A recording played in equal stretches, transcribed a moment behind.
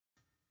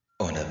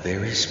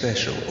very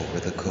special over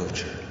the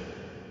culture.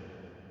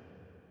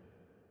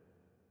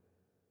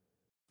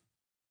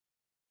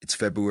 It's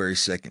February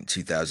 2nd,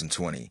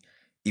 2020.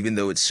 Even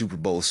though it's Super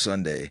Bowl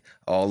Sunday,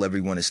 all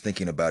everyone is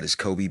thinking about is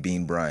Kobe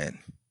Bean Bryant.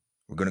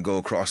 We're going to go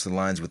across the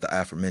lines with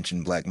the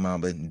aforementioned Black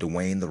Mamba,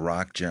 Dwayne "The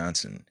Rock"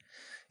 Johnson.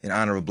 In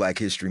honor of Black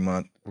History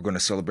Month, we're going to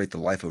celebrate the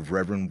life of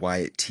Reverend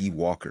Wyatt Tee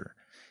Walker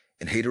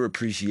and hater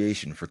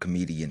appreciation for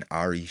comedian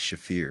Ari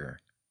Shaffir.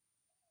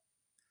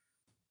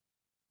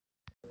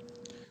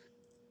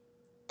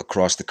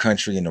 Across the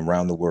country and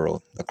around the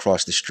world,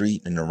 across the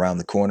street and around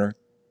the corner,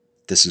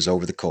 this is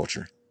Over the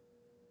Culture.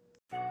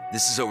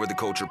 This is Over the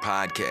Culture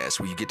podcast,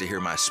 where you get to hear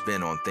my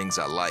spin on things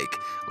I like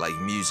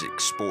music,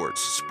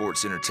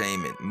 sports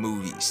entertainment,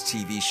 movies,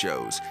 TV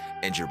shows,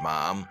 and your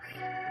mom.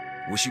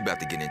 What you about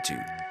to get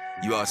into?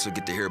 You also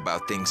get to hear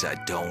about things I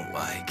don't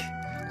like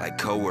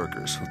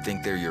coworkers who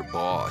think they're your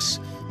boss.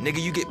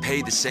 Nigga, you get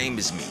paid the same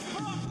as me.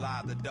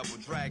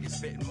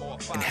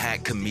 And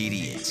hack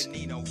comedians.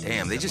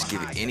 Damn, they just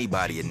give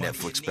anybody a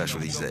Netflix special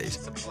these days.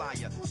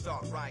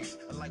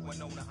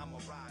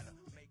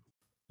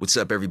 What's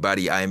up,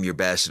 everybody? I am your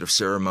bastard of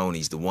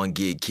ceremonies, the one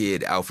gig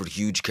kid, Alfred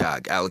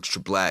Hugecock, Alex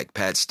Treblack,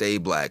 Pat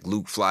Stayblack,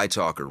 Luke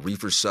Flytalker,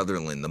 Reefer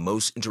Sutherland, the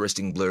most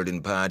interesting blurred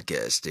in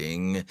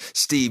podcasting,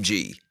 Steve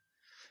G.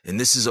 And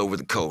this is Over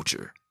the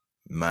Culture,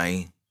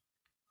 man.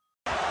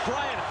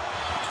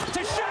 Bryant,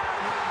 to shot!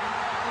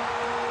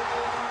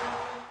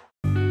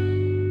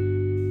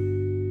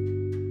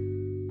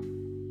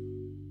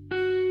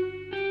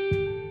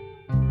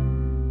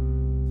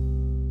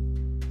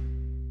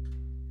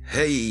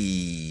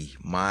 Hey,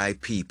 my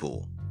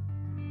people.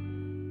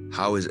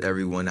 How is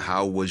everyone?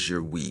 How was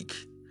your week?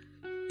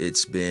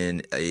 It's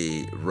been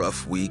a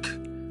rough week.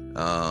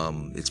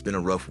 It's been a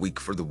rough week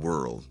for the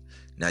world.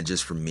 Not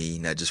just for me,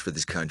 not just for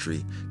this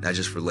country, not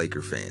just for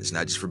Laker fans,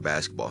 not just for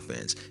basketball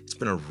fans. It's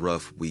been a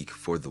rough week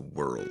for the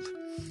world.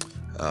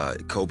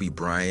 Kobe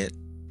Bryant,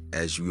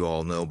 as you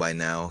all know by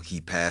now, he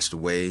passed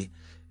away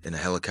in a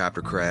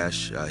helicopter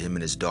crash, him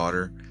and his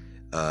daughter,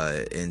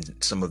 and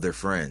some of their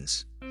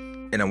friends.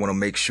 And I want to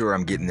make sure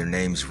I'm getting their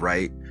names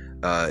right.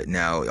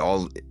 Now,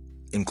 all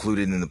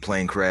included in the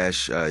plane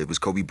crash, it was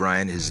Kobe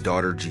Bryant, his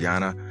daughter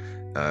Gianna,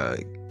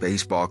 college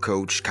baseball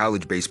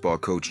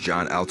coach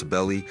John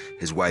Altobelli,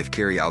 his wife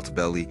Carrie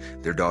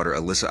Altobelli, their daughter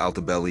Alyssa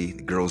Altobelli,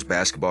 the girls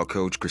basketball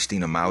coach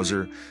Christina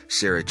Mauser,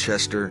 Sarah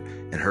Chester,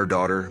 and her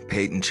daughter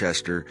Peyton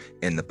Chester,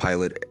 and the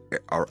pilot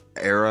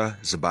Ara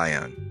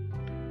Zabayan.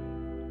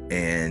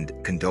 And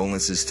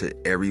condolences to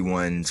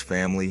everyone's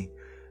family.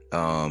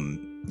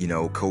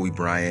 Kobe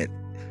Bryant,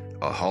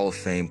 a Hall of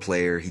Fame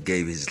player, he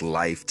gave his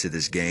life to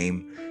this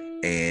game,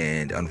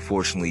 and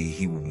unfortunately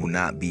he will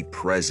not be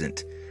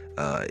present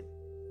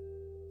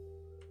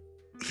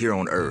here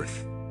on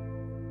Earth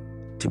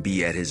to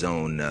be at his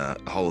own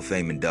Hall of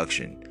Fame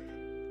induction.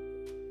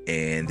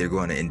 And they're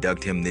going to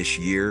induct him this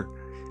year.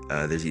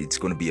 It's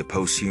going to be a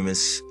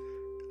posthumous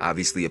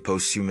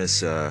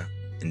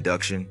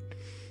induction.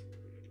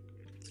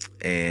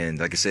 And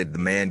like I said, the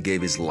man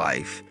gave his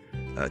life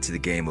to the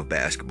game of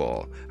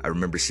basketball. I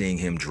remember seeing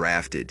him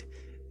drafted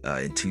in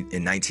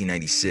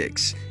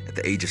 1996. At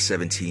the age of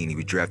 17, he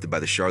was drafted by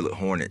the Charlotte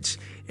Hornets,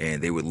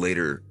 and they would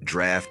later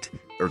draft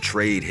or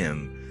trade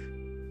him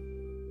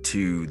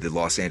to the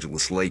Los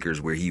Angeles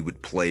Lakers, where he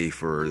would play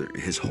for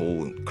his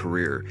whole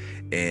career.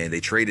 And they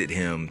traded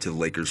him to the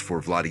Lakers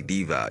for Vlade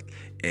Divac,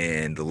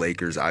 and the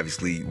Lakers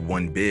obviously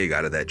won big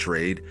out of that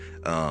trade.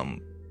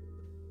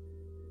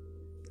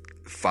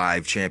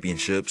 5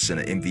 championships and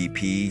an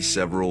MVP,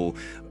 several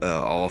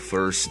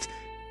all-first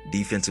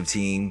defensive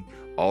team,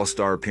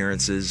 all-star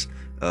appearances.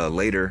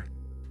 Later,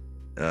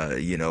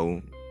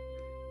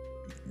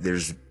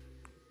 there's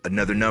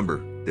another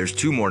number. There's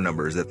 2 more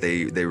numbers that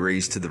they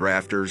raised to the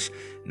rafters,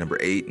 number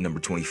 8 and number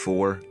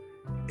 24.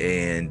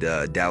 And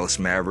Dallas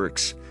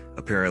Mavericks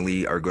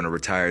apparently are going to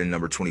retire the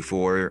number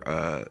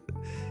 24.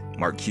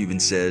 Mark Cuban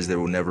says there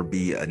will never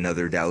be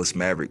another Dallas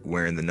Maverick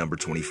wearing the number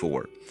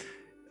 24.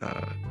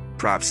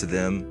 Props to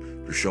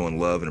them for showing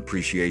love and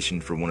appreciation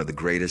for one of the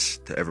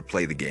greatest to ever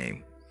play the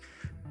game.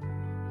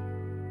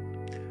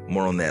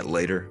 More on that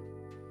later.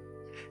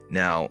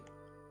 Now,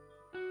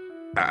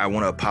 I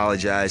want to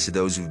apologize to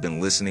those who've been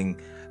listening.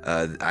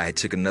 I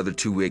took another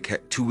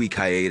 2-week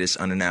hiatus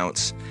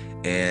unannounced,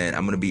 and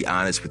I'm going to be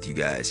honest with you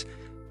guys.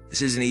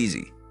 This isn't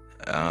easy.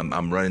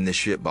 I'm running this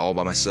shit all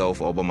by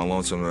myself, all by my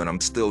lonesome, and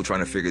I'm still trying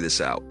to figure this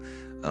out.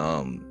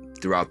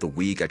 Throughout the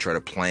week, I try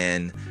to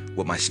plan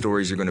what my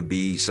stories are going to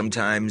be.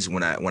 Sometimes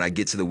when I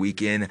get to the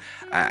weekend,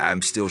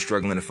 I'm still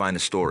struggling to find a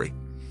story.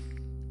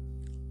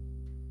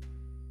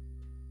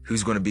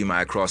 Who's going to be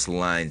my Across the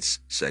Lines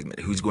segment?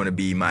 Who's going to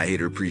be my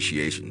hater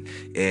appreciation?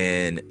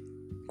 And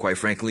quite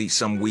frankly,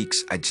 some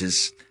weeks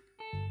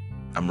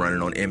I'm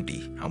running on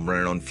empty. I'm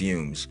running on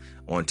fumes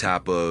on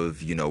top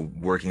of,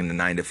 working in the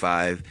 9 to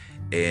 5.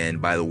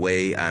 And by the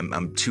way,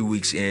 I'm 2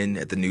 weeks in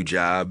at the new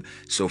job.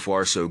 So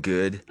far, so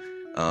good.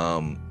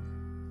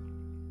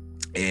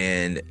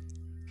 And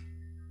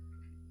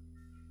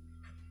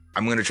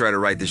I'm going to try to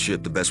right the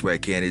ship the best way I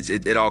can.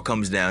 It all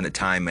comes down to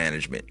time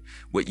management,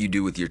 what you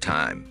do with your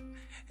time.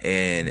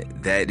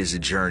 And that is a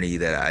journey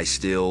that I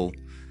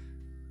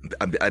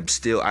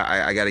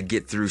got to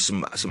get through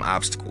some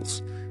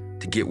obstacles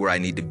to get where I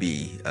need to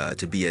be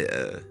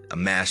a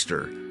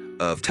master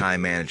of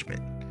time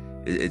management.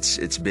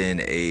 It's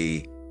been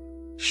a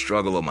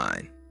struggle of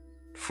mine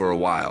for a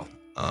while.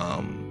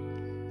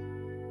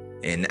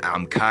 And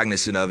I'm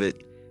cognizant of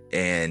it,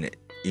 and,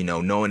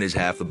 knowing is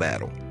half the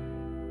battle.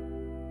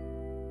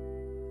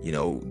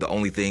 The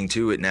only thing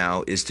to it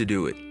now is to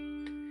do it.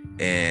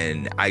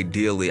 And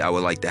ideally, I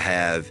would like to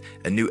have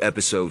a new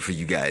episode for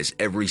you guys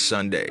every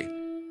Sunday,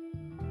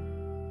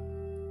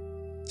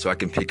 so I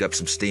can pick up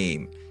some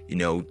steam.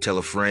 Tell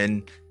a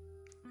friend,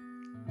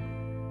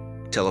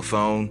 tell a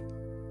phone,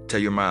 tell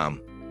your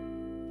mom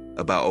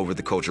about Over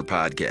the Culture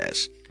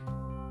podcast.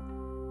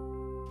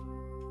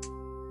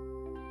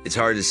 It's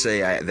hard to say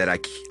that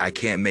I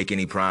can't make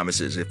any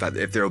promises if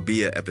there'll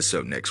be an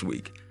episode next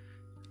week.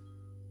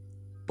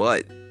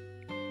 But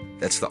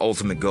that's the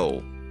ultimate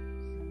goal.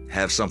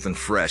 Have something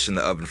fresh in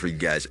the oven for you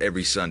guys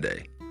every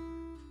Sunday.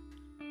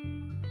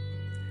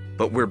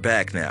 But we're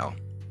back now.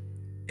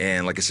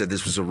 And like I said,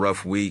 this was a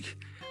rough week.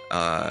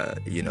 The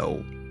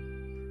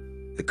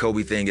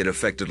Kobe thing, it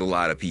affected a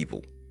lot of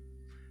people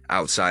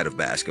outside of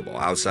basketball,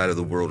 outside of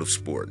the world of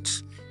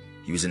sports.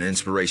 He was an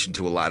inspiration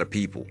to a lot of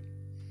people.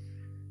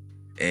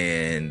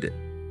 And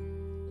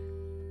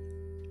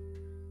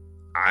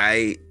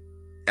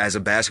as a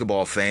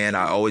basketball fan,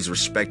 I always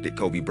respected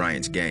Kobe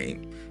Bryant's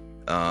game.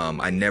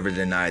 I never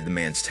denied the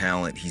man's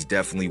talent. He's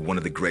definitely one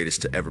of the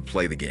greatest to ever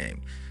play the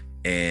game.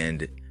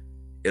 And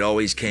it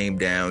always came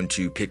down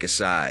to pick a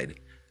side.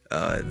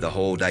 The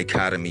whole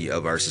dichotomy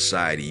of our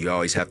society. You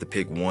always have to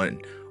pick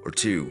one or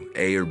two,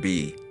 A or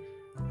B,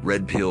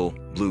 red pill,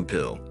 blue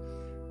pill,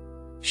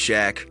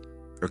 Shaq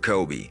or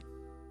Kobe,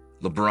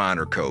 LeBron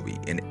or Kobe.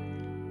 And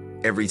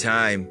every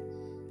time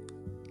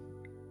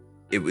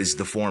it was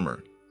the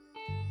former.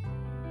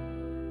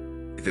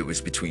 If it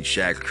was between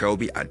Shaq or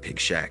Kobe, I'd pick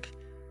Shaq.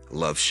 I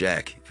love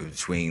Shaq. If it was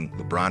between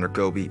LeBron or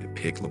Kobe, I'd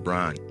pick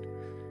LeBron.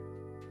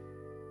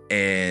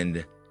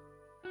 And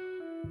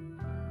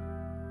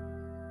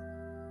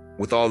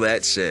with all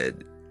that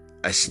said,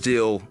 I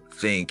still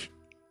think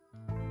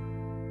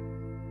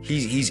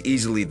he's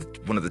easily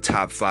one of the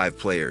top 5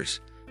 players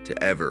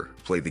to ever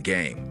play the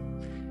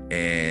game.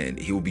 And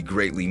he will be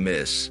greatly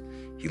missed.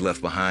 He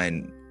left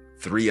behind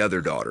 3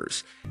 other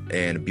daughters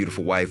and a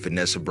beautiful wife,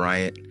 Vanessa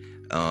Bryant.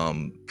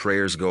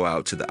 Prayers go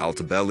out to the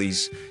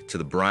Altabellis, to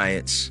the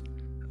Bryants,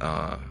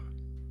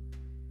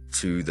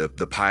 to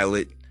the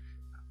pilot,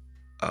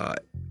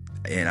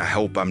 and I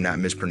hope I'm not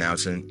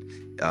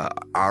mispronouncing,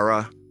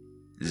 Ara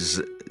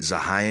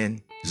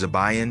Zabayan,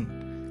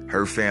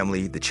 her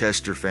family, the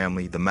Chester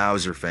family, the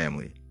Mauser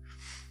family.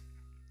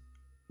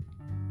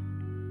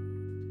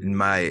 And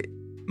my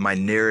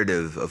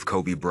narrative of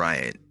Kobe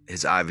Bryant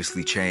has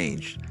obviously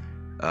changed.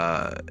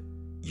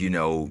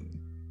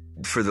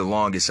 For the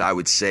longest, I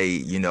would say,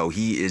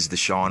 he is the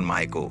Shawn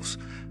Michaels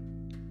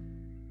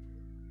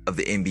of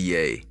the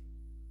NBA,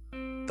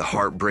 the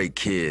heartbreak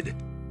kid.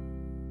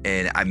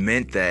 And I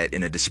meant that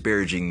in a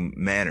disparaging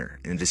manner,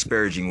 in a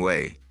disparaging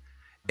way.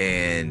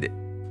 And,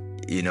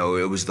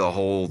 it was the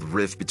whole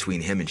rift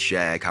between him and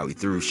Shaq, how he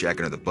threw Shaq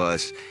under the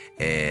bus.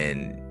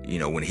 And,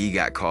 when he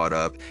got caught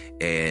up,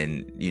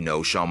 and,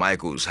 Shawn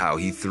Michaels, how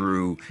he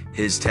threw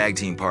his tag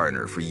team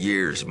partner for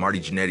years, Marty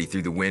Jannetty,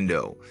 through the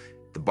window,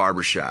 the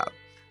barbershop.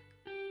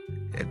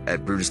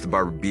 At Brutus the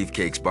Barber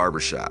Beefcake's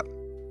barbershop.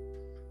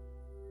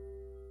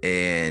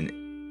 And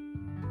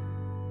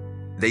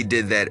they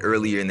did that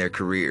earlier in their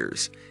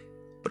careers.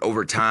 But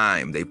over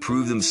time, they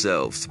proved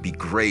themselves to be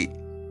great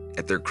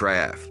at their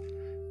craft.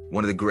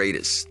 One of the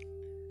greatest.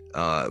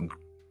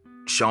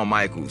 Shawn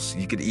Michaels,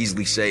 you could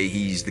easily say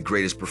he's the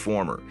greatest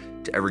performer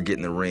to ever get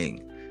in the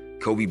ring.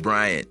 Kobe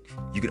Bryant,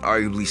 you could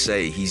arguably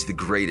say he's the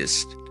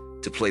greatest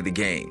to play the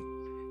game.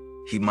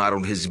 He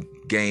modeled his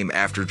game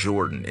after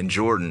Jordan. And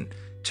Jordan,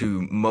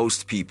 to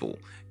most people,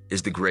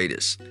 is the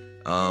greatest.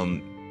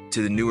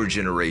 To the newer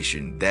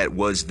generation, that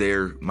was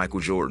their Michael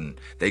Jordan.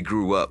 They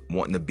grew up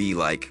wanting to be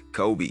like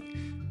Kobe.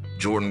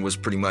 Jordan was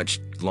pretty much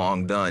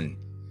long done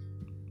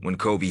when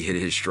Kobe hit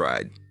his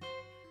stride.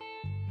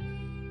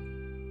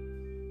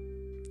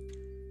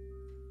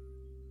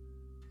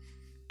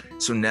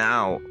 So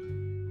now,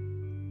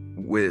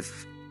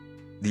 with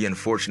the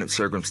unfortunate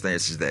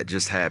circumstances that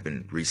just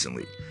happened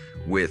recently,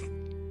 with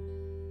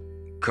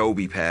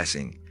Kobe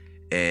passing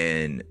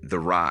and The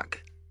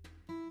Rock,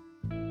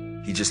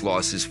 he just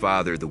lost his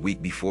father the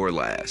week before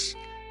last.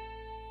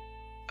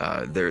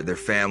 Their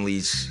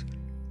families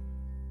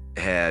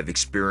have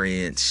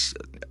experienced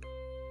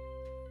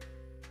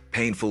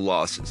painful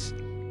losses,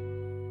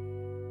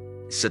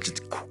 such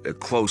a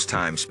close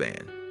time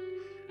span,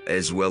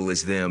 as well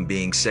as them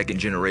being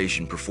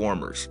second-generation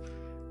performers.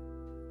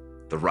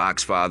 The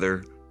Rock's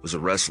father was a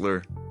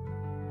wrestler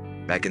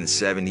back in the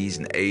 70s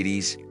and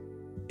 80s,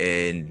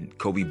 and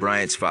Kobe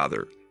Bryant's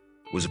father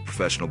was a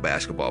professional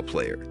basketball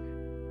player.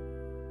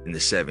 in the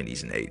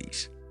 70s and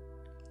 80s.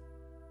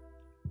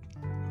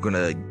 I'm going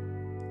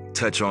to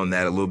touch on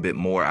that a little bit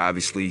more,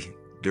 obviously,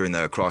 during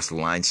the Across the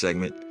Line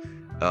segment.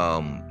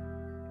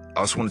 I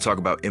also want to talk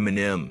about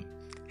Eminem.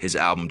 His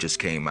album just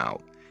came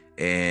out.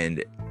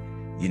 And,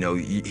 you know,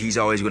 he's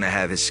always going to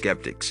have his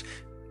skeptics.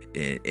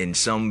 In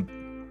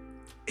some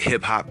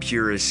hip-hop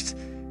purists,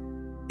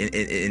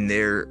 in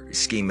their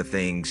scheme of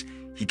things,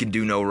 he can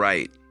do no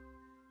right.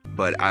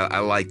 But I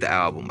like the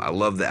album. I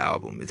love the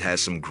album. It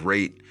has some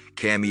great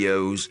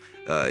cameos.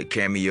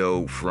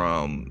 Cameo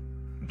from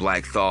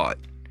Black Thought.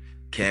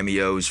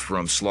 Cameos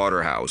from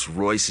Slaughterhouse.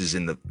 Royce is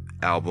in the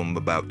album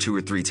about 2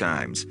 or 3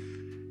 times.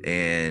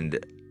 And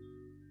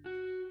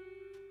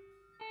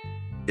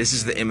this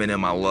is the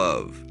Eminem I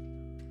love.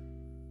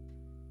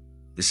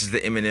 This is the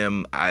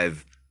Eminem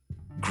I've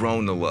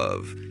grown to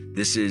love.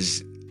 This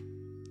is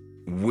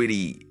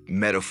witty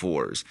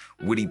metaphors,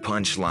 witty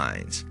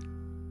punchlines,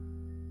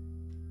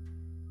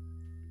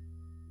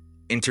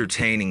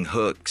 entertaining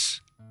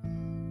hooks.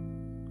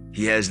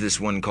 He has this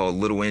one called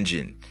Little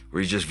Engine,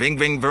 where he's just ving,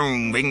 ving,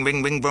 boom, ving,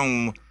 ving, ving,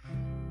 boom.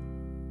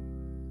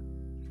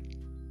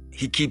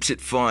 He keeps it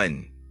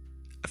fun.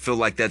 I feel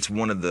like that's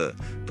one of the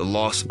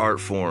lost art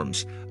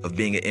forms of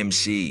being an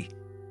MC.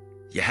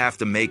 You have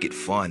to make it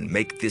fun.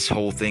 Make this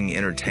whole thing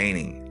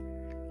entertaining.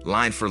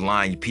 Line for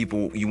line,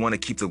 people, you want to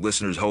keep the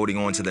listeners holding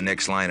on to the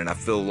next line, and I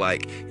feel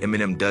like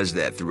Eminem does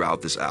that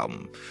throughout this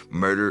album.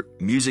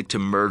 Music to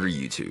murder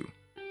you to.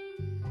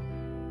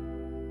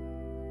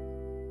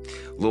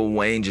 Lil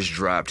Wayne just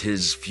dropped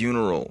his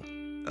funeral.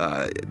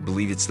 I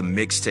believe it's the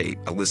mixtape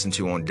I listened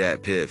to on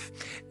Dat Piff,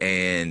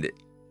 and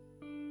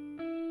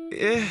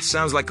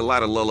sounds like a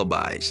lot of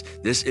lullabies.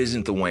 This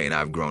isn't the Wayne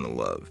I've grown to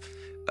love.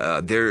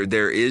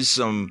 There is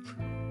some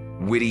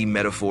witty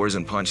metaphors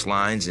and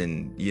punchlines,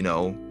 and you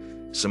know,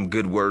 some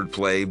good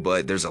wordplay,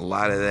 but there's a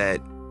lot of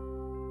that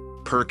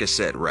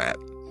Percocet rap.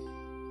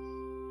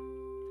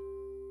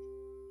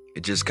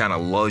 It just kind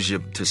of lulls you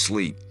to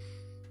sleep.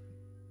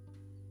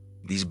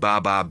 These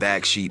Baba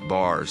backsheet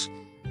bars.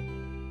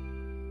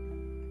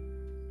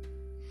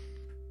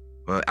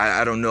 Well,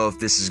 I don't know if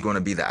this is going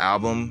to be the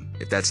album,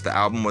 if that's the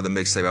album or the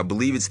mixtape. I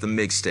believe it's the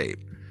mixtape.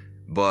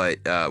 But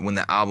when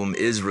the album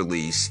is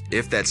released,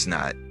 if that's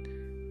not,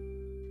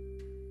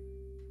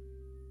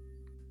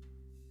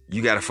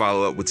 you got to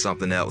follow up with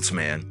something else,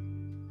 man.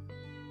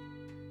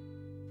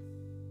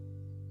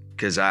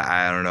 Because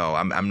I don't know.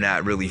 I'm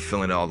not really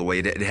feeling it all the way.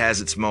 It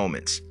has its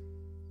moments.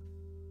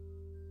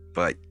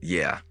 But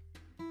yeah,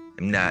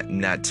 I'm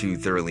not too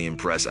thoroughly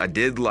impressed. I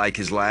did like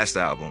his last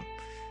album.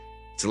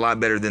 It's a lot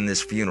better than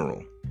this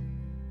funeral.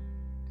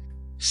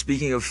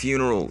 Speaking of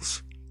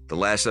funerals, the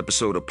last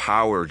episode of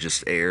Power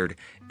just aired,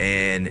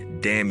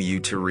 and damn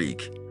you,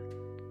 Tariq.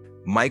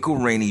 Michael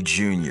Rainey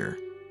Jr.,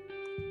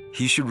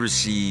 he should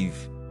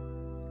receive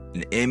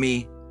an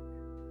Emmy.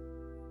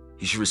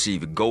 He should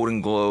receive a Golden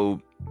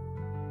Globe.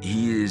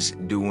 He is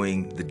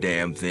doing the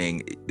damn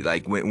thing.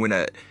 Like when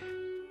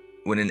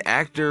an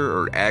actor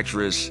or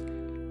actress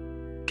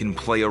can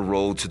play a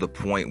role to the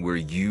point where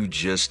you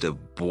just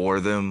abhor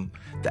them,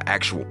 the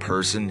actual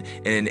person.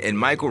 And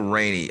Michael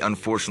Rainey,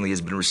 unfortunately, has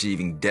been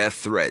receiving death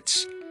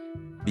threats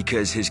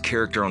because his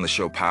character on the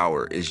show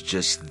Power is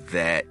just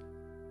that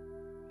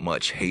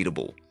much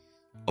hateable,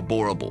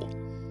 abhorrible,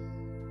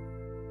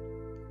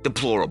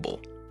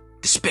 deplorable,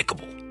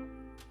 despicable.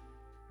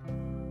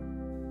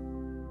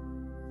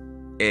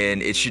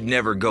 And it should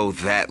never go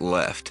that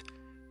left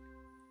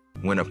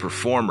when a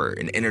performer,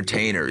 an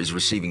entertainer, is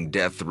receiving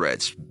death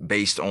threats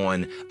based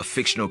on a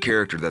fictional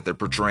character that they're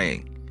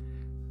portraying.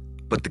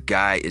 But the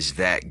guy is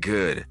that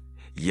good.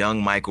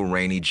 Young Michael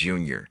Rainey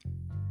Jr.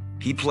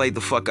 He played the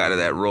fuck out of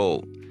that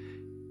role.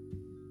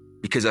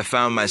 Because I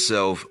found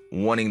myself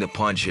wanting to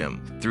punch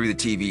him through the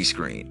TV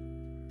screen.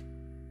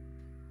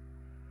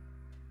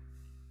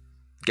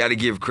 Gotta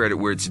give credit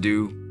where it's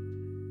due.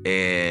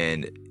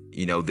 And,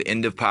 you know, the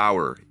end of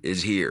Power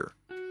is here.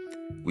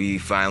 We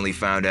finally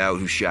found out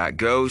who shot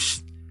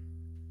Ghost.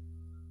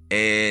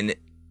 And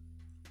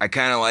I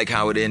kind of like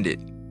how it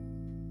ended.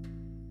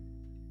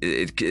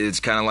 It's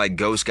kind of like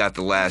Ghost got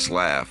the last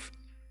laugh.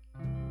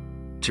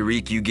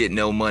 Tariq, you get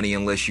no money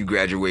unless you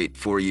graduate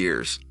 4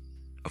 years.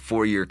 A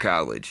 4-year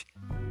college.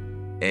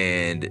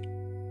 And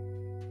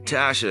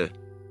Tasha,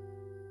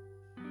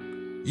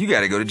 you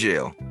got to go to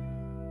jail.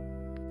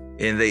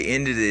 And they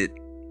ended it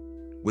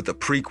with a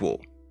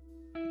prequel.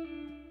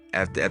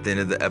 At the end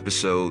of the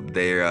episode,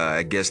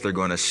 I guess they're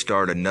going to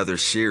start another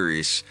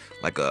series,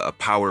 like a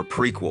Power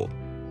prequel.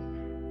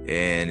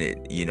 And,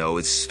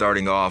 it's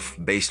starting off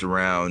based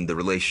around the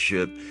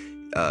relationship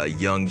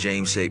young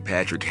James St.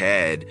 Patrick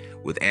had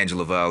with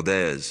Angela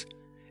Valdez.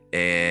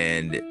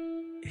 And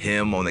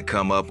him on the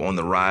come up, on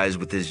the rise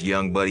with his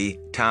young buddy,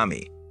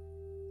 Tommy.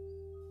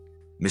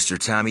 Mr.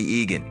 Tommy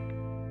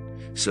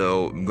Egan.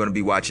 So I'm going to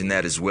be watching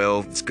that as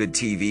well. It's good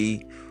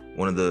TV.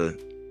 One of the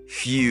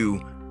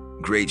few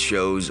great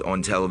shows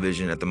on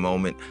television at the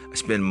moment. I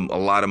spend a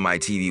lot of my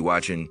TV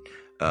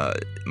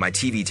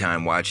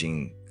time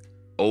watching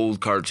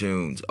old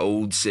cartoons,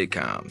 old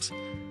sitcoms.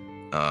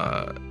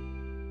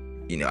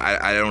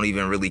 I don't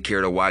even really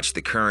care to watch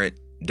the current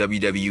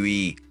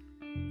WWE.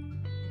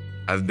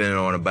 I've been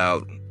on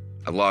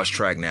I lost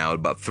track now,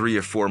 about 3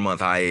 or 4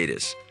 month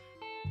hiatus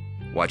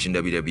watching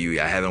WWE.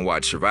 I haven't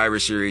watched Survivor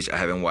Series. I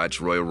haven't watched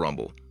Royal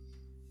Rumble.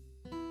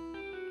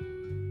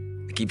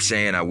 I keep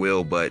saying I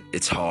will, but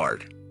it's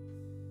hard.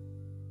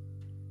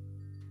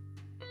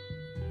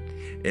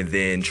 And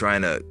then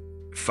trying to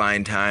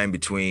find time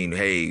between,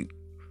 hey,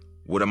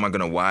 what am I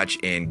gonna watch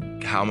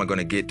and how am I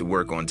gonna get to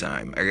work on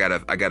time?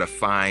 I gotta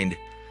find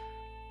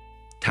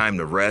time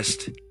to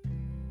rest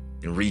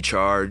and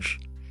recharge.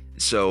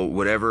 So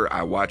whatever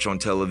I watch on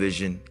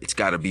television, it's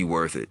gotta be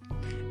worth it.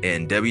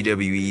 And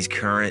WWE's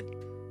current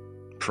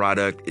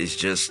product is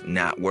just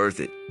not worth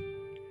it.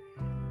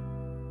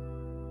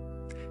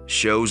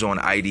 Shows on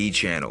ID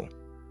channel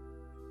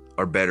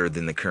are better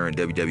than the current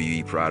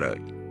WWE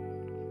product.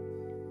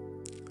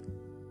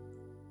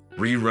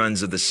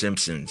 Reruns of The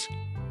Simpsons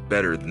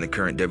better than the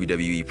current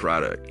WWE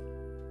product.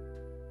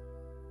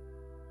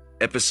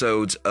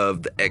 Episodes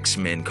of the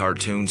X-Men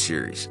cartoon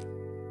series,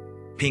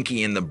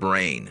 Pinky and the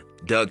Brain,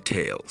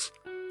 DuckTales.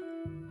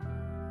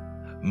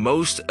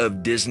 Most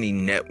of Disney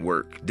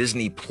Network,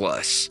 Disney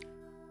Plus,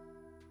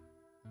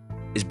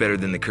 is better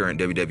than the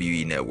current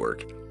WWE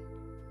network.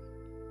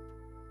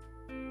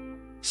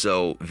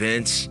 So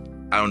Vince,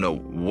 I don't know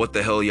what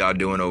the hell y'all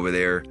doing over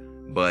there,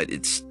 but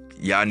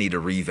y'all need a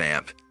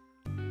revamp.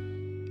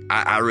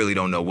 I really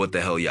don't know what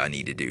the hell y'all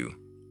need to do.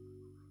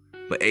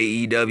 But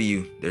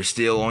AEW, they're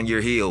still on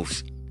your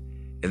heels.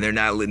 And they're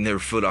not letting their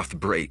foot off the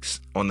brakes,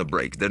 on the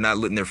brakes. They're not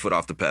letting their foot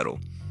off the pedal.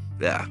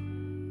 Yeah.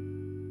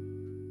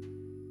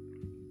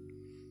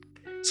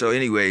 So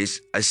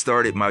anyways, I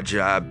started my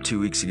job 2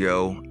 weeks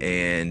ago,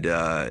 and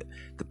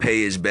the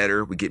pay is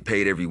better. We get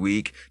paid every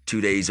week.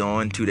 2 days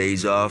on, 2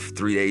 days off,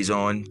 3 days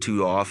on,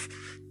 2 off,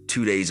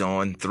 2 days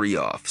on, 3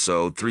 off.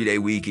 So 3-day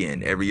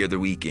weekend, every other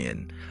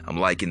weekend. I'm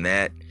liking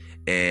that.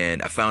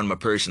 And I found my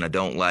person I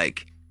don't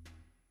like.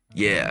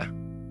 Yeah,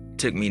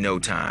 took me no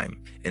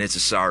time. And it's a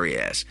sorry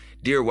ass.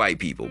 Dear white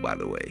people, by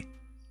the way,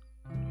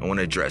 I want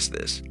to address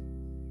this.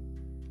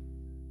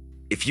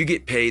 If you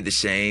get paid the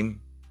same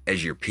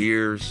as your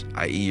peers,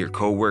 i.e. your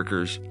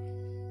coworkers,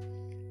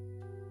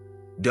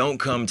 don't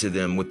come to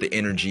them with the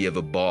energy of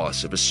a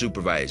boss, of a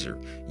supervisor.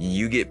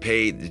 You get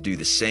paid to do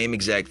the same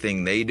exact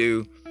thing they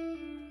do.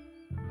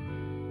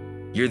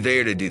 You're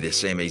there to do the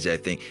same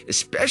exact thing,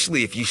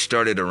 especially if you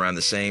started around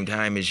the same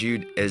time as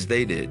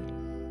they did.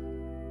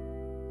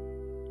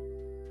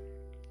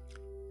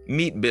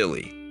 Meet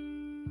Billy.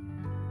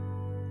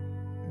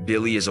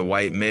 Billy is a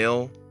white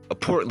male, a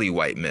portly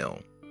white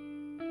male.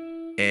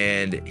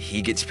 And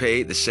he gets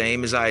paid the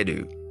same as I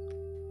do.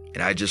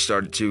 And I just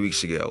started 2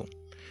 weeks ago.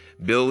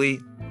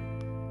 Billy,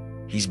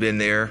 he's been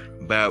there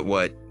about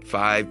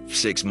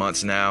 5-6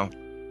 months now.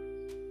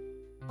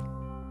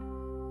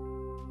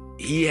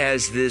 He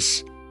has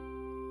this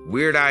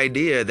weird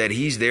idea that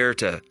he's there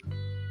to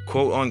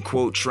quote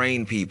unquote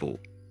train people.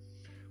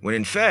 When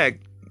in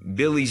fact,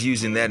 Billy's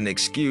using that as an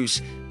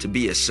excuse to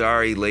be a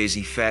sorry,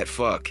 lazy, fat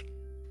fuck.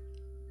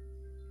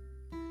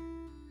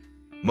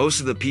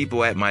 Most of the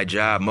people at my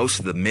job, most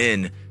of the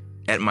men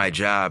at my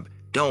job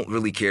don't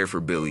really care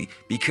for Billy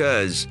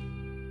because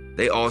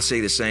they all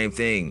say the same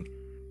thing.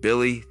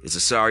 Billy is a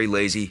sorry,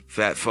 lazy,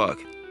 fat fuck.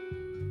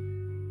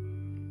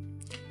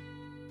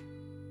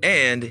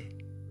 And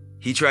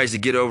he tries to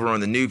get over on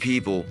the new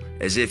people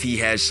as if he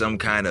has some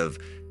kind of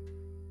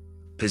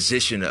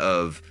position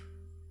of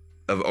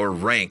or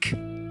rank,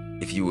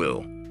 if you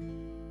will.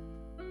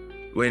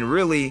 When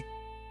really,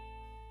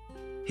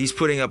 he's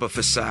putting up a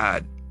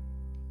facade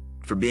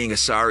for being a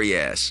sorry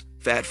ass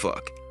fat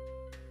fuck.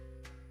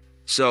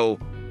 So,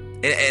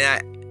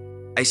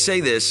 and I say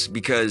this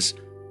because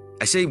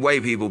I say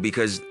white people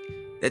because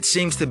that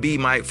seems to be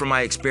from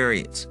my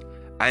experience.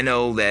 I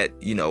know that,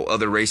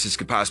 other races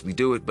could possibly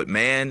do it, but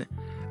man,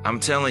 I'm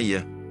telling you,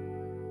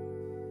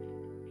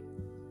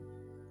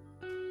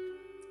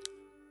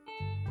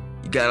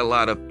 I've had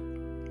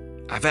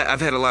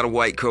a lot of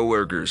white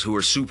coworkers who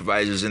are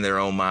supervisors in their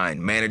own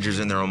mind, managers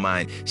in their own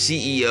mind,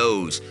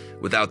 CEOs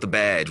without the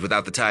badge,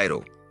 without the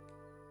title.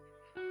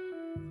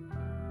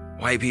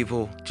 White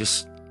people,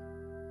 just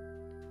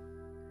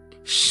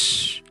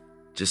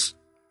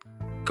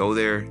go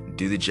there,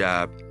 do the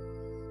job,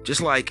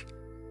 just like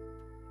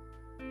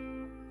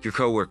your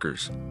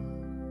coworkers.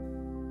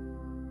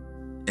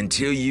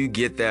 Until you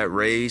get that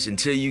raise,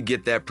 until you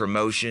get that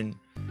promotion,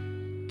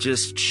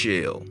 just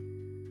chill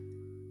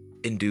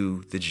and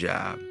do the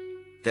job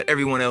that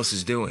everyone else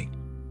is doing.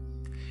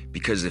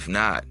 Because if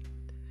not,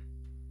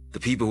 the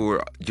people who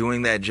are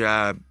doing that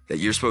job that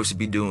you're supposed to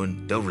be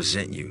doing, they'll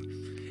resent you.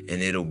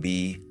 And it'll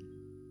be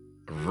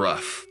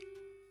rough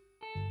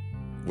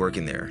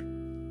working there.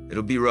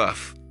 It'll be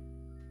rough.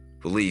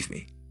 Believe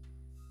me.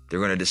 They're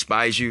going to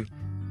despise you.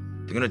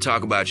 They're going to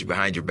talk about you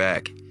behind your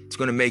back. It's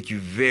going to make you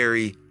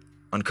very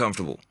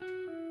uncomfortable.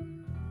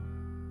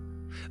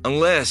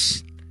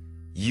 Unless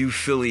you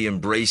fully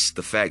embrace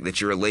the fact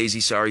that you're a lazy,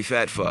 sorry,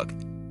 fat fuck.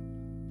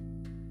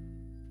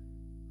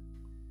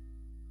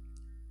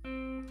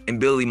 And And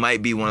Billy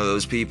might be one of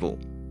those people.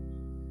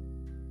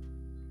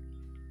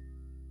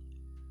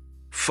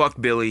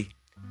 Fuck Billy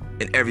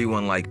and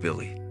everyone like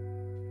Billy.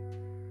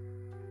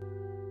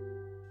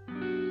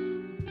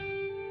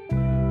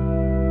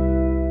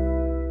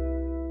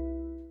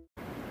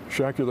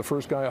 Shaq, you're the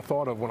first guy I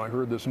thought of when I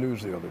heard this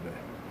news the other day.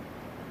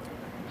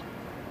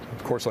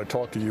 Of course, I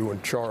talked to you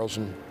and Charles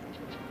and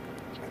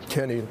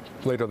Kenny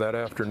later that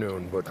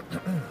afternoon, but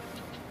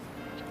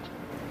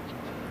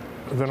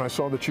then I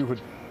saw that you had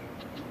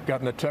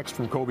gotten a text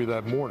from Kobe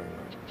that morning,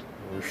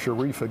 or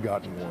Sharif had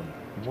gotten one.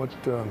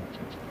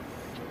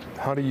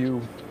 How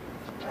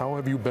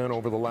have you been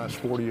over the last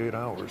 48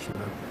 hours?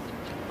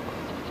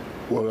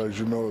 Well, as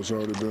you know, it's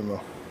already been the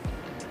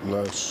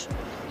last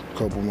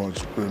couple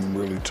months been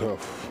really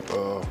tough.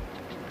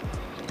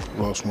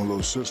 Lost my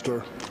little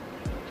sister.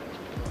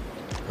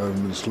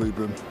 Haven't been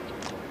sleeping.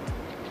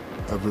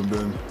 Haven't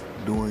been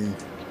doing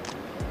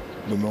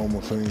the normal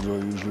things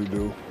I usually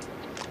do.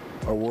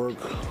 I work,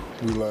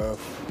 we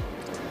laugh,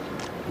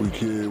 we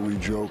kid, we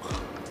joke.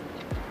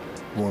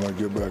 When I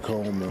get back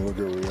home and look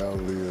at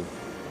reality and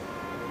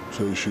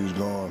say she's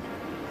gone,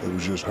 it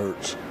just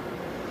hurts.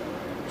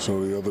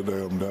 So the other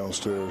day I'm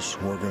downstairs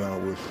working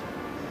out with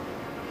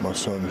my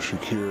son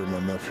Shakir and my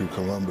nephew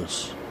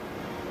Columbus.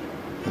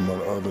 And my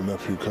other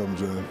nephew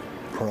comes in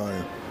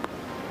crying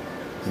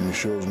and he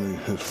shows me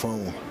his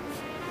phone.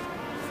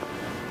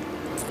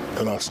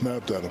 And I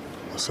snapped at him.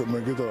 I said,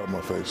 man, get that out of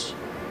my face.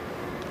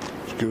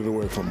 Just get it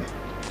away from me.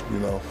 You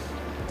know,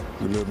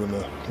 we live in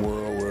a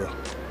world where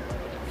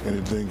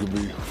anything could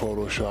be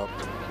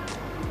photoshopped,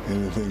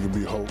 anything could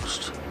be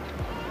hoaxed.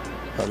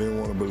 I didn't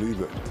want to believe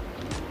it.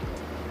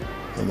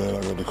 And then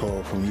I got the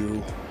call from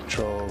you,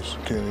 Charles,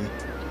 Kenny,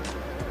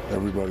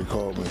 everybody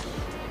called me.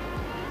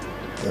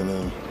 And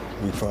then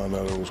we found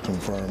out it was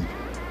confirmed.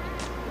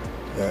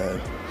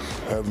 And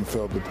haven't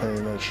felt the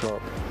pain that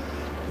sharp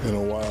in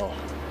a while.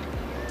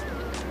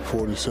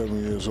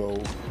 47 years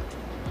old.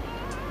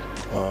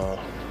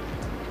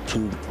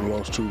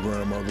 Lost two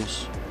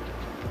grandmothers.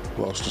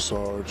 Lost a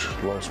Sarge,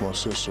 lost my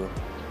sister.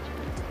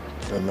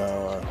 And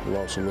now I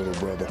lost a little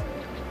brother.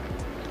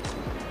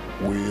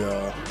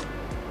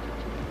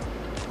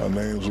 Our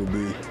names will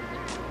be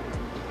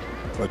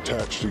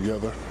attached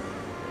together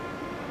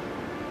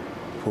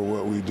for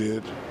what we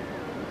did.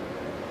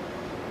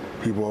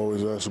 People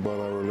always ask about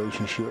our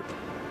relationship,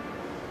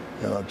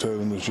 and I tell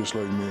them it's just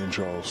like me and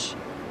Charles.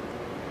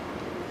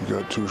 You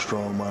got two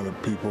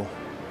strong-minded people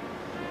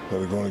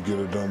that are going to get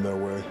it done their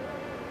way.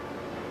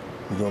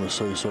 We're going to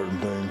say certain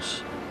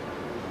things.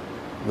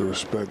 The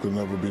respect will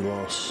never be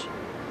lost.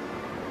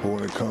 But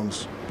when it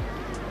comes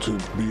to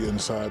be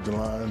inside the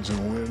lines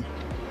and win,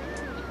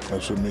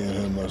 that's what me and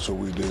him, that's what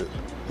we did.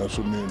 That's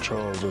what me and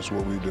Charles, that's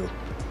what we do.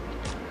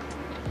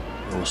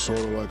 It was sort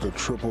of like a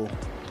triple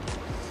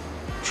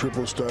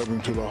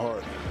stabbing to the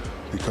heart,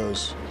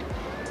 because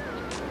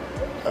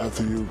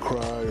after you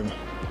cry and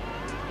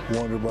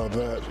wonder about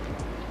that,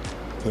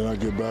 then I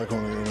get back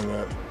on the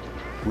internet,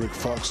 Rick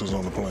Fox is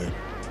on the plane.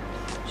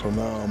 So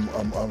now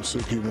I'm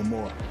sick even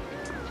more.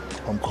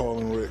 I'm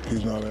calling Rick,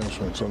 he's not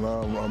answering. So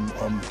now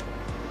I'm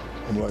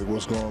like,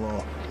 what's going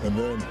on? And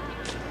then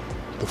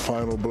the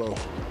final blow,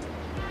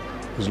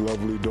 his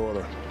lovely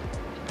daughter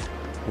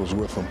was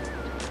with him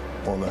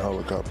on the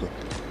helicopter.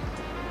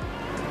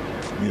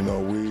 You know,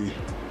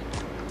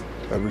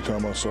 every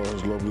time I saw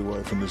his lovely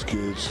wife and his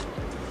kids,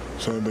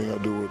 same thing I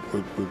do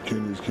with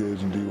Kenny's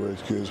kids and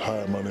D-Wade's kids.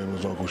 Hi, my name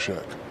is Uncle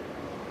Shaq.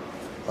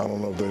 I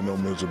don't know if they know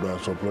me as a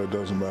basketball player, it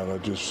doesn't matter.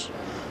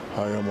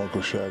 Hi, I'm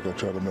Uncle Shaq. I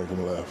try to make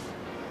him laugh.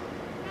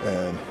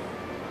 And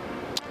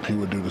he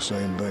would do the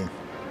same thing.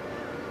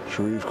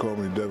 Sharif called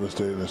me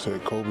devastated and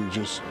said, Kobe,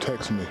 just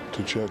text me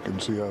to check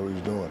and see how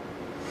he's doing.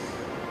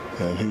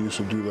 And he used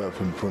to do that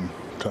from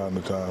time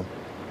to time.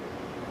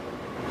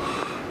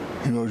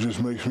 You know, it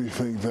just makes me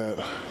think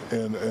that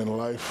in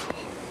life,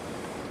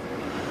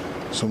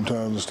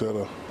 sometimes instead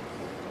of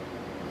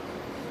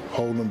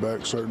holding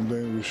back certain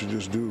things, we should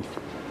just do.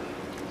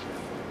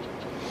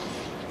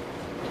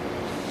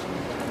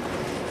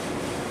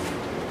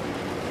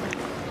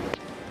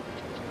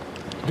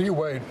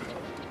 D-Wade.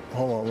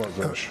 Hold on, let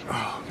me finish.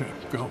 Okay,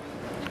 go.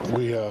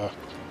 We up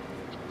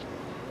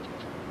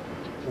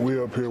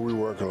here, we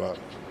work a lot.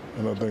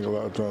 And I think a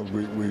lot of times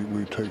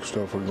we take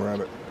stuff for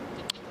granted.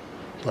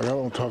 Like, I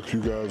don't talk to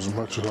you guys as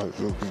much as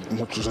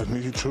I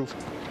need to.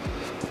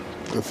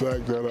 The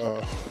fact that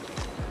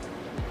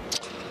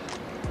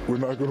we're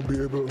not going to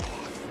be able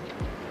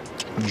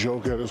to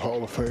joke at his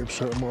Hall of Fame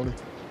ceremony.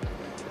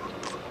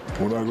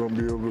 We're not going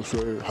to be able to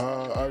say,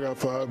 hi, I got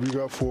 5, you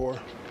got 4.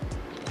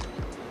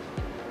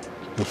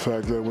 The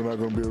fact that we're not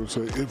going to be able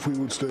to say, if we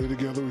would stay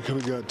together, we could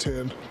have got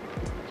 10.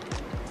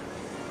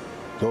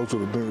 Those are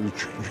the things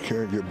that you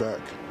can't get back.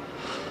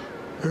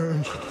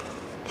 And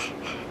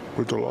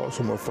with the loss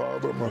of my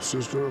father, my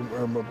sister,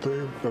 and my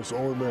thing, that's the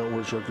only thing I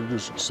wish I could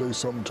just say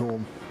something to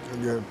him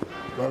again.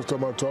 Last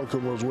time I talked to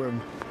him was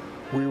when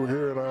we were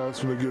here and I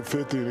asked him to get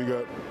 50 and he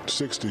got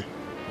 60.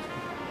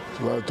 It's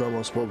the last time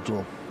I spoke to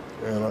him.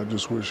 And I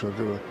just wish I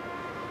could have,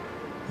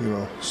 you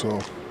know, so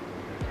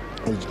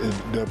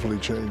it definitely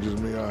changes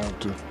me. I have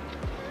to,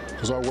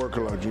 because I work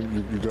a lot.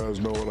 You guys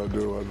know what I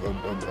do.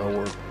 I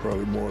work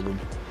probably more than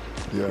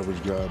the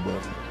average guy,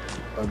 but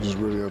I just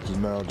really have to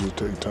now just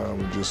take time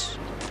and just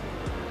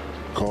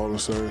call and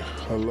say,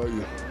 I love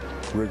you.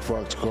 Rick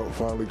Fox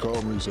finally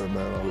called me and said,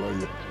 man, I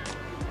love you.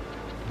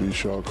 B.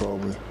 Shaw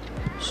called me.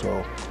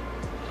 So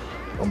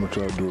I'm going to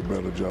try to do a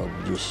better job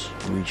of just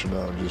reaching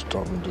out and just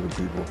talking to the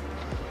people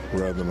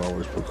rather than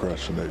always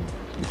procrastinating,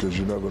 because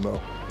you never know.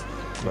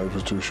 Life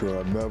is too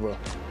short.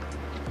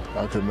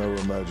 I could never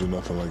imagine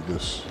nothing like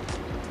this.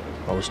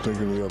 I was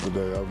thinking the other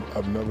day,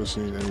 I've never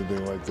seen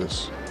anything like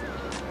this.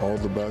 All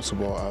the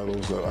basketball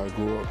idols that I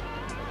grew up,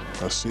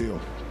 I see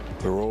them.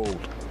 They're old.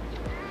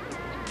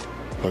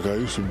 Like I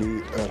used to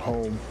be at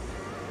home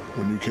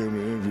when you came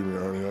to interview me,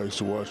 Ernie. I used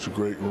to watch the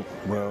great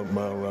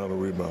mile round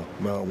and rebound.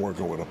 Now I'm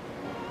working with him.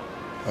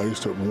 I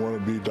used to want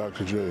to be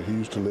Dr. J. He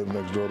used to live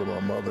next door to my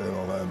mother in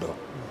Orlando.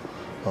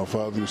 My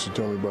father used to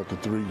tell me about the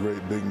 3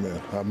 great big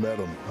men. I met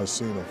them. I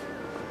seen them.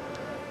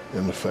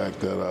 And the fact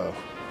that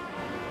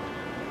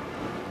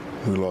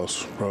we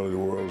lost probably the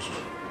world's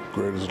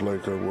greatest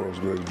Laker, world's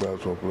greatest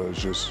basketball player.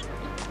 It's just,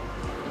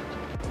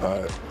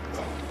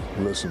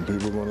 listen,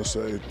 people are going to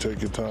say,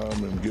 take your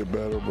time and get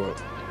better,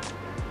 but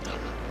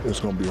it's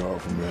going to be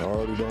hard for me. I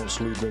already don't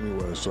sleep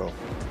anyway, so.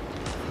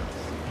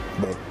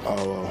 But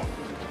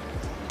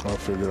I'll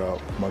figure it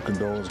out. My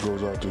condolence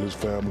goes out to his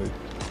family,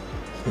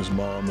 his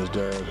mom, his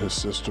dad, his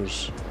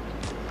sisters,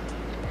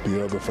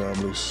 the other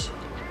families,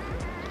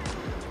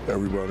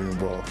 everybody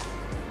involved.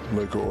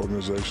 Laker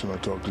organization, I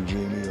talked to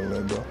Jeannie and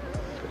Linda,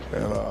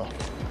 and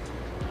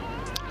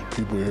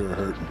people here are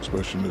hurting,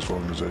 especially in this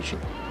organization.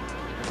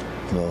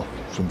 You know,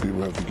 some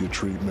people have to get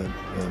treatment,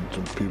 and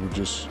some people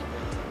just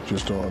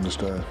don't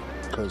understand,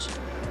 because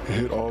it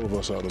hit all of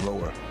us out of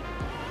nowhere.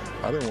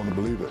 I didn't want to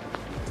believe it.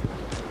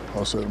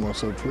 I said to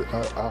myself,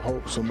 I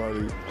hope some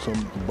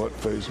butt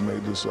face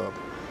made this up,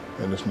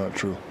 and it's not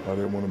true. I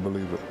didn't want to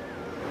believe it.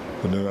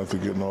 And then after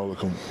getting all the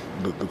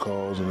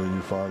calls, and then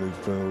you finally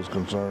feel it was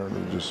concerned,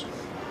 it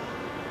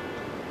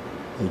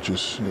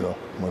just, you know,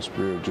 my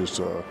spirit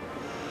just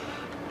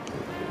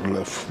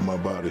left my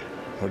body.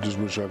 I just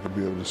wish I could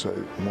be able to say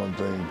one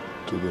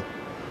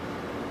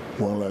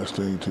last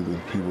thing to the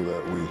people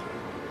that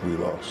we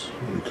lost,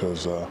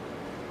 because you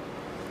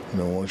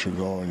know, once you're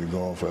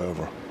gone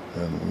forever,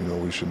 and you know,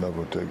 we should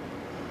never take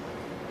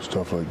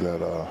stuff like that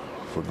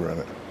for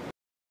granted.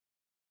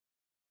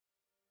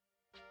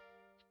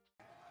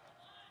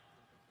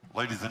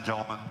 Ladies and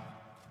gentlemen,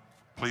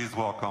 please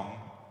welcome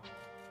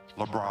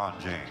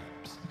LeBron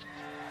James.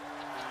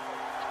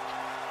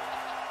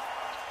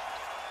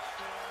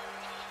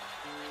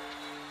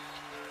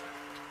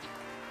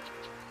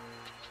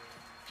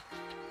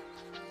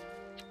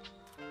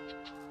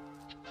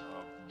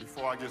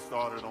 Before I get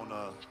started on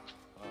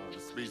the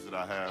speech that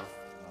I have,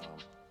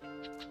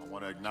 I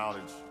want to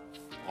acknowledge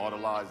all the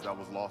lives that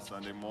was lost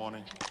Sunday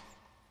morning.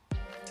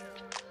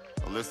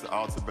 Alyssa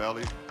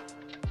Altabelli,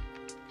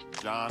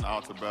 John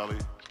Altabelli,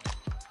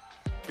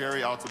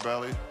 Carrie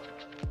Altabelli,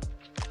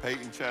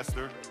 Peyton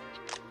Chester,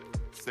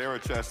 Sarah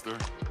Chester,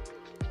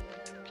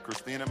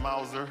 Christina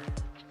Mauser,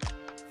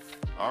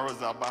 Ara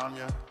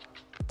Zabanya,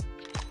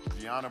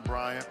 Gianna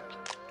Bryant,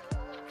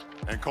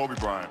 and Kobe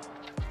Bryant.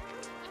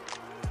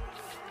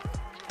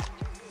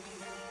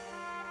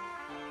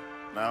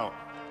 Now,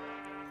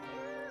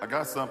 I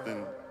got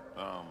something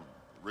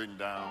written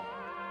down.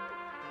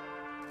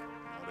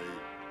 You know,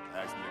 they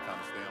asked me to kind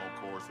of stay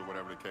on course or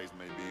whatever the case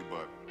may be,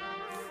 but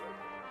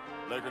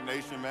Laker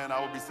Nation, man,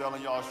 I would be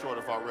selling y'all short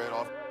if I read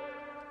off.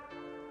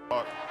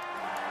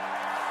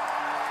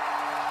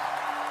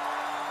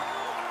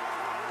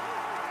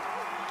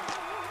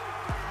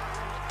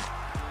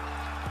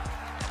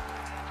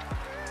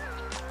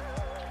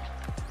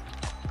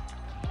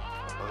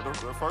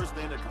 The first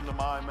thing that comes to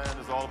mind, man,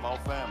 is all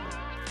about family.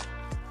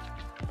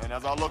 And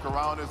as I look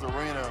around this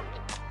arena,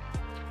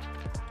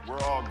 we're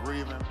all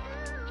grieving,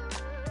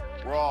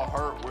 we're all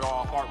hurt, we're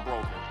all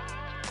heartbroken.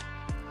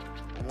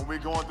 And when we're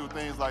going through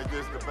things like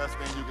this, the best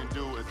thing you can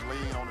do is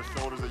lean on the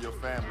shoulders of your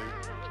family.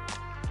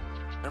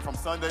 And from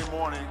Sunday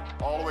morning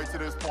all the way to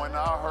this point,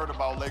 now I heard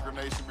about Laker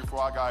Nation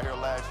before I got here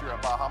last year,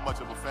 about how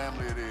much of a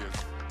family it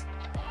is.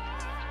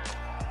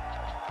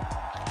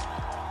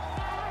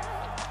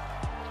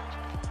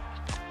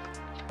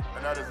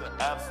 And that is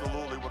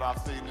absolutely what I've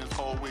seen this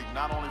whole week,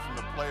 not only from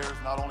the players,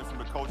 not only from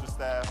the coaching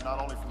staff, not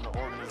only from the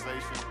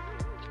organization,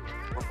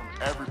 but from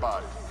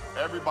everybody.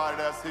 Everybody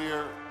that's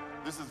here,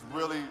 this is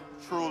really,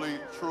 truly,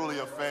 truly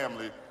a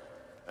family.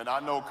 And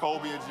I know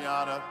Kobe and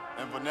Gianna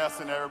and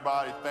Vanessa and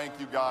everybody, thank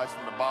you guys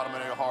from the bottom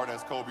of their heart,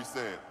 as Kobe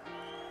said.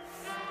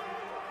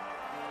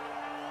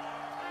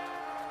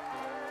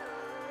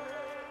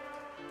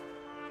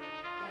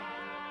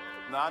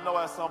 Now, I know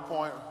at some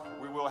point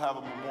we will have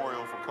a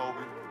memorial for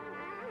Kobe.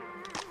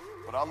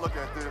 But I look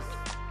at this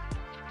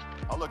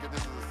as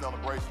a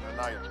celebration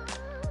tonight.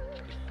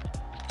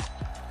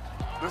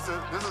 This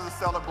is a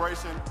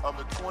celebration of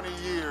the 20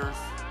 years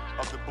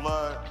of the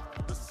blood,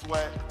 the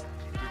sweat,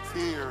 the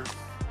tears,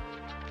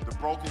 the the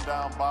broken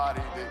down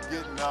body, the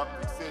getting up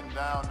and sitting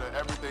down, the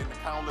everything, the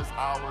countless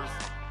hours,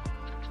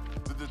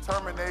 the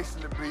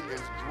determination to be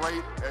as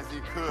great as he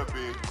could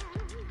be.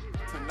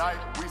 Tonight,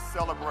 we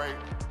celebrate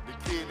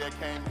the kid that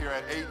came here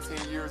at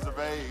 18 years of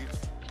age,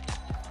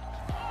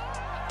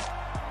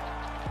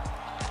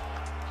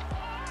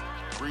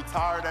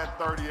 retired at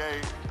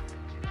 38,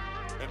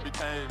 and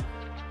became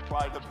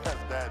probably the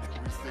best dad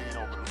that we've seen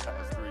over the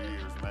last 3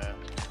 years, man.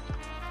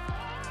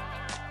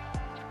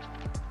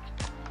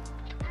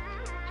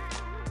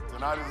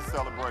 Tonight is a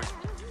celebration.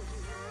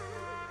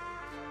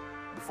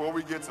 Before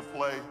we get to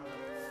play,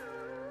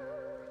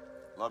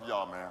 love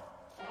y'all, man.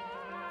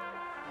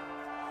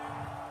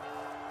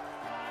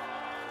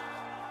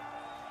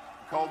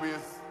 Kobe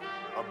is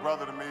a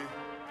brother to me,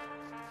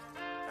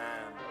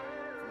 and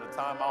from the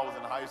time I was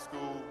in high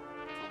school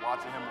to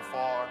watching him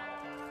afar,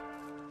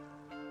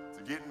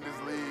 to getting in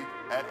this league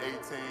at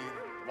 18,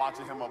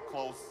 watching him up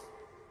close,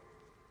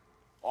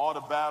 all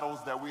the battles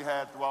that we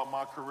had throughout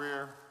my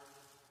career,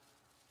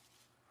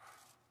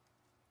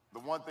 the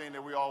one thing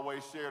that we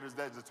always shared is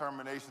that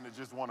determination to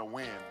just want to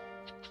win.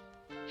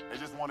 They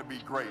just want to be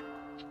great.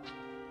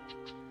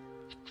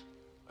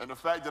 And the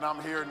fact that I'm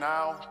here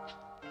now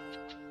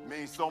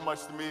means so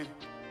much to me.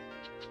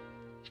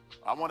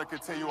 I want to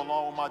continue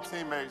along with my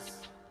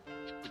teammates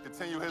to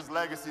continue his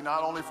legacy,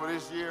 not only for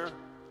this year,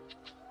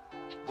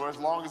 but as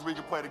long as we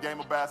can play the game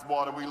of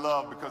basketball that we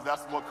love, because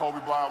that's what Kobe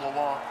Bryant will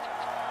want.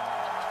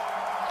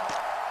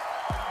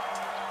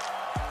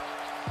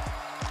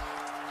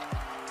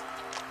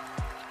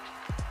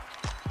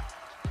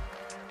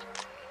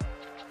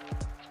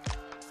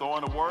 So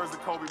in the words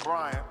of Kobe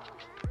Bryant,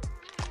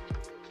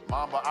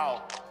 Mamba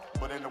out,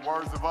 but in the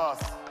words of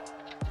us,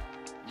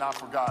 not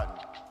forgotten.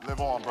 Live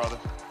on, brother.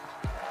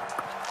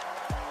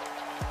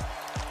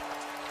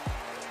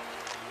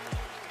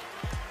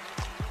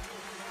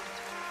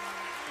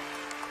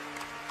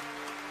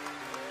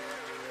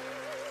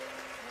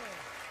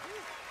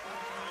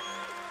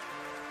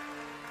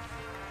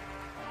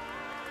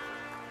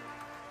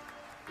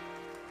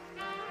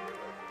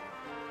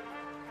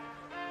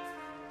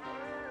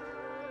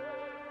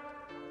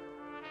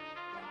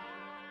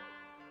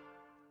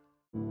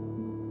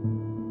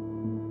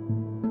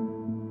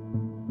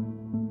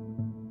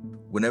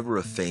 Whenever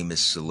a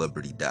famous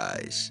celebrity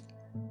dies,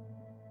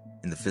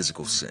 in the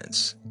physical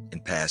sense,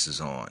 and passes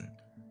on,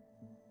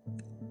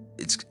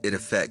 it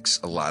affects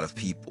a lot of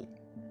people,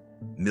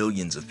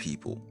 millions of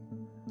people,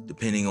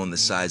 depending on the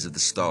size of the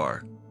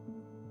star.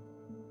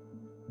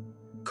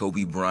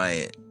 Kobe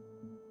Bryant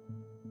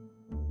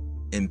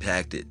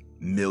impacted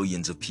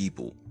millions of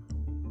people,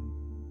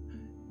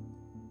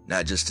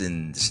 not just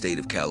in the state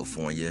of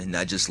California,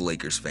 not just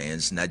Lakers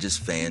fans, not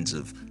just fans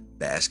of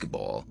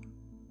basketball.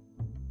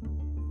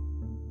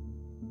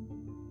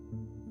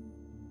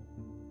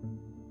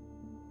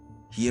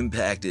 He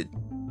impacted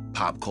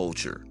pop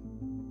culture.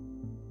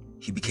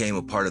 He became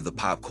a part of the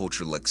pop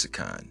culture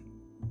lexicon.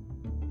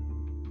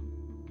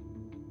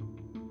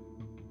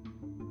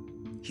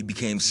 He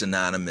became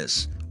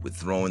synonymous with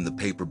throwing the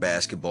paper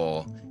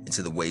basketball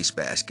into the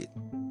wastebasket.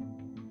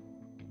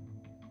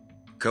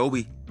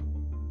 Kobe,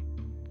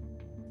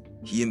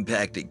 he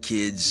impacted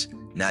kids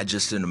not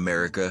just in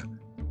America,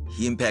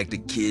 he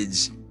impacted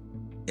kids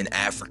in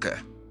Africa.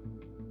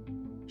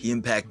 He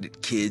impacted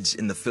kids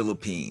in the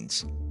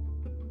Philippines,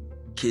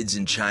 kids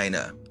in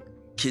China,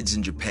 kids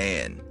in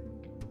Japan,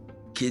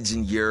 kids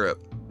in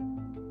Europe.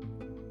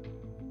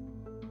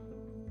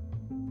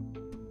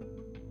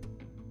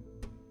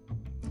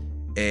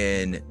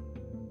 And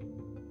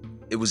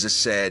it was a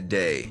sad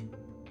day,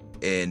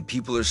 and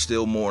people are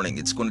still mourning.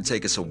 It's going to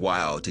take us a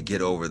while to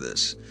get over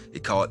this.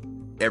 It caught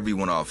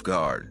everyone off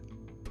guard.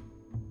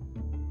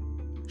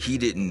 He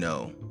didn't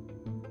know.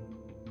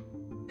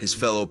 His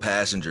fellow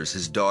passengers,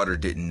 his daughter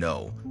didn't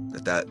know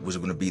that was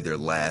going to be their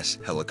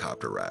last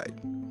helicopter ride.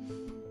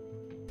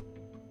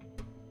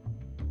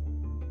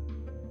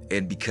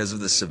 And because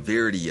of the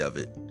severity of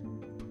it,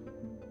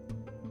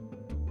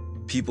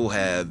 people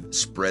have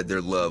spread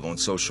their love on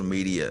social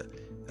media.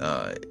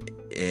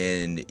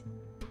 And,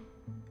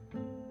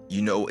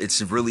 you know,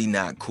 it's really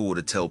not cool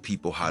to tell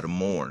people how to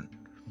mourn.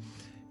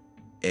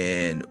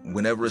 And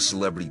whenever a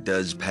celebrity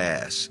does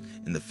pass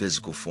in the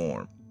physical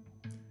form,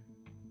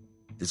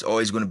 there's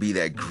always going to be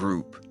that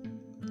group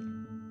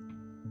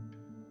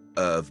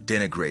of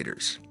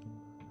denigrators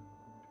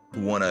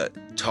who want to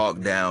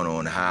talk down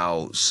on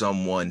how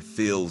someone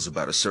feels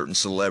about a certain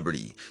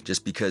celebrity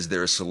just because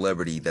they're a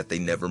celebrity that they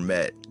never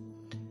met.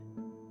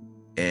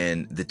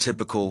 And the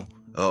typical,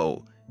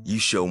 oh, you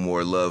show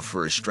more love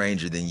for a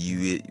stranger than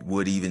you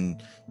would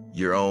even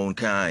your own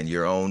kind,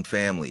 your own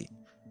family.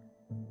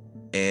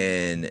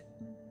 And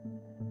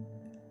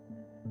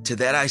to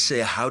that I say,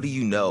 how do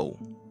you know?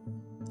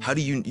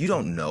 You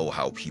don't know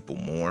how people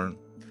mourn.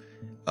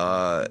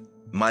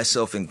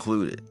 Myself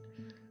included.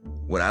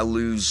 When I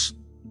lose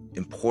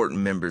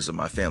important members of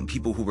my family,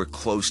 people who were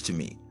close to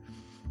me,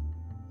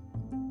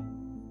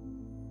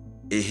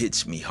 it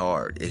hits me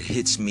hard. It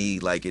hits me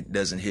like it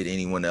doesn't hit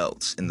anyone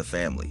else in the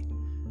family.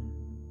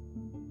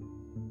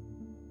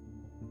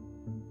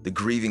 The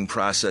grieving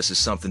process is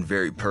something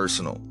very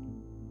personal.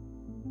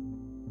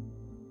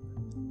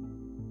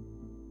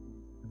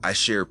 I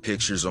share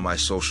pictures on my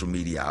social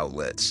media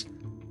outlets.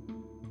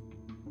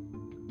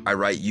 I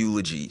write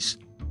eulogies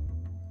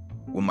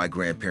when my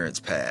grandparents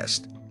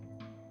passed.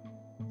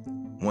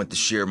 I want to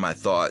share my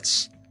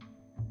thoughts,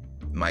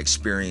 my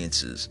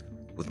experiences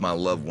with my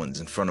loved ones,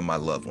 in front of my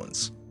loved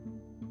ones.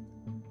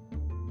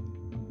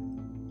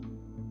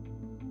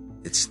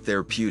 It's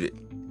therapeutic.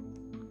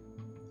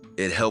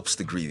 It helps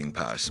the grieving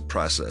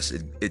process.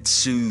 It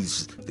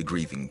soothes the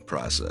grieving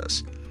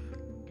process.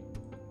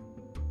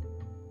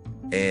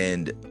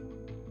 And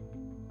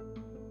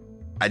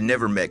I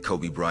never met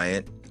Kobe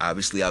Bryant.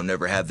 Obviously, I'll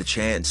never have the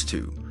chance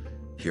to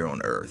here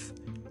on Earth.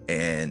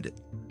 And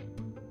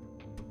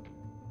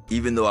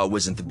even though I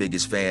wasn't the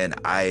biggest fan,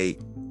 I'm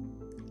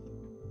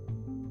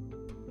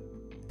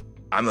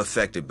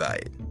affected by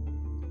it.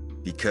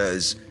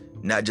 Because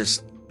not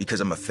just because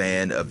I'm a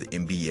fan of the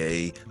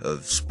NBA,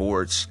 of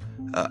sports,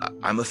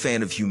 I'm a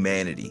fan of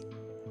humanity.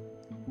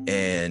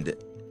 And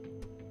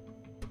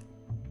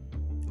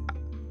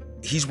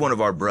he's one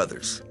of our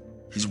brothers.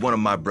 He's one of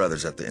my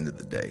brothers at the end of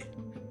the day.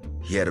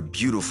 He had a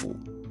beautiful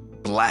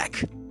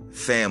black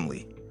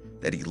family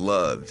that he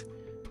loved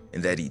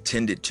and that he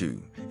tended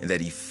to and that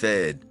he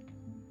fed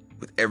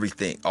with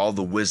everything, all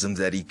the wisdom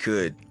that he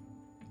could.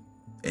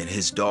 And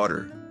his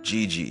daughter,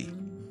 Gigi,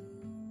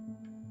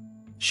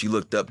 she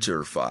looked up to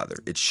her father.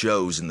 It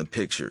shows in the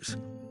pictures.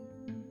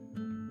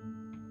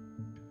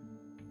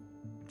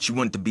 She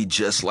wanted to be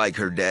just like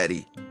her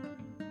daddy.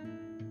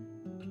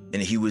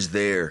 And he was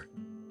there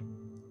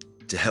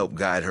to help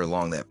guide her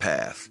along that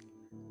path.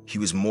 He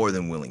was more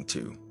than willing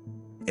to.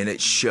 And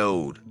it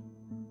showed.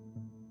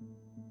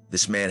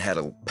 This man had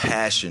a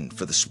passion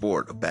for the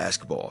sport of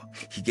basketball.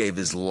 He gave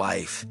his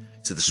life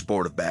to the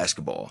sport of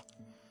basketball.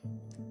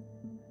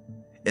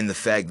 And the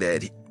fact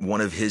that one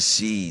of his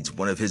seeds,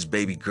 one of his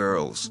baby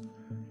girls,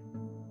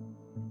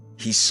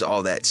 he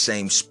saw that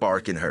same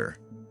spark in her.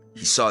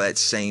 He saw that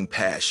same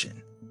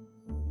passion.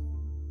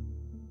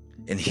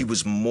 And he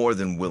was more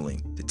than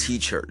willing to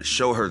teach her, to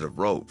show her the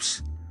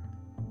ropes.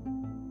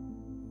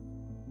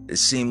 It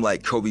seemed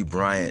like Kobe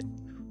Bryant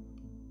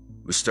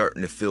was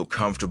starting to feel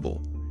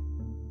comfortable.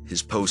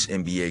 His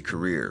post-NBA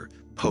career,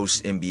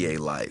 post-NBA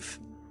life,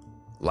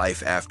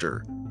 life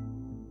after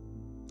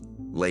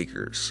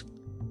Lakers.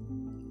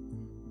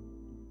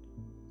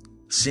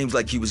 Seems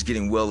like he was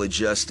getting well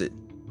adjusted.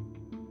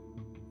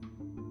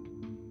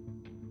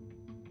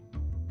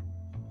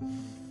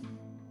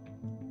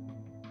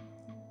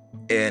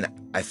 And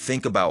I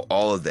think about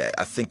all of that.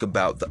 I think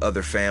about the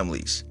other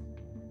families.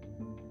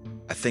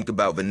 I think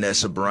about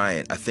Vanessa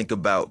Bryant. I think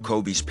about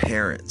Kobe's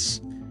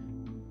parents.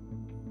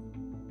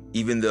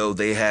 Even though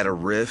they had a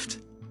rift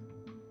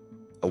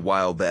a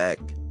while back,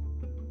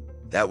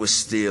 that was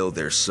still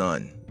their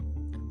son.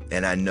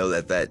 And I know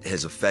that that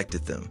has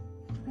affected them.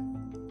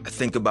 I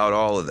think about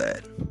all of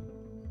that.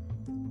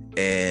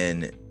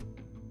 And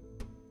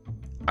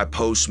I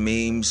post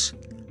memes.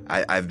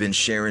 I've been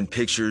sharing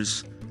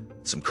pictures,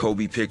 some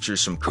Kobe pictures,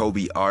 some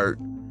Kobe art.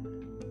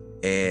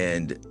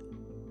 And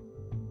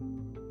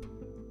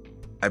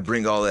I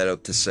bring all that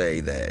up to say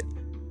that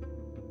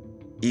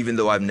even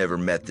though I've never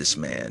met this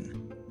man,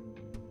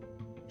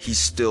 he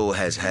still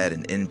has had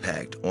an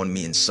impact on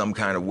me in some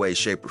kind of way,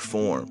 shape, or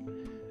form.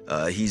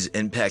 He's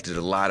impacted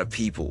a lot of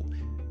people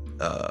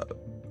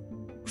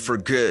for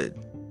good.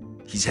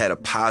 He's had a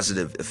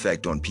positive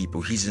effect on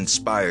people. He's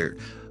inspired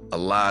a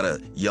lot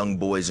of young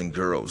boys and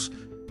girls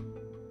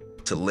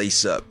to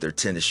lace up their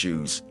tennis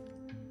shoes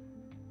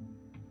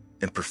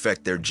and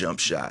perfect their jump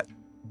shot,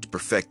 to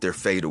perfect their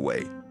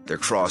fadeaway, their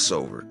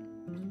crossover.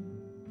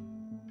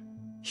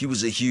 He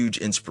was a huge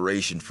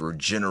inspiration for a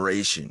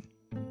generation,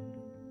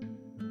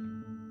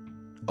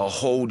 a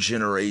whole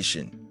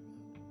generation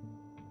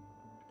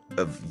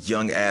of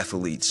young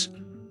athletes,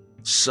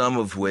 some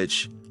of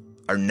which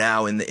are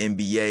now in the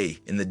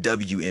NBA, in the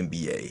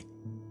WNBA.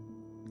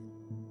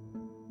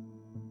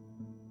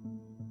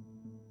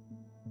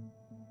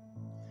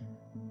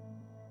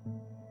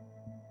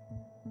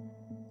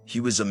 He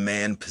was a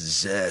man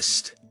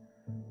possessed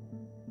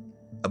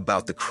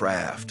about the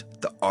craft,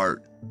 the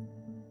art,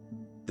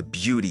 the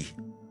beauty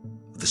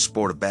of the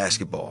sport of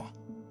basketball.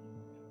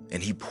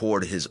 And he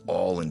poured his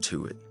all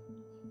into it.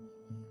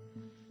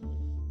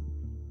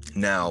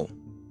 Now,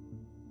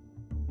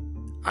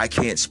 I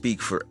can't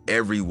speak for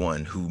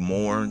everyone who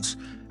mourns.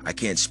 I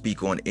can't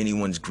speak on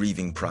anyone's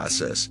grieving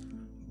process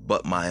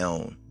but my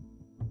own.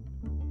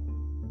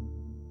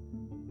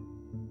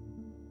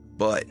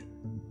 But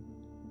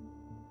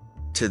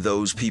to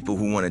those people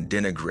who want to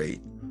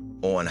denigrate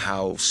on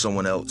how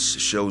someone else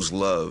shows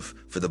love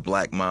for the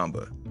Black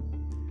Mamba,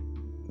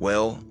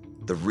 well,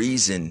 the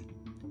reason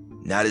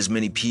not as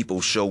many people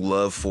show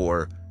love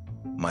for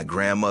my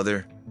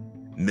grandmother,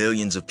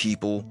 millions of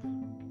people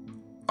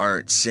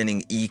aren't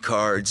sending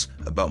e-cards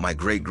about my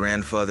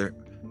great-grandfather,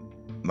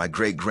 my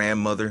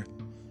great-grandmother.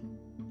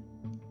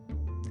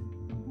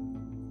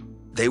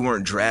 They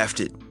weren't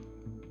drafted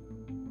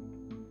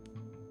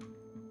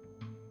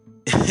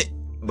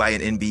by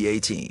an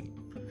NBA team.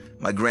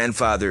 My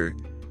grandfather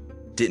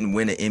didn't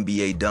win an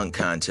NBA dunk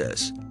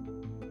contest.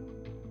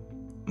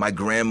 My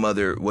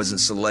grandmother wasn't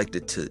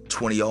selected to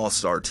 20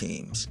 All-Star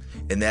teams.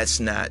 And that's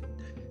not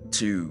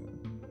to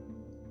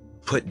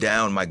put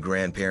down my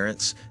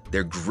grandparents.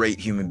 They're great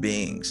human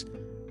beings.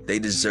 They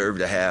deserve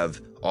to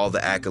have all the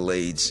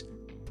accolades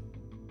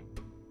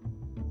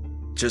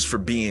just for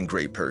being a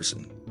great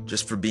person,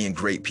 just for being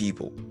great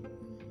people.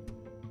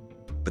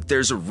 But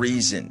there's a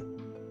reason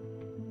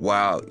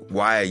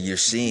why you're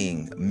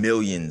seeing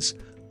millions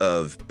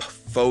of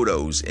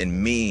photos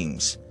and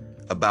memes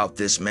about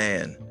this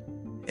man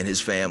and his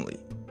family.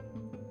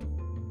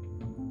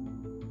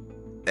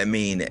 I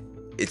mean,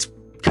 it's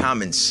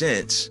common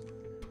sense,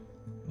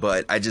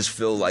 but I just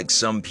feel like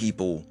some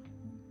people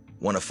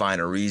want to find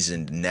a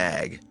reason to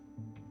nag.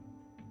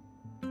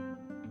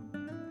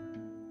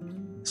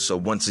 So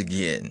once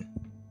again,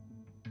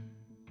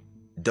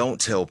 don't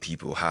tell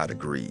people how to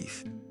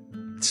grieve.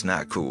 It's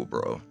not cool,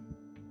 bro.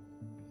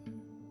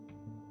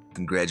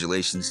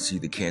 Congratulations to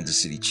the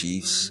Kansas City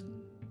Chiefs.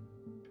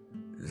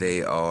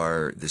 They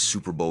are the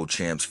Super Bowl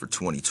champs for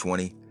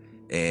 2020.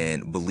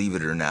 And believe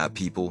it or not,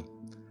 people,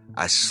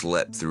 I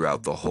slept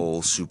throughout the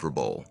whole Super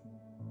Bowl.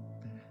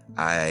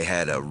 I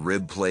had a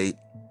rib plate,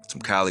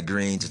 some collard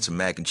greens, and some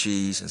mac and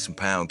cheese, and some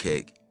pound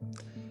cake.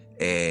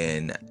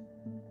 And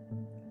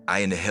I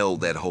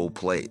inhaled that whole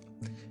plate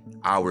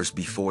hours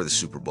before the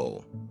Super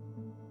Bowl.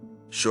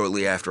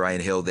 Shortly after I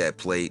inhaled that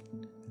plate,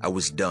 I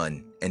was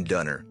done and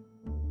doner.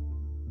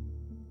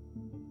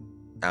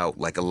 Out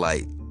like a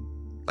light,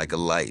 like a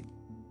light,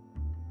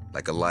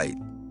 like a light.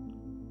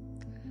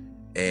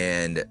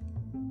 And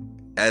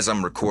as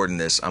I'm recording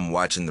this, I'm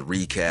watching the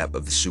recap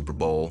of the Super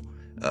Bowl.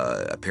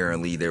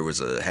 Apparently there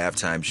was a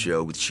halftime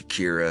show with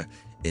Shakira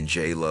and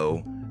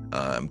J-Lo.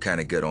 I'm kind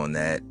of good on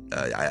that.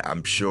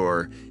 I'm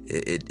sure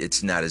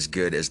it's not as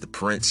good as the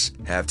Prince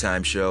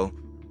halftime show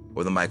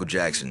or the Michael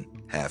Jackson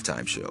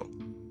halftime show.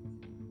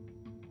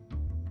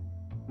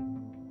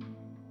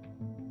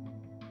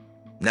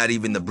 Not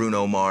even the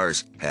Bruno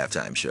Mars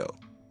halftime show.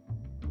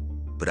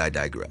 But I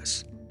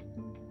digress.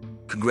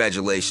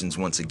 Congratulations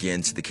once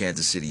again to the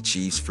Kansas City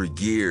Chiefs. For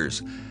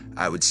years,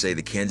 I would say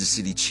the Kansas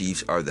City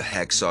Chiefs are the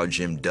Hacksaw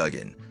Jim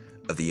Duggan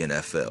of the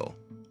NFL.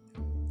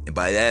 And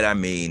by that I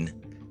mean,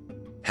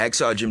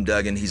 Hacksaw Jim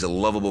Duggan, he's a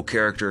lovable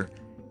character.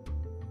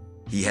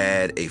 He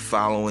had a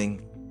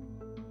following.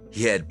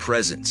 He had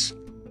presence.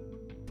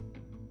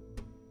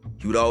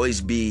 He would always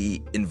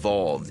be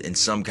involved in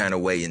some kind of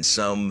way, in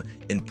some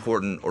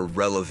important or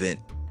relevant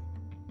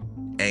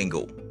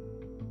angle,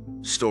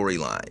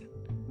 storyline.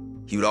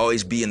 He would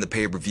always be in the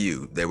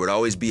pay-per-view. There would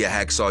always be a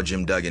Hacksaw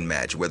Jim Duggan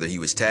match, whether he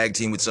was tag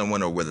team with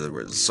someone or whether it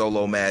was a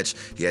solo match.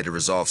 He had to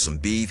resolve some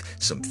beef,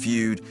 some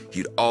feud.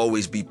 He'd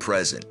always be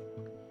present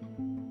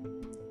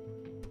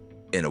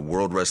in a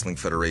World Wrestling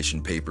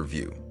Federation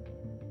pay-per-view.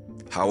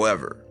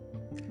 However,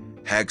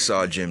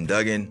 Hacksaw Jim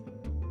Duggan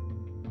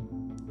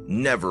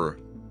never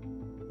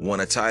won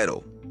a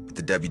title with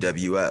the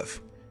WWF.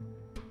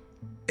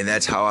 And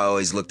that's how I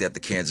always looked at the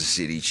Kansas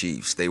City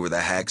Chiefs. They were the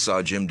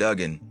Hacksaw Jim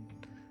Duggan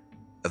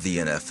of the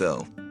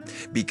NFL.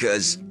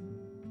 Because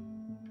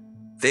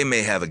they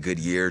may have a good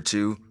year or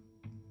two.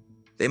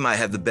 They might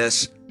have the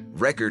best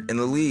record in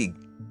the league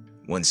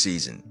one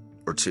season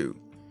or two.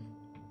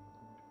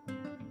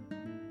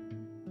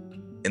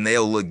 And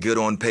they'll look good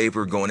on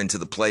paper going into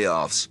the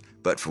playoffs.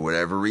 But for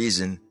whatever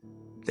reason,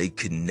 they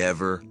could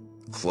never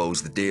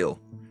close the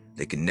deal.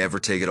 They could never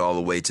take it all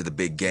the way to the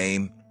big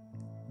game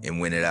and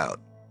win it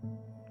out.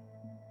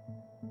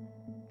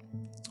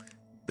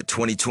 But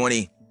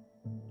 2020,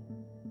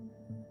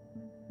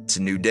 it's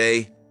a new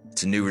day,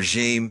 it's a new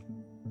regime,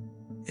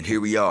 and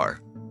here we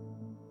are.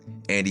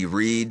 Andy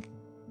Reid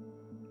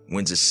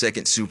wins his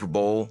second Super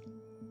Bowl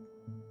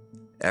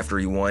after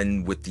he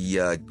won with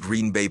the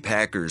Green Bay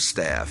Packers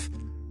staff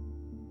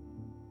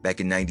back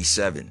in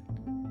 '97.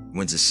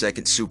 Wins his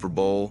second Super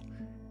Bowl.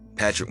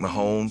 Patrick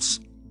Mahomes,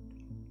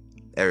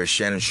 as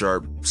Shannon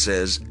Sharp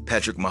says,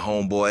 Patrick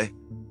Mahomes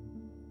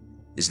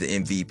is the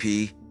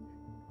MVP.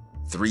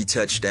 3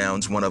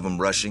 touchdowns, one of them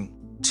rushing.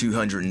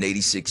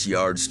 286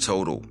 yards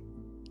total.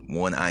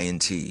 1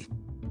 INT.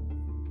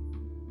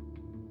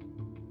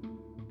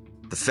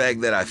 The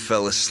fact that I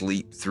fell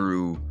asleep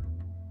through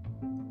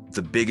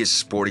the biggest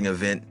sporting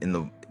event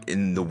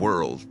in the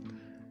world,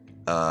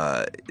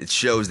 it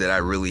shows that I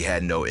really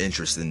had no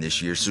interest in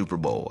this year's Super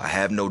Bowl. I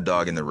have no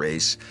dog in the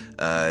race.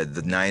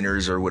 The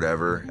Niners or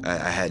whatever,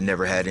 I had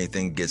never had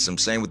anything against them.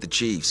 Same with the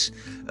Chiefs.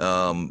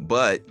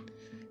 But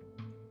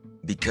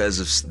because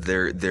of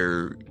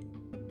their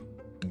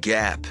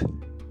gap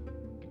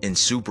in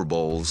Super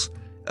Bowls,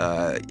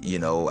 I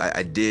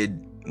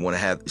did want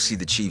to see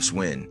the Chiefs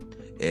win.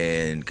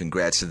 And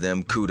congrats to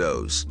them.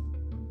 Kudos.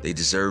 They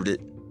deserved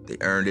it. They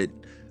earned it.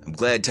 I'm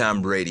glad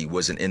Tom Brady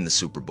wasn't in the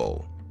Super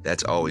Bowl.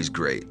 That's always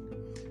great.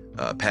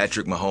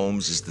 Patrick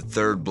Mahomes is the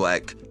third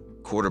black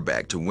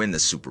quarterback to win the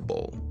Super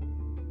Bowl.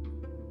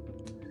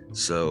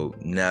 So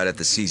now that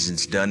the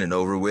season's done and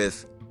over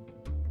with,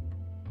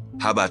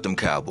 how about them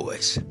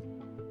Cowboys?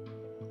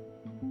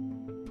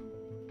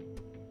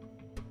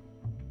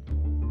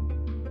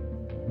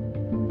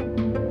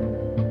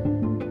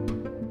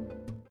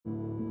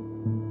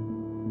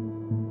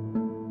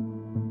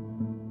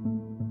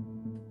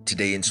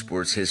 Today in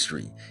sports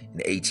history,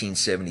 in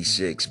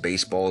 1876,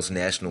 baseball's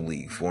National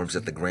League forms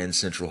at the Grand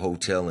Central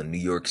Hotel in New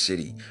York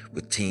City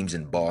with teams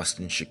in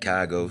Boston,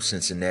 Chicago,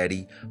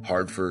 Cincinnati,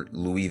 Hartford,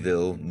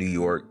 Louisville, New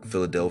York,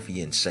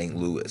 Philadelphia, and St.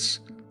 Louis.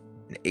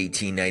 In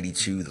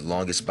 1892, the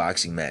longest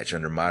boxing match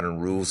under modern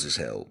rules is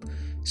held,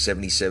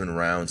 77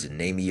 rounds in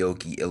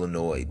Namioki,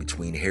 Illinois,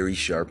 between Harry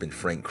Sharp and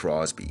Frank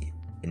Crosby.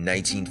 In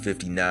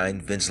 1959,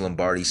 Vince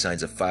Lombardi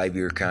signs a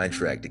 5-year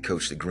contract to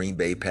coach the Green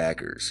Bay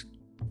Packers.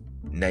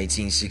 In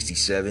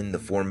 1967, the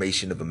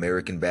formation of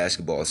American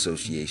Basketball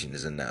Association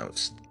is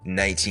announced. In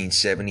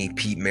 1970,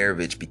 Pete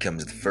Maravich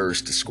becomes the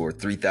first to score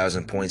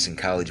 3,000 points in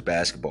college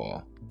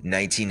basketball. In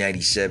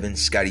 1997,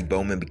 Scotty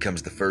Bowman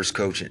becomes the first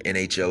coach in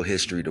NHL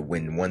history to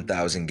win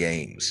 1,000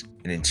 games.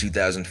 And in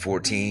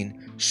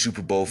 2014,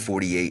 Super Bowl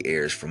 48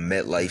 airs from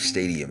MetLife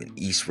Stadium in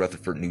East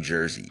Rutherford, New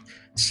Jersey.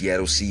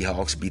 Seattle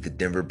Seahawks beat the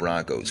Denver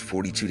Broncos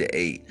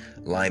 42-8.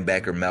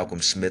 Linebacker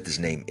Malcolm Smith is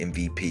named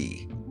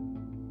MVP.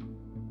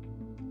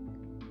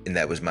 And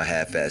that was my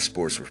half-assed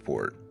sports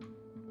report.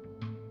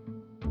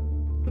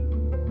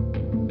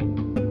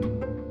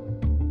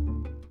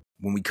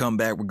 When we come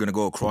back, we're going to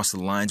go across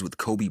the lines with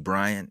Kobe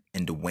Bryant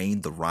and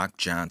Dwayne "The Rock"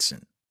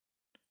 Johnson.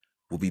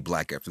 We'll be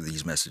back after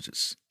these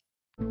messages.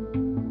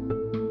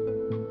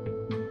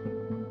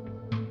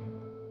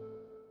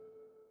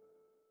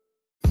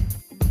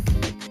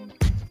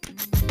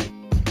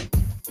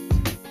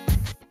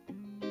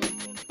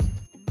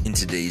 In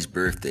today's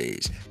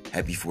birthdays,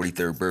 happy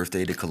 43rd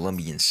birthday to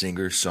Colombian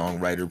singer,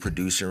 songwriter,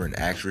 producer, and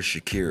actress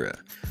Shakira.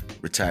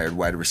 Retired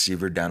wide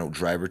receiver Donald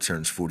Driver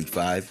turns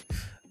 45.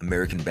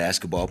 American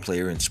basketball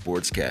player and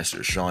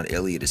sportscaster Sean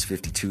Elliott is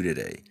 52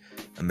 today.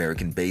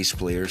 American bass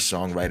player,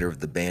 songwriter of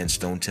the band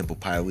Stone Temple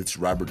Pilots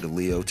Robert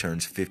DeLeo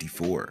turns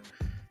 54.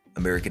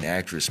 American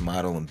actress,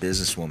 model, and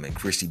businesswoman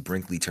Christy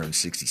Brinkley turns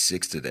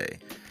 66 today.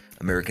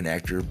 American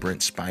actor Brent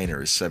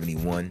Spiner is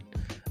 71.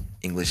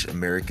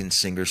 English-American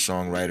singer,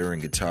 songwriter,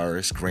 and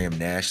guitarist Graham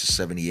Nash is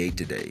 78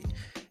 today.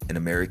 And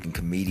American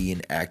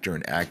comedian, actor,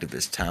 and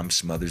activist Tom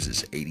Smothers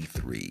is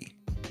 83.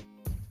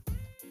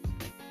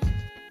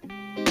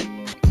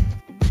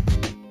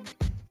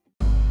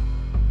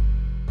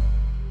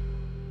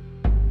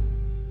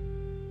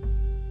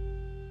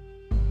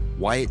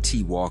 Wyatt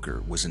Tee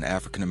Walker was an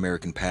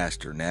African-American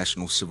pastor,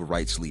 national civil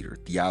rights leader,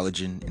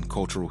 theologian, and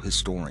cultural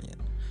historian.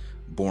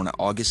 Born on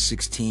August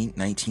 16,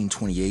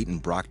 1928 in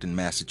Brockton,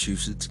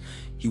 Massachusetts,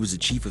 he was the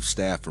chief of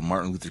staff for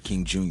Martin Luther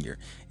King Jr.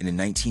 and in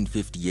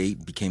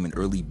 1958 became an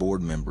early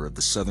board member of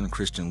the Southern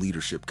Christian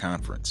Leadership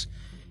Conference.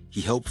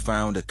 He helped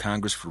found a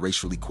Congress for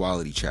Racial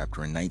Equality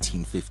chapter in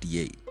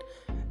 1958.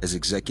 As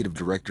executive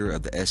director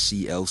of the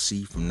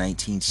SCLC from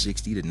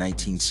 1960 to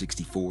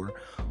 1964,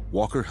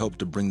 Walker helped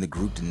to bring the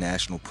group to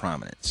national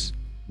prominence.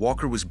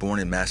 Walker was born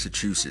in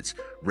Massachusetts,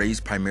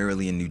 raised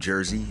primarily in New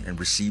Jersey, and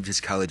received his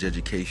college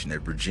education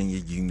at Virginia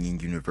Union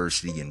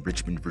University in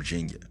Richmond,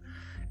 Virginia.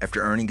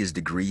 After earning his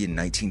degree in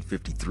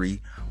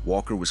 1953,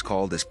 Walker was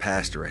called as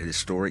pastor at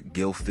historic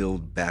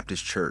Gilfield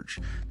Baptist Church,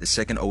 the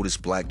second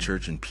oldest black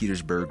church in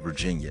Petersburg,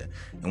 Virginia,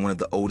 and one of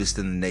the oldest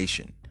in the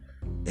nation.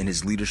 In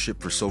his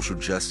leadership for social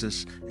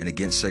justice and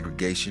against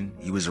segregation,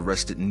 he was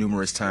arrested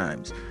numerous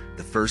times,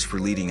 the first for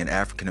leading an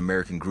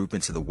African-American group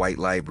into the White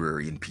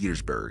Library in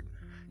Petersburg.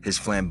 His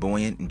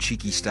flamboyant and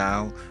cheeky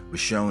style was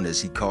shown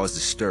as he caused a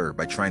stir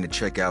by trying to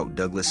check out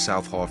Douglas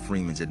Southall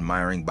Freeman's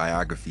admiring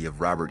biography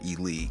of Robert E.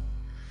 Lee.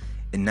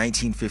 In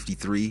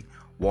 1953,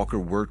 Walker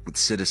worked with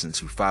citizens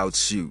who filed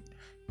suit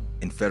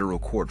in federal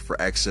court for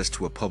access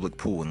to a public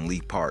pool in Lee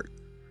Park.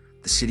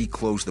 The city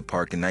closed the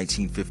park in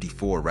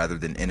 1954 rather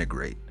than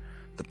integrate.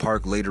 The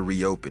park later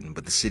reopened,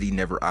 but the city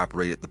never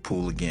operated the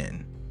pool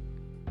again.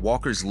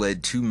 Walker's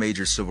led 2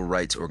 major civil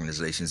rights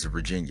organizations in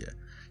Virginia.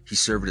 He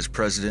served as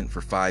president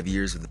for 5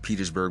 years of the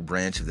Petersburg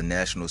branch of the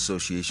National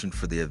Association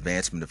for the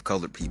Advancement of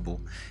Colored People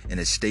and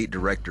as state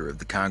director of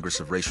the Congress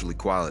of Racial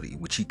Equality,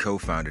 which he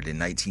co-founded in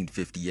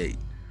 1958.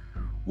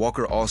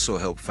 Walker also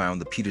helped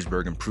found the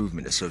Petersburg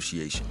Improvement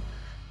Association,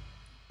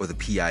 or the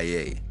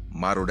PIA,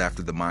 modeled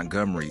after the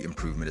Montgomery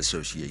Improvement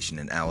Association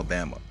in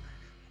Alabama.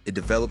 It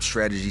developed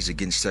strategies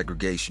against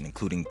segregation,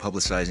 including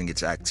publicizing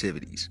its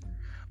activities.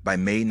 By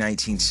May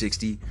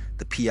 1960,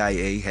 the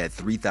PIA had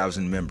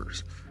 3,000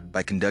 members.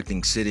 By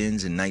conducting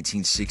sit-ins in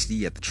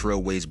 1960 at the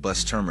Trailways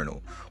bus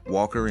terminal,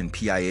 Walker and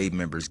PIA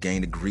members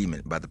gained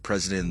agreement by the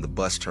president of the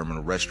bus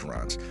terminal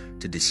restaurants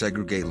to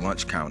desegregate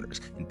lunch counters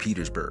in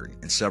Petersburg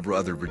and several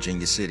other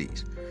Virginia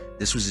cities.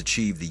 This was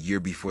achieved the year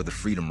before the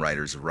Freedom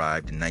Riders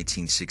arrived in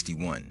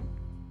 1961.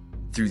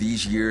 Through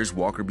these years,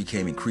 Walker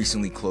became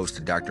increasingly close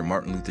to Dr.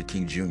 Martin Luther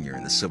King Jr.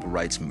 in the Civil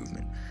Rights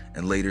Movement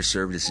and later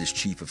served as his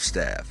chief of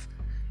staff.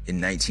 In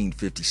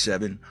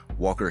 1957,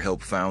 Walker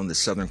helped found the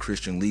Southern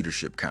Christian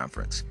Leadership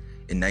Conference.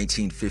 In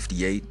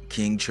 1958,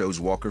 King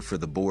chose Walker for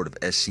the board of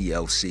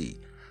SCLC.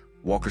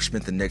 Walker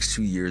spent the next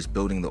 2 years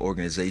building the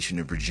organization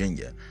in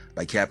Virginia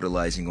by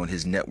capitalizing on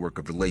his network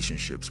of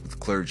relationships with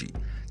clergy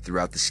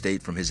throughout the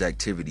state from his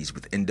activities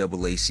with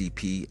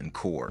NAACP and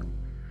CORE.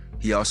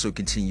 He also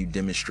continued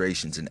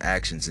demonstrations and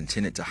actions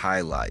intended to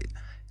highlight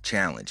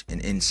challenge,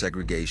 and end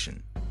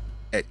segregation.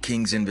 At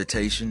King's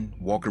invitation,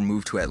 Walker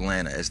moved to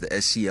Atlanta as the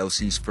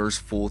SCLC's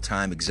first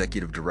full-time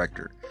executive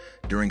director.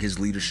 During his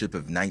leadership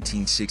of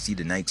 1960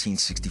 to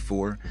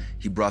 1964,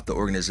 he brought the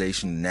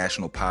organization to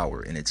national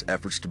power in its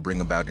efforts to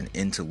bring about an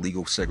end to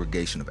legal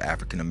segregation of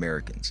African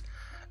Americans.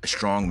 A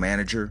strong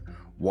manager,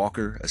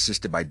 Walker,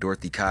 assisted by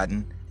Dorothy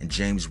Cotton and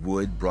James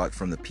Wood, brought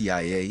from the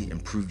PIA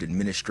improved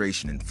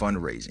administration and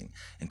fundraising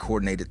and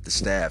coordinated the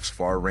staff's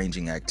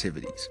far-ranging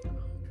activities.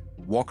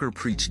 Walker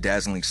preached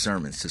dazzling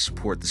sermons to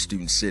support the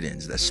student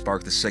sit-ins that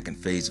sparked the second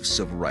phase of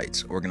civil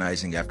rights,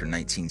 organizing after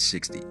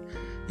 1960.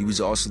 He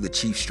was also the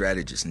chief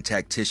strategist and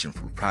tactician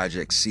for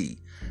Project C,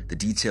 the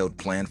detailed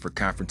plan for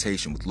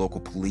confrontation with local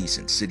police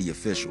and city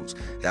officials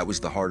that was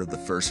the heart of the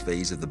first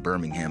phase of the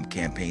Birmingham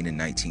campaign in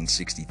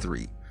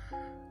 1963.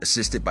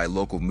 Assisted by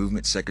local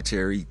movement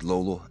secretary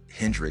Lola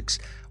Hendricks,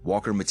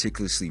 Walker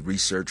meticulously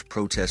researched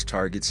protest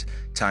targets,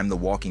 timed the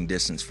walking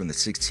distance from the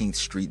 16th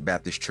Street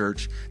Baptist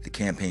Church, the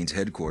campaign's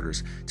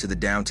headquarters, to the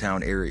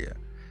downtown area,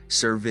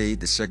 surveyed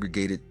the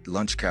segregated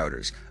lunch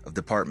counters of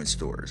department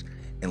stores,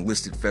 and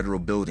listed federal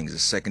buildings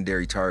as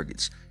secondary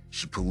targets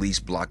should police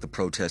block the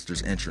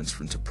protesters' entrance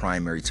into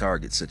primary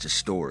targets such as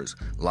stores,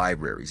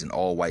 libraries, and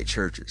all-white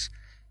churches.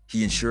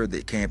 He ensured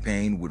the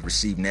campaign would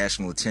receive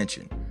national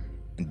attention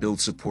and build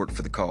support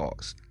for the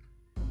cause.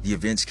 The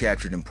events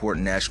captured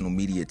important national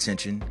media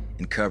attention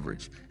and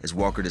coverage, as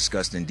Walker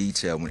discussed in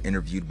detail when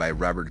interviewed by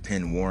Robert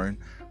Penn Warren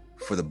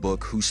for the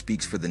book Who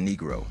Speaks for the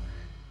Negro.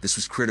 This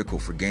was critical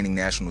for gaining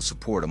national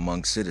support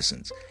among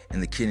citizens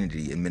and the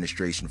Kennedy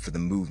administration for the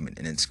movement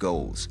and its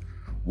goals.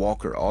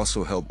 Walker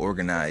also helped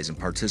organize and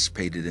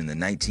participated in the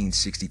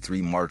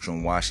 1963 March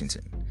on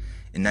Washington.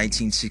 In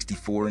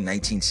 1964 and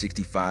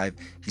 1965,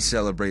 he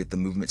celebrated the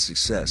movement's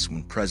success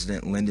when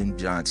President Lyndon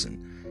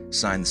Johnson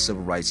signed the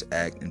Civil Rights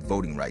Act and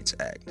Voting Rights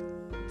Act.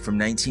 From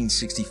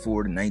 1964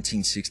 to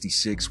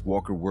 1966,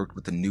 Walker worked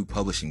with a new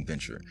publishing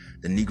venture,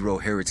 the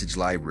Negro Heritage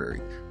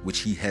Library, which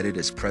he headed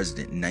as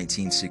president in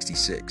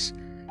 1966.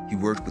 He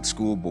worked with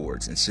school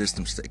boards and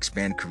systems to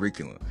expand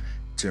curriculum,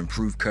 to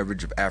improve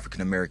coverage of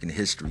African American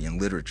history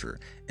and literature,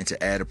 and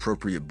to add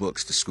appropriate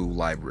books to school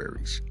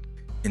libraries.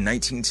 In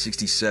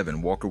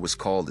 1967, Walker was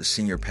called the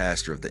senior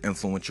pastor of the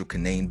influential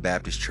Canaan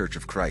Baptist Church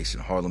of Christ in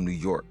Harlem, New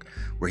York,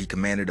 where he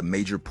commanded a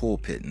major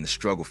pulpit in the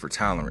struggle for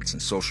tolerance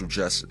and social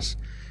justice.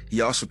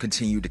 He also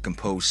continued to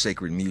compose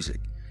sacred music.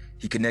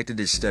 He connected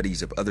his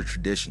studies of other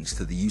traditions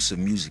to the use of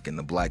music in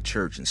the Black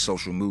church and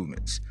social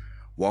movements.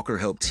 Walker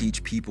helped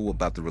teach people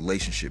about the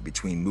relationship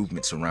between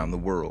movements around the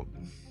world.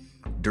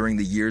 During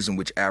the years in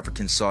which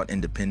Africans sought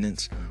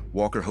independence,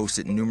 Walker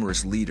hosted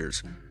numerous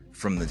leaders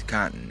from the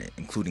continent,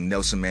 including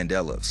Nelson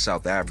Mandela of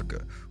South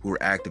Africa, who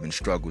were active in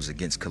struggles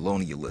against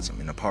colonialism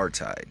and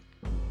apartheid.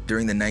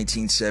 During the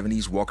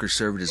 1970s, Walker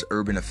served as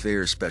urban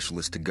affairs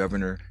specialist to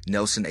Governor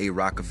Nelson A.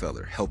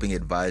 Rockefeller, helping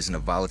advise in a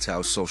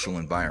volatile social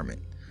environment.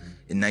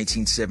 In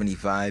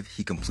 1975,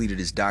 he completed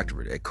his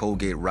doctorate at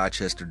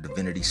Colgate-Rochester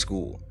Divinity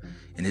School.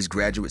 In his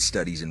graduate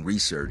studies and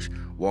research,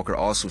 Walker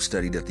also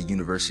studied at the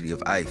University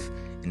of Ife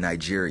in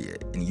Nigeria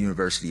and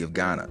University of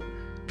Ghana.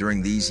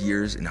 During these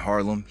years in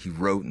Harlem, he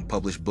wrote and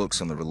published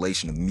books on the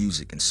relation of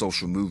music and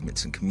social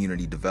movements and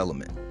community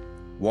development.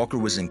 Walker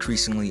was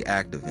increasingly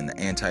active in the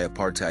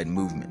anti-apartheid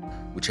movement,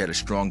 which had a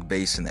strong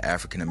base in the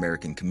African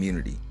American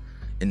community.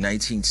 In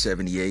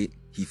 1978,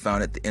 he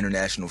founded the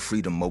International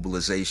Freedom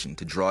Mobilization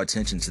to draw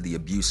attention to the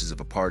abuses of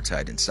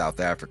apartheid in South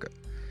Africa.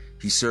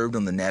 He served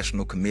on the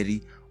National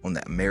Committee on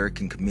the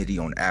American Committee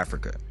on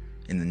Africa.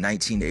 In the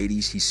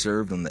 1980s, he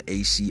served on the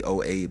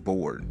ACOA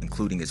board,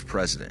 including as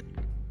president.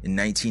 In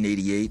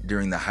 1988,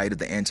 during the height of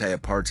the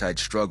anti-apartheid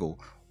struggle,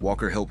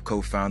 Walker helped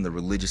co-found the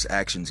Religious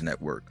Actions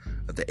Network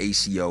of the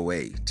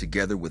ACOA,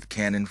 together with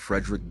Canon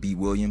Frederick B.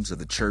 Williams of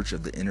the Church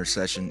of the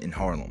Intercession in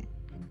Harlem.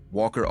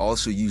 Walker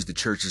also used the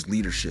church's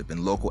leadership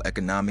in local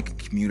economic and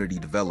community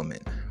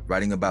development,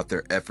 writing about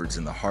their efforts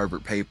in the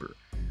Harvard paper,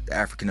 The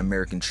African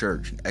American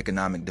Church and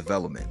Economic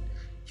Development.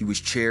 He was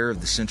chair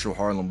of the Central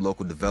Harlem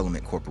Local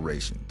Development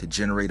Corporation to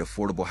generate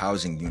affordable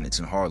housing units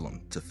in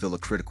Harlem to fill a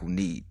critical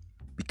need.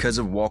 Because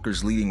of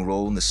Walker's leading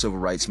role in the civil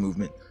rights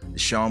movement, the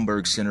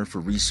Schomburg Center for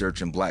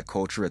Research in Black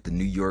Culture at the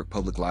New York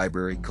Public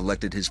Library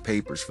collected his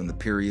papers from the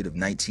period of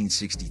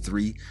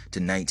 1963 to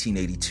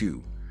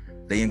 1982.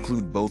 They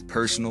include both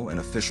personal and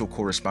official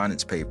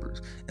correspondence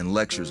papers and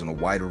lectures on a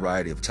wide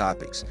variety of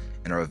topics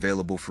and are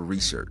available for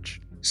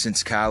research.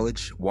 Since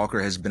college,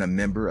 Walker has been a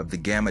member of the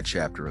Gamma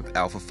chapter of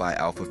Alpha Phi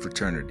Alpha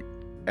fraternity.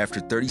 After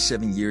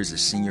 37 years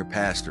as senior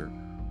pastor,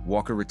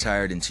 Walker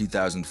retired in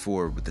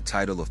 2004 with the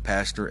title of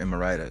Pastor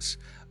Emeritus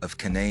of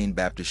Canaan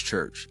Baptist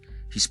Church.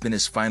 He spent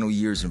his final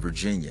years in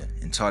Virginia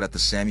and taught at the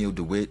Samuel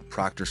DeWitt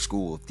Proctor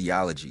School of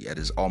Theology at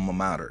his alma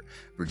mater,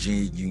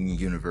 Virginia Union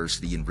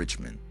University in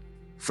Richmond.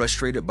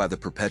 Frustrated by the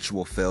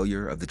perpetual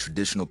failure of the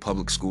traditional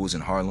public schools in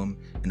Harlem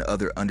and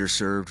other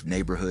underserved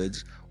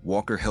neighborhoods,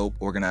 Walker helped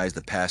organize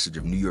the passage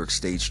of New York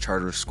State's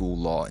charter school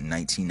law in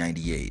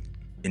 1998.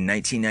 In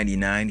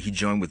 1999, he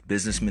joined with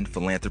businessman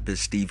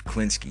philanthropist Steve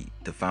Klinsky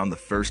to found the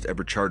first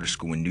ever charter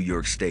school in New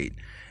York State,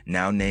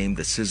 now named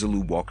the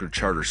Sizzaloo Walker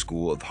Charter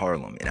School of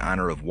Harlem in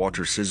honor of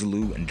Walter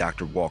Sizzaloo and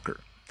Dr. Walker.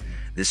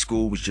 This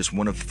school was just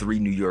one of 3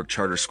 New York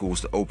charter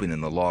schools to open in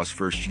the law's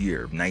first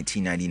year of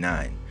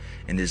 1999,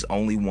 and is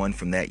only one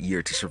from that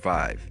year to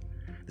survive.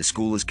 The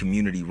school is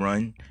community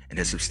run and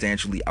has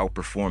substantially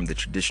outperformed the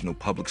traditional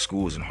public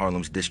schools in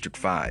Harlem's District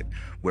 5,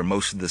 where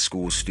most of the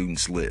school's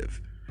students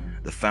live.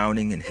 The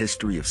founding and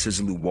history of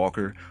Sizzaloo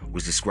Walker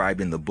was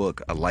described in the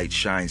book A Light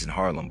Shines in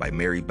Harlem by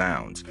Mary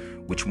Bounds,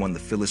 which won the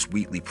Phyllis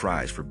Wheatley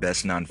Prize for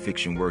Best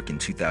Nonfiction Work in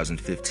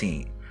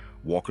 2015.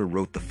 Walker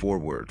wrote the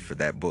foreword for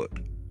that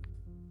book.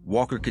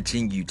 Walker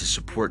continued to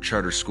support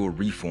charter school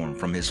reform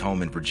from his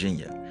home in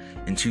Virginia.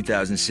 In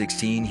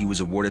 2016, he was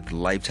awarded the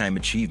Lifetime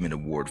Achievement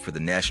Award for the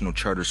National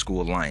Charter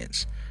School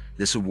Alliance.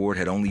 This award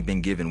had only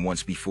been given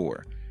once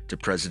before, to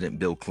President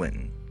Bill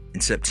Clinton.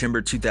 In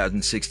September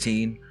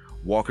 2016,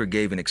 Walker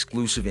gave an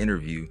exclusive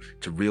interview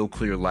to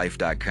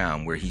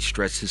RealClearLife.com where he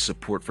stressed his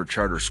support for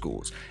charter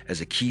schools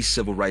as a key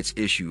civil rights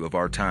issue of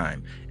our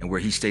time, and where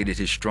he stated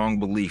his strong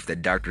belief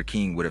that Dr.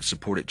 King would have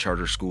supported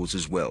charter schools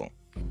as well.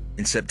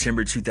 In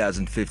September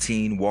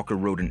 2015, Walker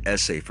wrote an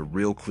essay for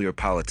Real Clear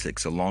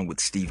Politics along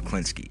with Steve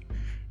Klinsky.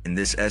 In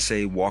this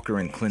essay, Walker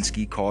and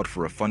Klinsky called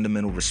for a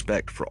fundamental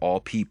respect for all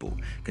people,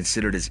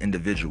 considered as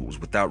individuals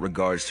without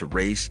regards to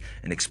race,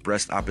 and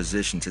expressed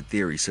opposition to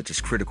theories such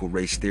as critical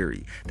race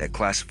theory that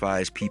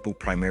classifies people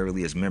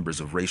primarily as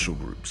members of racial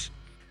groups.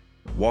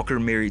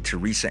 Walker married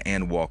Teresa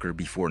Ann Walker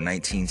before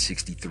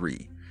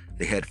 1963.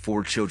 They had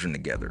 4 children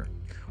together.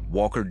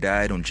 Walker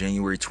died on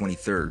January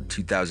 23,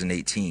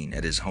 2018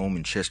 at his home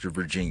in Chester,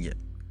 Virginia.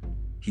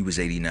 He was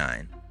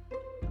 89.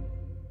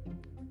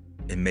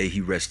 And may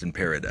he rest in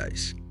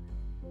paradise.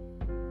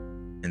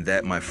 And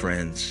that, my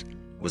friends,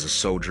 was a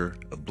soldier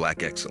of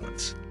black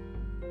excellence.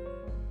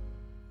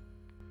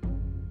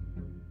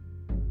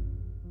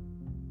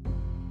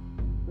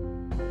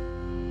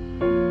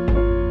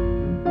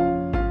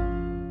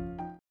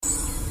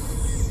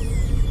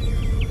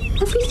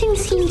 Everything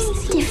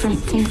seems different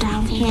from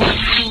down here.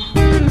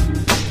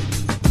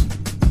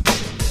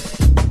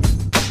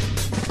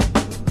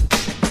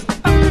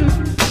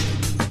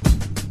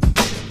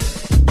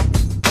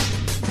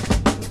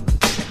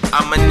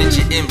 I'm a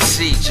ninja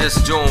MC,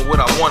 just doing what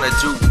I wanna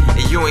do.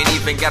 And you ain't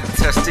even got the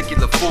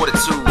testicular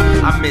fortitude.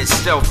 I'm in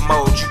stealth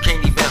mode, you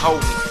can't even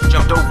hold me.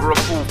 Jumped over a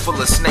pool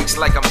full of snakes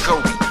like I'm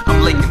Kobe.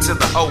 I'm linking to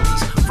the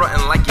oldies,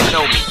 frontin' like you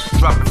know me.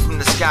 Dropping from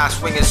the sky,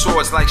 swinging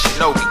swords like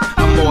Shinobi.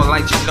 I'm more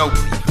like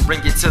Ginobili.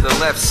 Bring it to the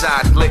left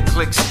side, click,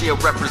 click, still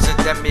represent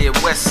that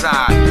Midwest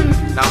side.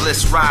 Now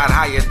let's ride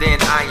higher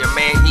than Iron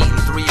Man, eating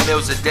 3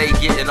 meals a day,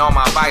 getting all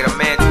my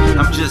vitamins.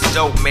 I'm just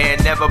dope, man,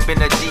 never been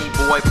a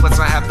D-boy, plus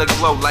I have the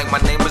glow like my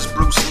name was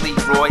Bruce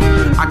Leroy.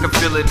 I can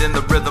feel it in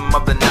the rhythm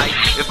of the night.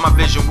 If my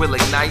vision will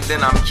ignite,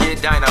 then I'm Kid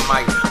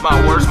Dynamite. My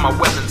words, my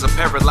weapons will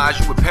paralyze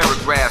you with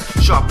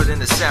paragraphs, sharper than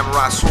a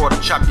samurai sword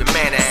to chop your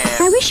man ass.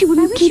 I wish you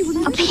wouldn't keep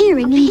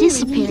appearing and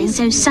disappearing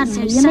so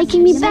suddenly. You're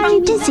making me very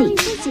dizzy.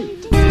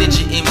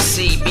 Ninja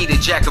MC, be the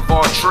jack of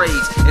all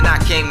trades, and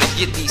I came to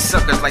get these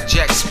suckers like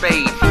Jack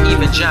Spade.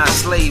 Even John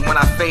Slade when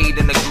I fade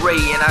in the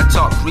gray, and I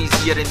talk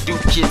greasier than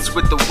Duke kids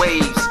with the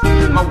waves.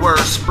 My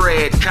words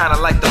spread, kinda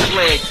like the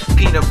plague.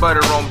 Peanut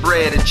butter on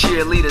bread and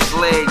cheerleaders'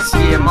 legs.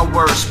 Yeah, my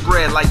words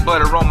spread like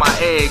butter on my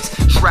eggs.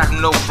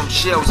 Shrapnel from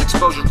shells,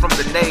 exposure from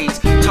grenades.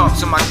 Talk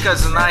to my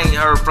cousin I ain't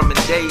heard from in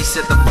days.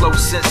 Said the flow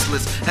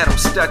senseless, had him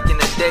stuck in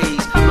the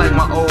days. Like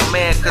my old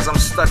man, cause I'm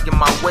stuck in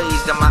my ways.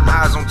 Got my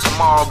eyes on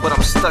tomorrow, but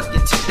I'm stuck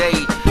in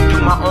today.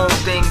 Do my own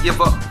thing, give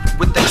up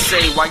what they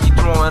say. Why you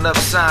throwing up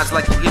signs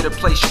like you here to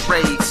play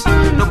charades?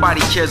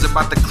 Nobody cares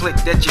about the click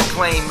that you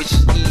claim. It's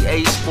just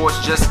EA Sports,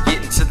 just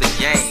getting to the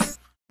game.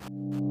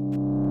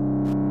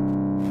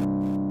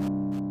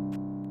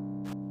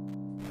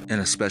 And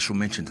a special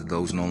mention to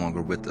those no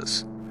longer with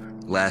us.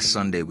 Last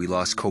Sunday, we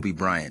lost Kobe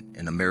Bryant,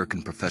 an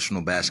American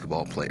professional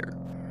basketball player.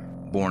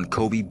 Born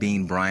Kobe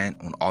Bean Bryant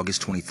on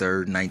August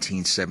 23,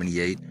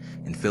 1978,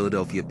 in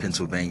Philadelphia,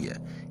 Pennsylvania,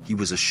 he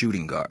was a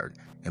shooting guard,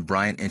 and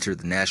Bryant entered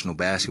the National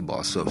Basketball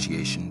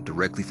Association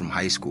directly from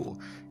high school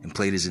and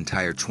played his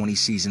entire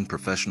 20-season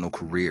professional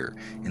career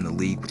in the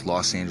league with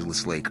Los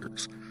Angeles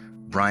Lakers.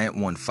 Bryant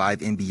won 5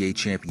 NBA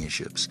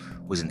championships,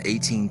 was an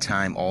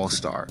 18-time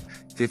All-Star,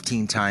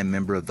 15-time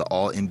member of the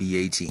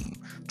All-NBA team,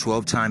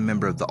 12-time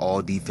member of the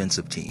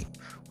All-Defensive team,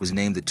 was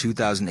named the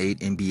 2008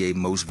 NBA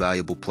Most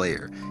Valuable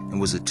Player, and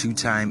was a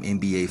 2-time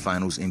NBA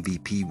Finals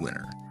MVP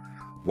winner.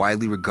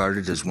 Widely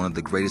regarded as one of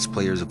the greatest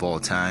players of all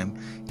time,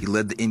 he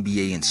led the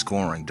NBA in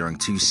scoring during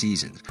 2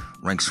 seasons,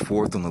 ranks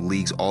 4th on the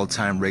league's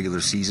all-time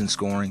regular season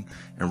scoring,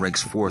 and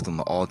ranks 4th on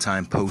the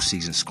all-time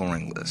postseason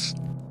scoring list.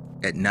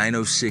 At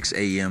 9:06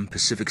 a.m.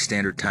 Pacific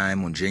Standard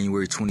Time on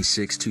January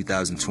 26,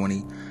 2020,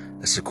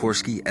 a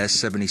Sikorsky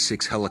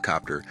S-76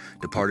 helicopter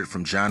departed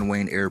from John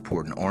Wayne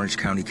Airport in Orange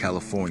County,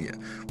 California,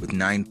 with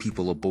 9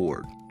 people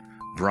aboard.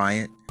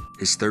 Bryant,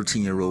 his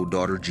 13-year-old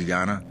daughter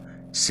Gianna,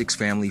 6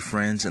 family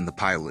friends, and the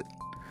pilot.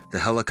 The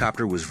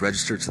helicopter was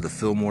registered to the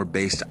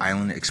Fillmore-based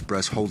Island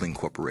Express Holding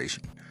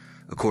Corporation,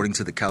 according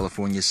to the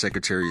California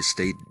Secretary of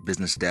State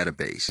Business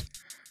Database.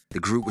 The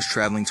group was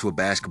traveling to a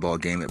basketball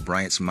game at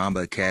Bryant's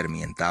Mamba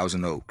Academy in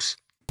Thousand Oaks.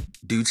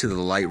 Due to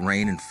the light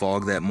rain and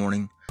fog that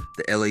morning,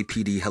 the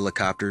LAPD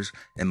helicopters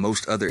and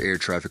most other air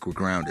traffic were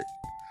grounded.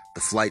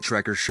 The flight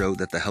tracker showed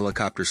that the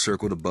helicopter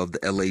circled above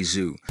the LA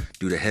Zoo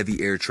due to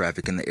heavy air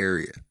traffic in the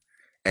area.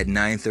 At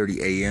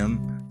 9:30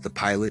 a.m., the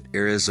pilot,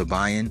 Ari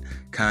Shaffir,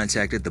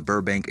 contacted the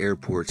Burbank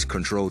Airport's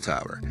control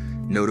tower,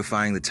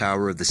 notifying the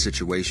tower of the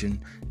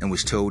situation, and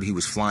was told he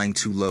was flying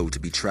too low to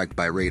be tracked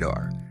by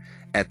radar.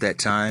 At that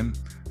time,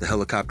 the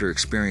helicopter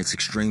experienced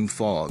extreme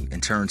fog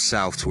and turned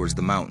south towards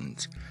the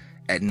mountains.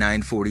 At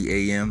 9:40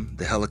 a.m.,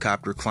 the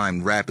helicopter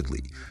climbed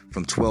rapidly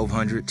from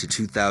 1,200 to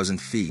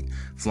 2,000 feet,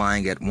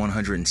 flying at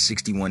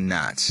 161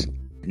 knots.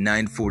 At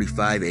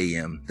 9:45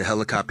 a.m., the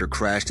helicopter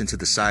crashed into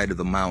the side of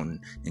the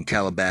mountain in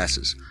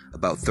Calabasas,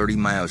 about 30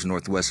 miles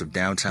northwest of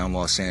downtown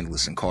Los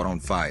Angeles, and caught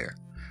on fire.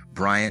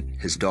 Bryant,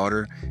 his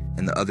daughter,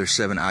 and the other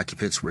 7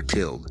 occupants were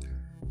killed.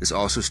 This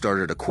also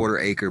started a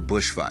quarter-acre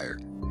bushfire.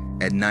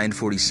 At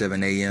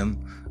 9:47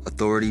 a.m.,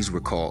 authorities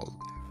were called.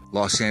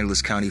 Los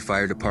Angeles County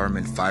Fire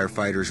Department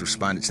firefighters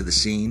responded to the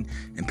scene,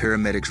 and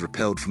paramedics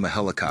rappelled from a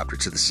helicopter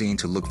to the scene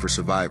to look for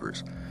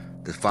survivors.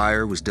 The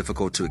fire was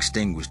difficult to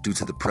extinguish due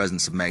to the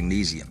presence of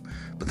magnesium,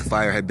 but the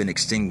fire had been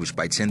extinguished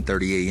by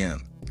 10:30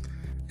 a.m.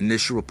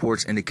 Initial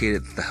reports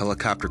indicated that the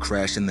helicopter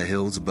crashed in the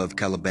hills above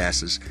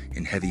Calabasas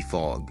in heavy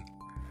fog.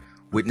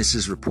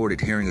 Witnesses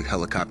reported hearing a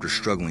helicopter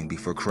struggling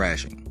before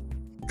crashing.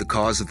 The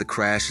cause of the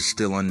crash is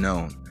still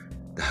unknown.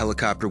 The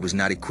helicopter was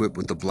not equipped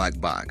with a black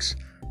box.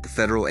 The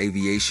Federal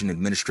Aviation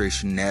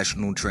Administration,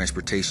 National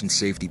Transportation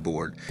Safety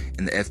Board,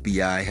 and the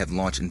FBI have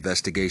launched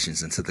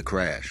investigations into the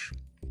crash.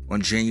 On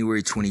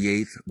January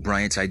 28th,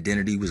 Bryant's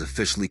identity was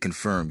officially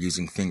confirmed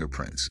using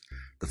fingerprints.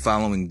 The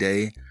following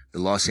day, the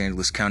Los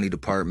Angeles County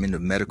Department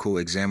of Medical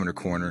Examiner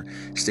Coroner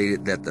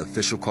stated that the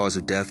official cause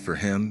of death for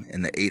him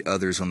and the 8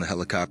 others on the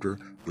helicopter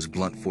was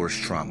blunt force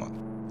trauma.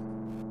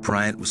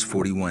 Bryant was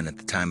 41 at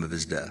the time of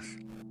his death.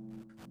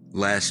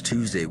 Last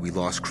Tuesday, we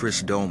lost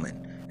Chris Dolman,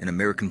 an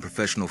American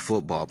professional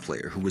football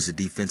player who was a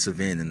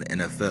defensive end in the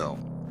NFL.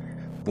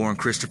 Born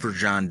Christopher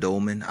John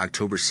Dolman,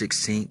 October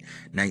 16,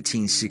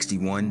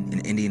 1961,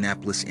 in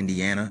Indianapolis,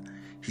 Indiana,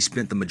 he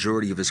spent the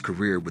majority of his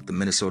career with the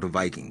Minnesota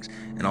Vikings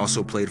and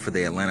also played for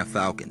the Atlanta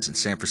Falcons and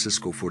San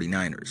Francisco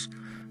 49ers.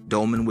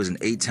 Dolman was an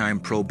 8-time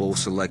Pro Bowl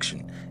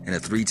selection and a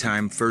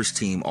 3-time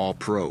first-team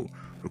All-Pro,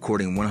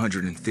 recording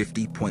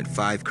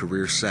 150.5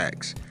 career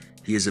sacks.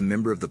 He is a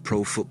member of the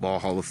Pro Football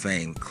Hall of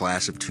Fame,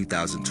 class of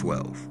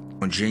 2012.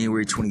 On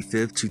January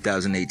 25,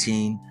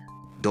 2018,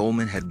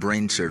 Dolman had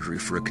brain surgery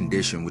for a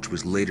condition which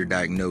was later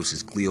diagnosed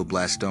as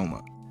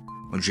glioblastoma.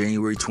 On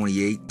January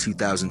 28,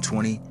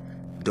 2020,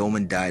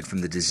 Dolman died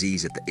from the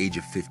disease at the age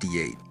of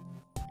 58.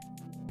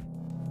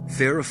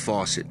 Farrah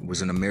Fawcett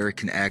was an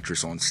American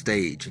actress on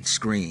stage and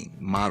screen,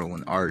 model,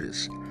 and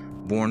artist.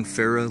 Born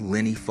Farrah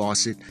Lenny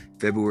Fawcett,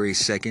 February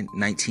 2,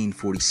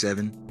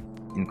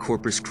 1947, in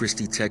Corpus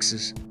Christi,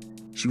 Texas,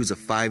 she was a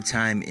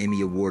 5-time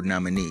Emmy Award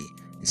nominee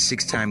and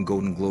 6-time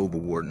Golden Globe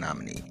Award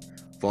nominee.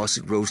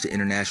 Fawcett rose to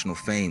international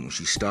fame when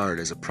she starred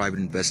as a private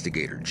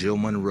investigator, Jill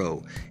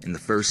Monroe, in the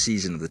first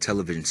season of the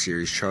television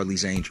series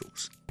Charlie's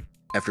Angels.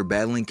 After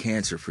battling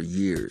cancer for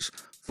years,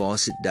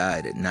 Fawcett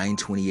died at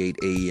 9:28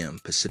 a.m.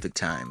 Pacific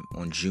Time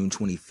on June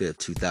 25,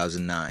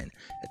 2009,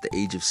 at the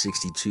age of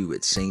 62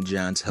 at St.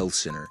 John's Health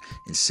Center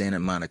in Santa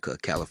Monica,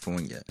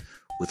 California,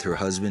 with her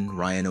husband,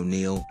 Ryan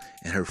O'Neal,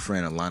 and her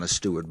friend, Alana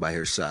Stewart, by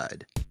her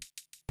side.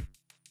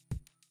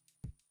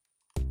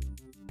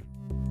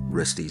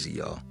 Rest easy,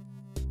 y'all.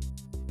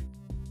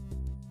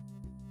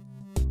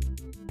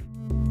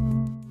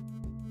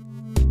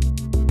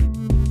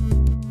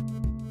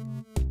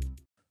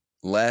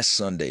 Last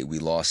Sunday, we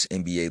lost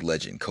NBA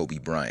legend Kobe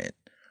Bryant.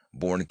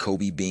 Born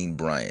Kobe Bean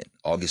Bryant,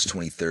 August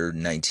 23,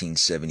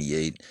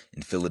 1978,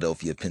 in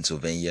Philadelphia,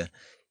 Pennsylvania,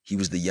 he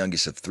was the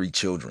youngest of 3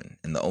 children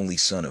and the only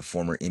son of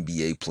former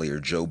NBA player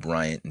Joe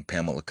Bryant and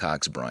Pamela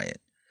Cox Bryant.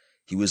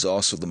 He was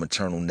also the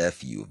maternal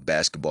nephew of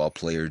basketball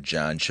player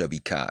John Chubby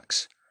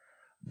Cox.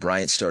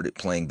 Bryant started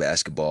playing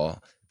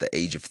basketball at the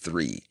age of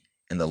 3,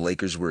 and the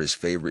Lakers were his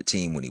favorite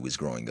team when he was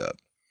growing up.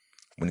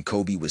 When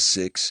Kobe was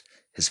 6,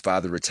 his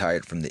father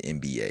retired from the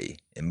NBA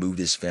and moved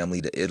his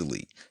family to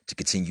Italy to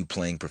continue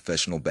playing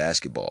professional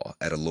basketball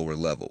at a lower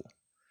level.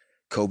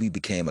 Kobe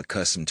became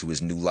accustomed to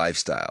his new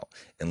lifestyle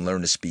and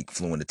learned to speak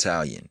fluent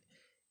Italian.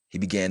 He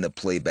began to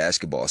play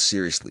basketball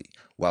seriously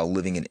while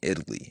living in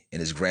Italy,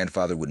 and his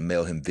grandfather would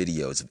mail him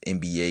videos of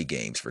NBA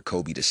games for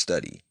Kobe to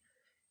study.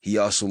 He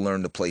also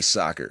learned to play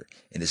soccer,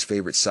 and his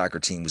favorite soccer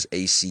team was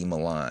AC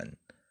Milan.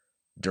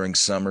 During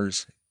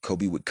summers,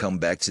 Kobe would come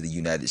back to the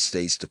United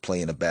States to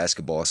play in a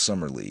basketball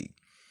summer league.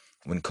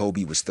 When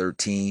Kobe was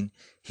 13,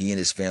 he and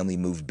his family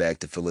moved back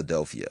to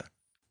Philadelphia.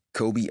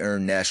 Kobe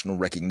earned national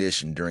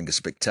recognition during a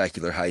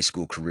spectacular high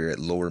school career at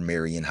Lower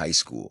Merion High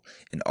School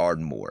in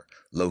Ardmore,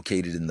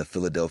 located in the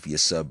Philadelphia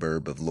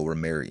suburb of Lower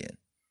Merion.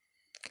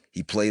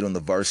 He played on the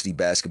varsity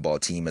basketball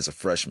team as a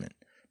freshman,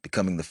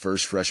 becoming the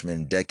first freshman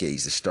in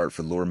decades to start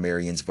for Lower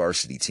Merion's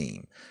varsity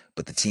team,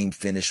 but the team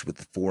finished with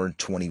a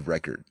 4-20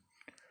 record.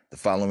 The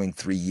following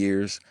 3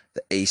 years,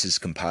 the Aces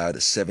compiled a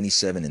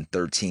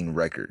 77-13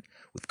 record,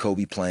 with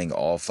Kobe playing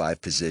all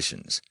 5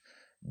 positions.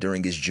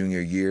 During his junior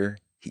year,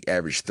 he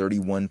averaged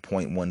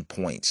 31.1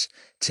 points,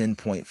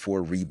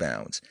 10.4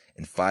 rebounds,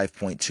 and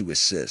 5.2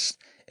 assists,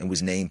 and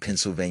was named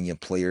Pennsylvania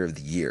Player of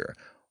the Year,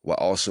 while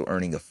also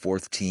earning a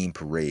 4th-team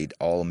parade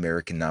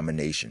All-American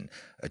nomination,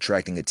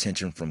 attracting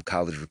attention from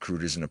college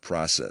recruiters in the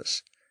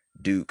process.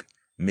 Duke,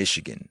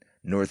 Michigan,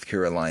 North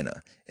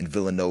Carolina, and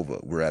Villanova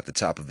were at the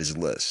top of his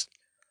list.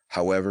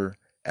 However,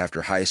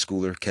 after high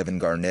schooler Kevin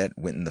Garnett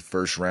went in the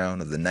first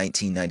round of the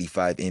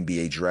 1995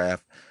 NBA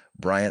draft,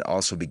 Bryant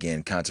also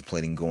began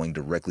contemplating going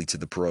directly to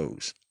the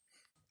pros.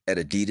 At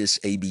Adidas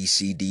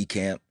ABCD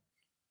camp,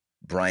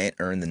 Bryant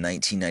earned the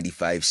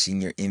 1995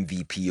 Senior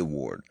MVP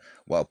award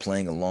while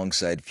playing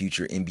alongside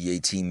future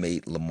NBA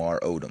teammate Lamar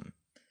Odom.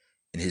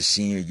 In his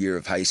senior year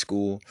of high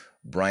school,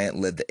 Bryant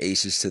led the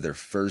Aces to their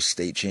first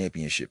state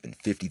championship in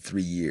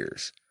 53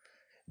 years.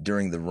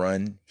 During the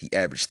run, he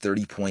averaged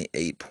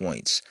 30.8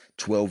 points,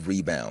 12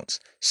 rebounds,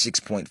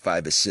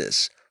 6.5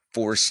 assists,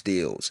 4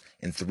 steals,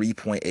 and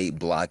 3.8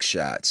 block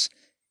shots,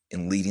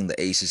 in leading the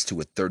Aces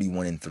to a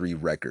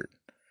 31-3 record.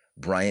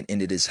 Bryant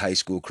ended his high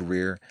school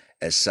career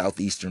as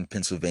Southeastern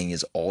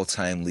Pennsylvania's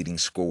all-time leading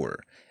scorer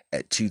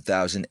at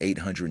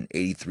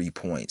 2,883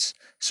 points,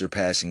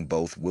 surpassing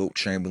both Wilt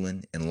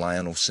Chamberlain and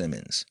Lionel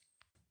Simmons.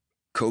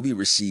 Kobe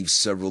received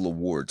several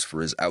awards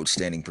for his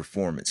outstanding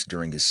performance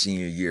during his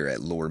senior year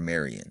at Lower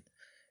Merion.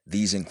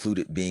 These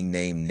included being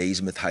named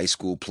Naismith High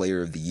School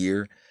Player of the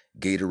Year,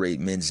 Gatorade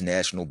Men's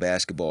National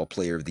Basketball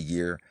Player of the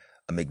Year,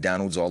 a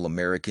McDonald's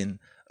All-American,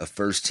 a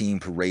First-Team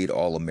Parade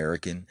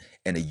All-American,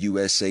 and a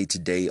USA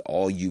Today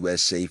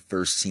All-USA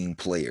First-Team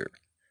Player.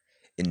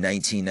 In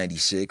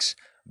 1996,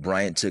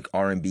 Bryant took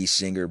R&B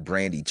singer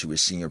Brandy to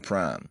his senior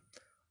prom.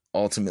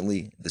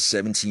 Ultimately, the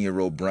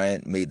 17-year-old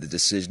Bryant made the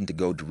decision to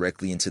go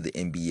directly into the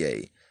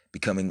NBA,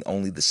 becoming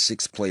only the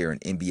 6th player in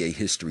NBA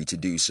history to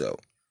do so.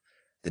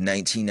 The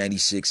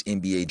 1996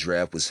 NBA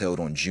draft was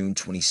held on June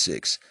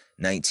 26,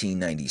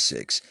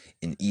 1996,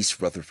 in East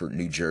Rutherford,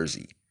 New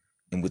Jersey,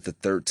 and with the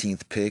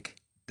 13th pick,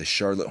 the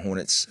Charlotte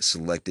Hornets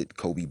selected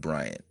Kobe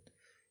Bryant.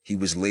 He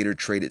was later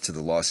traded to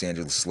the Los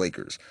Angeles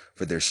Lakers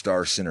for their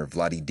star center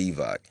Vlade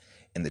Divac,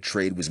 and the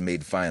trade was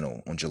made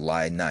final on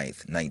July 9,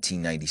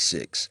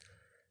 1996.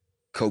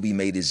 Kobe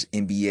made his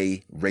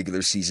NBA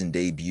regular season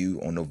debut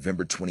on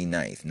November 29,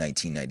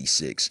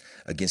 1996,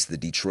 against the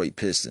Detroit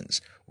Pistons,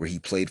 where he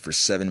played for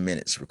 7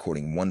 minutes,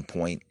 recording 1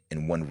 point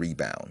and 1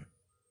 rebound.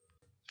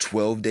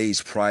 12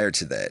 days prior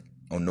to that,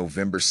 on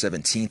November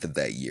 17th of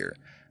that year,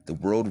 the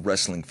World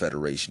Wrestling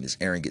Federation is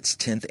airing its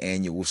 10th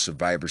annual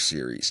Survivor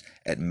Series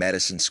at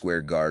Madison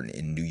Square Garden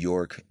in New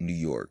York, New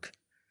York.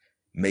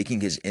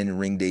 Making his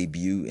in-ring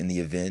debut in the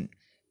event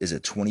is a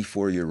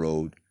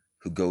 24-year-old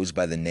who goes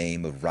by the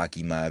name of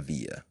Rocky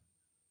Maivia.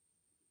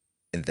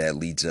 And that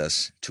leads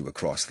us to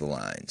Across the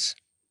Lines.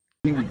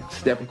 He would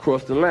step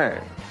across the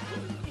line.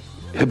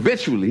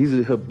 Habitually, he's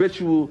a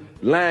habitual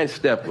line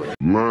stepper.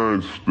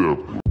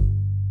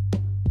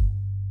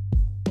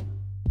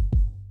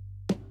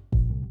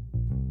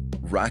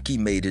 Rocky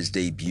made his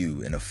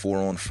debut in a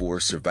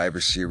 4-on-4 Survivor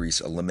Series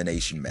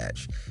elimination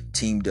match,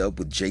 teamed up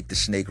with Jake the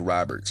Snake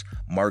Roberts,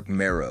 Mark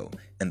Merrow,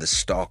 and the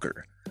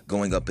Stalker,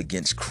 going up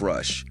against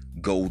Crush,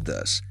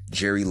 Goldust,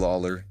 Jerry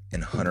Lawler,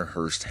 and Hunter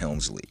Hearst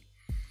Helmsley.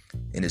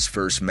 In his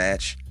first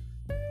match,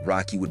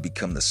 Rocky would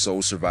become the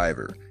sole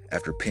survivor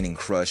after pinning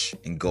Crush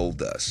and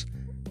Goldust.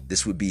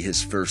 This would be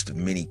his first of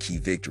many key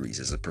victories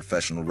as a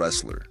professional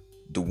wrestler.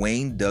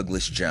 Dwayne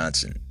Douglas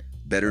Johnson,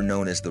 better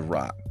known as The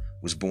Rock,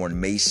 was born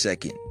May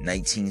 2nd,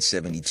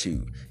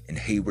 1972 in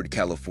Hayward,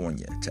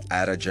 California, to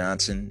Ada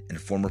Johnson and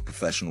former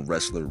professional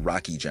wrestler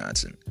Rocky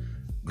Johnson.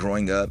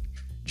 Growing up,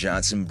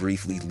 Johnson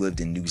briefly lived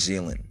in New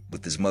Zealand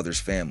with his mother's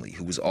family,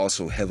 who was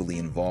also heavily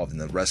involved in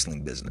the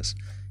wrestling business.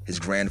 His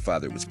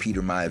grandfather was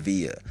Peter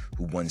Maivia,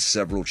 who won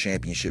several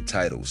championship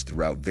titles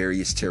throughout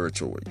various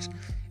territories,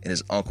 and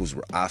his uncles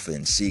were Afa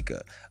and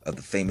Sika of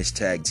the famous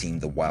tag team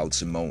the Wild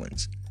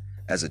Samoans.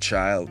 As a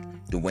child,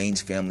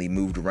 Dwayne's family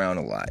moved around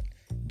a lot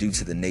due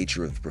to the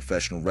nature of the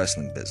professional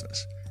wrestling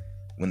business.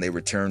 When they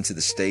returned to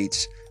the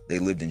States, they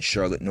lived in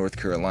Charlotte, North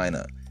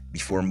Carolina,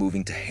 before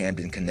moving to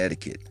Hamden,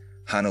 Connecticut,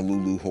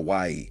 Honolulu,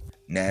 Hawaii,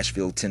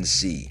 Nashville,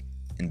 Tennessee,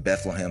 and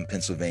Bethlehem,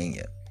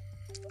 Pennsylvania.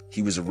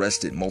 He was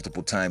arrested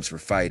multiple times for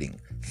fighting,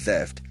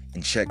 theft,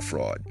 and check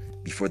fraud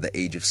before the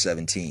age of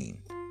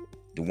 17.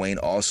 Dwayne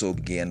also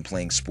began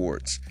playing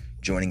sports,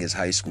 joining his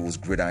high school's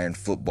gridiron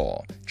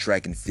football,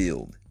 track and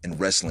field, and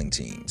wrestling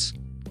teams.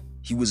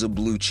 He was a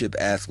blue-chip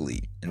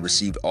athlete and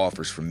received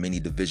offers from many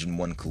Division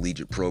I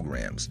collegiate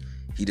programs.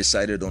 He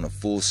decided on a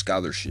full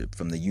scholarship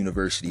from the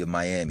University of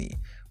Miami,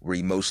 where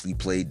he mostly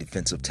played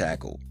defensive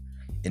tackle.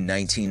 In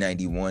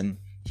 1991,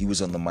 he was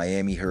on the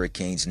Miami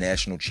Hurricanes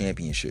national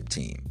championship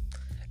team.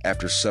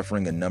 After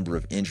suffering a number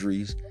of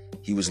injuries,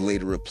 He was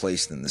later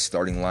replaced in the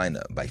starting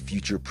lineup by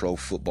future Pro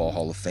Football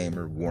Hall of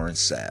Famer Warren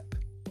Sapp.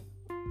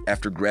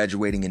 After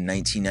graduating in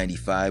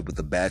 1995 with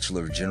a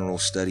Bachelor of General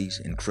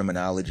Studies in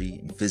Criminology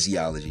and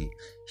Physiology,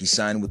 he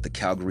signed with the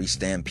Calgary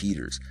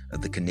Stampeders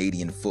of the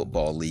Canadian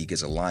Football League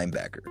as a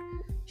linebacker.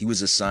 He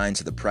was assigned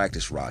to the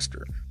practice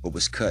roster, but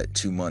was cut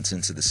 2 months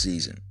into the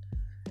season.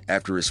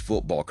 After his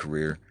football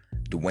career,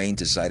 Dwayne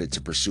decided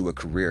to pursue a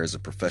career as a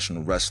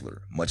professional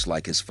wrestler, much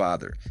like his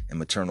father and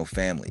maternal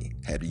family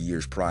had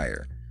years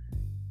prior.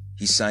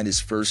 He signed his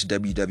first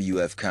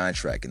WWF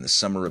contract in the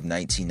summer of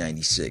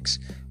 1996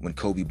 when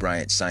Kobe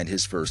Bryant signed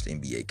his first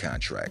NBA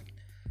contract.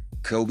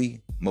 Kobe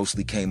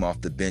mostly came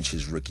off the bench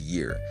his rookie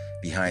year,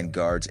 behind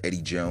guards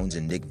Eddie Jones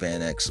and Nick Van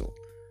Exel.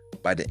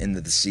 By the end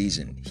of the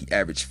season, he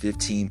averaged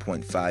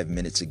 15.5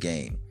 minutes a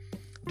game.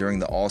 During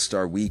the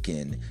All-Star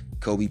weekend,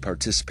 Kobe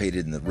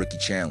participated in the Rookie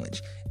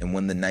Challenge and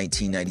won the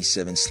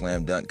 1997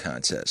 Slam Dunk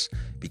Contest,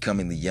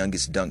 becoming the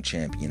youngest dunk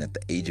champion at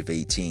the age of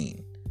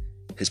 18.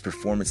 His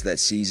performance that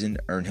season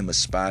earned him a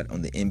spot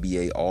on the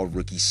NBA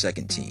All-Rookie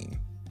Second Team.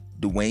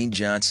 Dwayne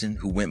Johnson,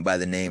 who went by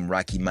the name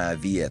Rocky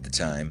Maivia at the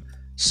time,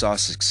 saw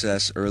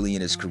success early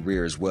in his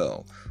career as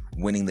well,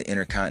 winning the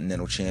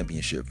Intercontinental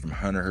Championship from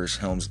Hunter Hearst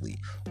Helmsley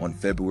on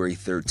February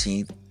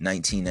 13,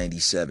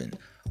 1997,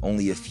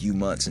 only a few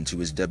months into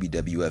his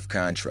WWF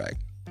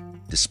contract.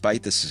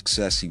 Despite the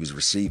success he was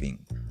receiving,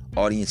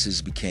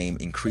 audiences became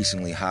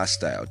increasingly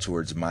hostile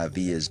towards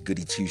Maivia's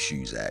Goody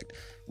Two-Shoes act,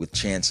 with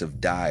chants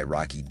of "Die,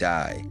 Rocky,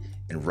 die"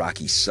 and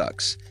 "Rocky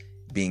sucks"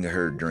 being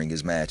heard during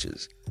his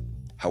matches.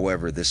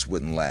 However, this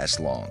wouldn't last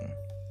long.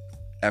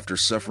 After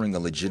suffering a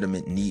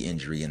legitimate knee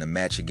injury in a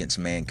match against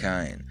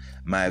Mankind,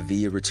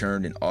 Maivia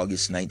returned in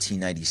August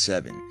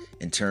 1997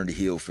 and turned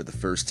heel for the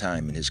first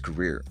time in his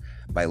career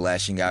by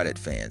lashing out at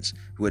fans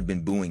who had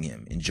been booing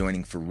him and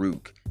joining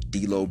Farouk,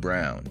 D'Lo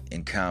Brown,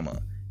 and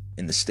Kama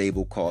in the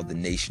stable called the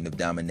Nation of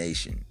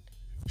Domination.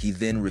 He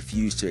then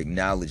refused to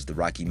acknowledge the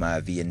Rocky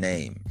Maivia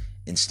name,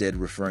 instead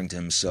referring to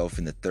himself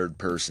in the third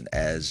person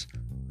as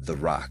The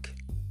Rock.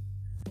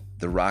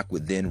 The Rock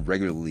would then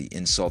regularly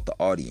insult the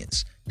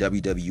audience,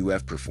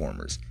 WWF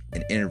performers,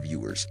 and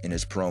interviewers in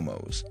his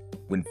promos.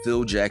 When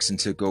Phil Jackson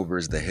took over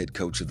as the head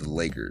coach of the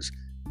Lakers,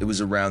 it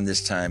was around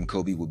this time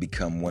Kobe would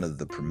become one of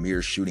the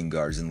premier shooting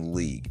guards in the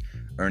league,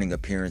 earning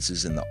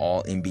appearances in the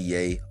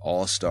All-NBA,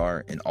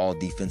 All-Star, and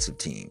All-Defensive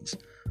teams.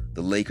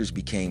 The Lakers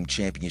became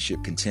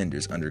championship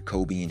contenders under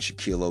Kobe and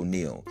Shaquille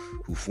O'Neal,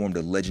 who formed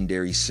a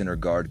legendary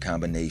center-guard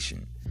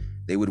combination.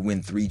 They would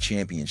win 3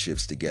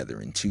 championships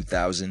together in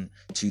 2000,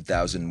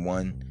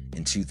 2001,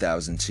 and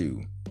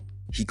 2002.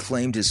 He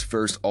claimed his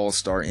first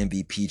All-Star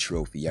MVP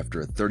trophy after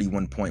a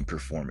 31-point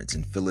performance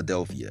in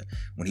Philadelphia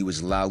when he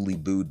was loudly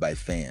booed by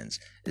fans,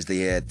 as they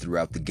had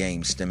throughout the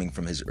game, stemming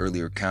from his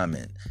earlier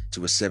comment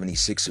to a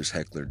 76ers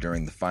heckler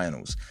during the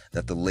finals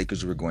that the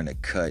Lakers were going to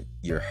cut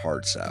your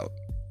hearts out.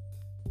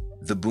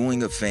 The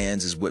booing of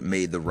fans is what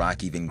made The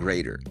Rock even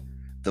greater.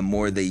 The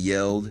more they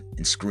yelled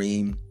and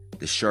screamed,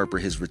 the sharper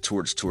his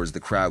retorts towards the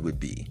crowd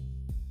would be.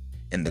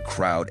 And the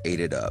crowd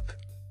ate it up.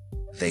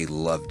 They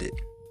loved it.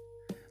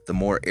 The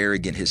more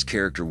arrogant his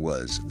character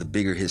was, the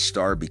bigger his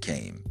star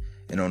became.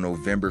 And on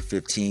November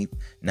 15,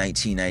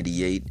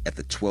 1998, at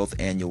the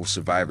 12th annual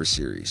Survivor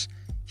Series,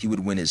 he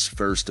would win his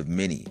first of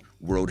many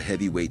World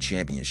Heavyweight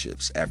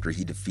Championships after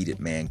he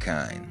defeated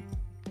Mankind.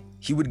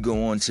 He would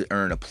go on to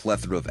earn a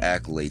plethora of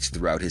accolades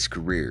throughout his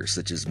career,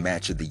 such as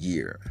Match of the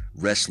Year,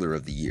 Wrestler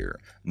of the Year,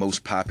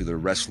 Most Popular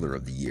Wrestler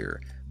of the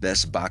Year,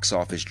 Best Box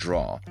Office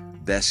Draw,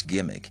 Best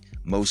Gimmick,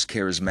 Most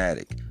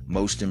Charismatic,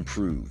 Most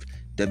Improved,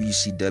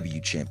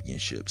 WCW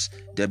Championships,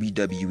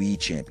 WWE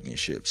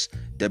Championships,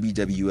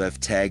 WWF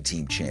Tag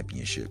Team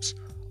Championships,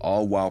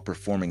 all while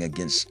performing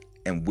against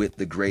and with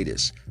the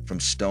greatest,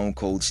 from Stone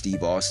Cold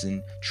Steve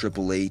Austin,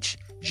 Triple H,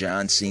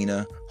 John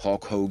Cena,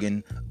 Hulk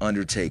Hogan,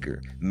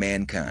 Undertaker,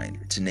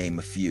 Mankind, to name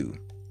a few.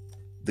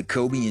 The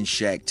Kobe and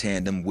Shaq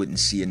tandem wouldn't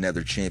see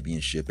another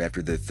championship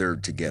after their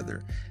third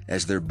together,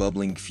 as their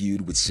bubbling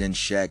feud would send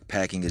Shaq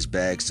packing his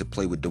bags to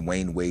play with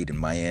Dwayne Wade in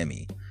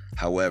Miami.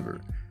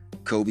 However,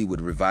 Kobe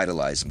would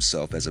revitalize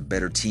himself as a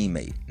better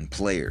teammate and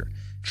player,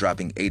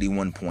 dropping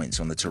 81 points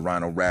on the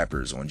Toronto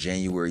Raptors on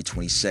January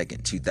 22,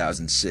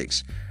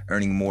 2006,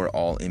 earning more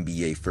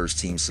All-NBA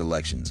first-team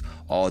selections,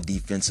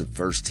 All-Defensive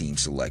first-team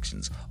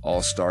selections,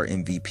 All-Star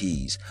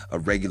MVPs, a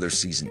regular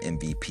season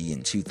MVP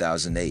in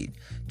 2008,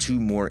 2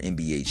 more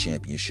NBA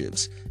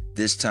championships,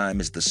 this time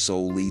as the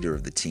sole leader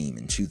of the team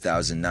in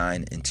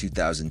 2009 and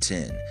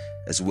 2010,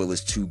 as well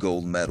as 2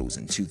 gold medals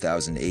in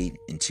 2008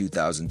 and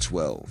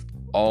 2012,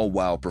 all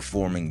while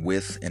performing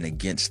with and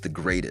against the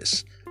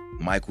greatest: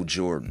 Michael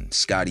Jordan,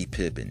 Scottie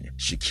Pippen,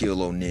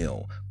 Shaquille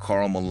O'Neal,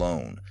 Karl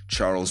Malone,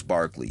 Charles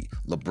Barkley,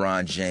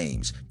 LeBron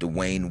James,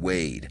 Dwayne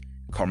Wade,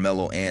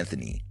 Carmelo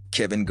Anthony,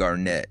 Kevin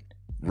Garnett,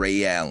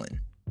 Ray Allen,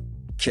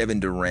 Kevin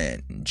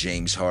Durant, and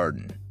James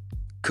Harden.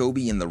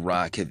 Kobe and The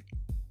Rock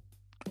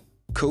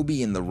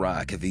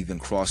have even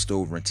crossed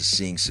over into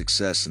seeing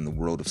success in the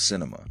world of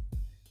cinema.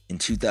 In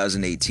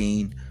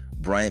 2018,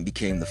 Bryant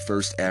became the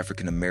first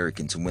African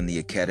American to win the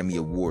Academy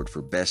Award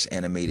for Best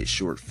Animated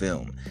Short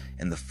Film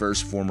and the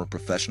first former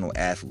professional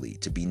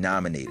athlete to be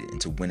nominated and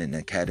to win an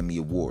Academy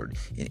Award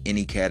in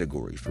any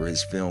category for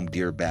his film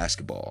Dear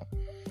Basketball.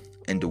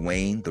 And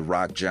Dwayne, The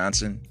Rock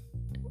Johnson,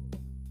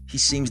 he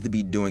seems to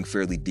be doing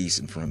fairly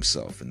decent for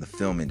himself in the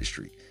film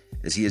industry,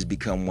 as he has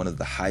become one of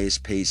the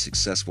highest paid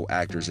successful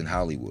actors in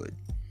Hollywood.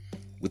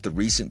 With the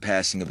recent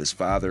passing of his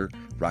father,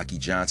 Rocky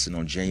Johnson,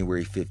 on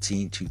January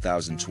 15,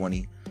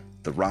 2020,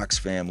 The Rock's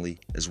family,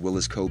 as well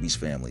as Kobe's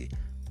family,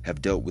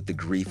 have dealt with the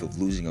grief of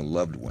losing a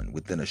loved one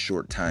within a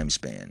short time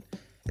span,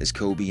 as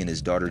Kobe and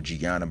his daughter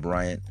Gianna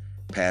Bryant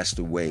passed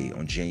away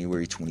on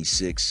January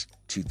 26,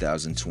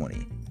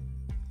 2020.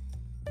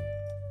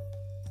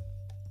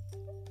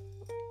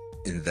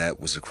 And that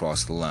was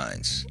Across the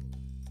Lines.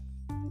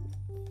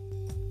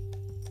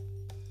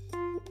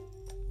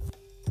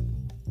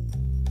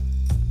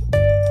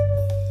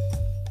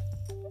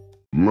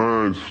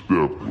 Line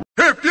stepper.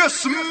 If you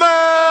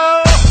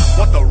smell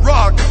what The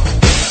Rock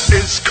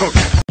is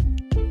cooking.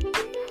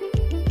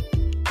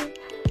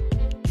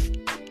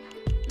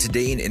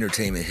 Today in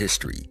entertainment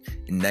history,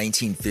 in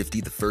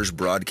 1950, the first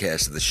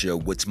broadcast of the show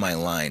What's My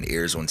Line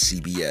airs on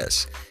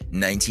CBS. In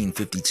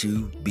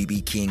 1952,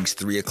 B.B. King's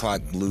 3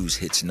 O'Clock Blues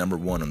hits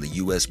 #1 on the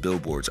U.S.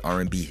 Billboard's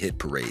R&B hit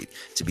parade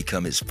to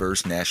become his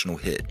first national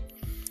hit.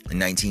 In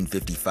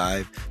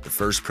 1955, the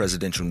first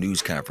presidential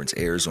news conference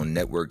airs on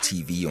network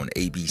TV on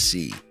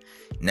ABC.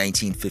 In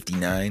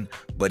 1959,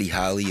 Buddy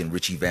Holly and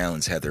Richie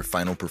Valens had their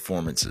final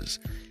performances.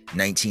 In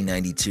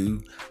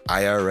 1992,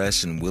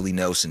 IRS and Willie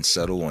Nelson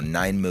settle on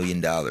 $9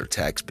 million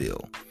tax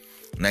bill.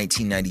 In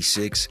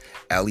 1996,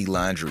 Allie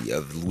Landry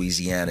of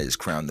Louisiana is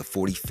crowned the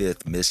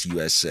 45th Miss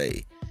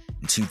USA.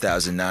 In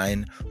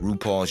 2009,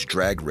 RuPaul's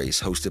Drag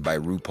Race, hosted by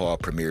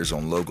RuPaul, premieres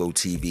on Logo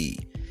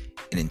TV.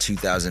 And in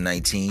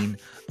 2019,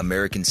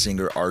 American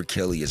singer R.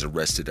 Kelly is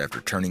arrested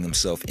after turning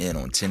himself in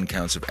on 10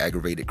 counts of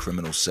aggravated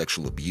criminal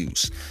sexual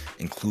abuse,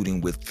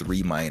 including with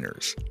 3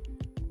 minors.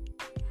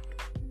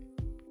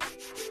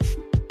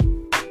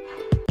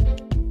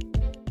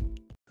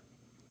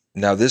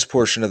 Now, this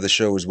portion of the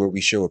show is where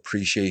we show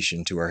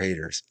appreciation to our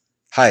haters.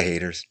 Hi,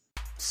 haters.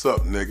 What's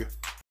up, nigga?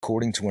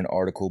 According to an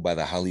article by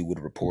The Hollywood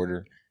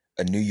Reporter,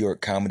 a New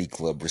York comedy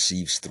club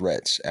receives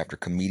threats after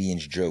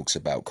comedians' jokes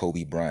about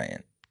Kobe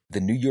Bryant. The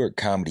New York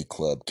Comedy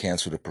Club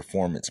canceled a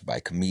performance by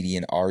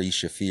comedian Ari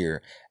Shaffir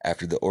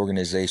after the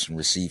organization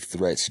received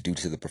threats due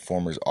to the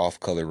performer's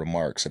off-color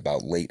remarks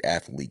about late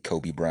athlete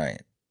Kobe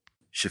Bryant.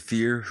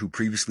 Shaffir, who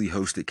previously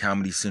hosted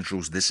Comedy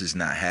Central's This Is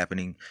Not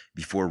Happening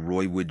before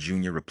Roy Wood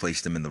Jr.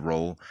 replaced him in the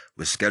role,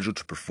 was scheduled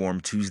to perform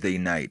Tuesday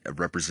night, a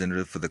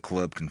representative for the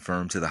club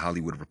confirmed to The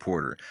Hollywood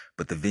Reporter,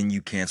 but the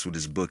venue canceled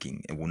his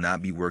booking and will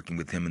not be working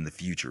with him in the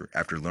future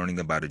after learning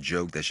about a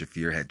joke that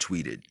Shaffir had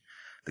tweeted.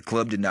 The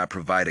club did not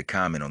provide a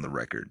comment on the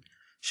record.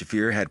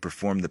 Shaffir had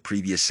performed the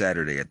previous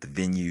Saturday at the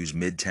venue's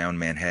Midtown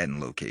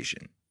Manhattan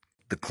location.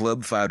 The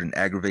club filed an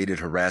aggravated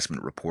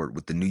harassment report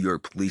with the New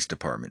York Police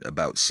Department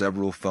about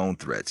several phone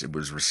threats it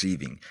was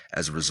receiving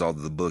as a result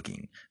of the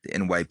booking, the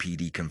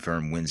NYPD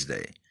confirmed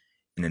Wednesday.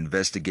 An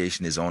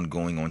investigation is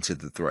ongoing onto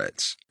the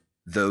threats.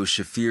 Though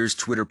Shaffir's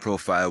Twitter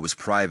profile was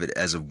private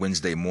as of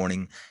Wednesday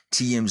morning,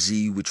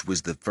 TMZ, which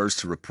was the first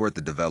to report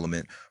the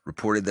development,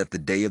 reported that the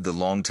day of the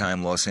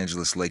longtime Los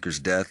Angeles Lakers'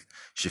 death,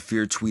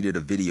 Shaffir tweeted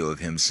a video of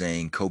him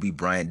saying Kobe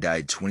Bryant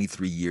died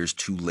 23 years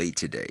too late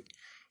today.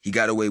 He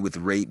got away with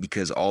rape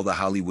because all the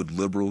Hollywood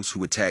liberals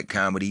who attack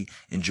comedy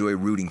enjoy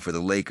rooting for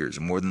the Lakers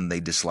more than they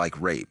dislike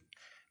rape.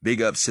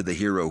 Big ups to the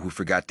hero who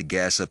forgot to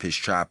gas up his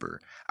chopper.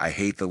 I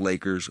hate the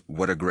Lakers.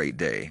 What a great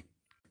day.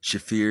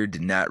 Shaffir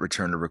did not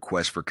return a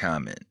request for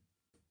comment.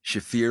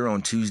 Shaffir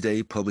on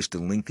Tuesday published a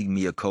lengthy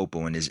mea culpa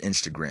on his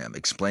Instagram,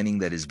 explaining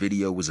that his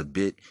video was a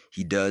bit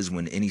he does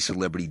when any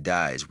celebrity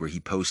dies, where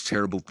he posts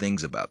terrible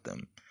things about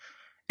them.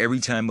 Every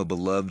time a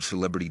beloved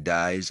celebrity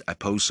dies, I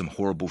post some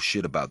horrible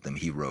shit about them,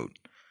 he wrote.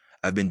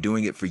 I've been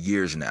doing it for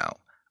years now.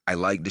 I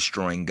like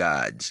destroying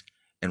gods.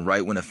 And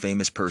right when a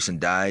famous person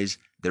dies,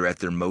 they're at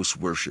their most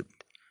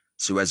worshipped.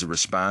 So as a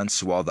response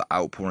to all the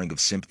outpouring of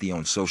sympathy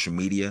on social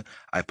media,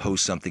 I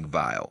post something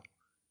vile.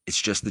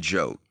 It's just a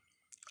joke.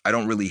 I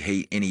don't really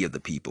hate any of the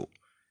people.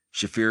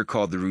 Shaffir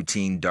called the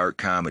routine dark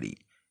comedy,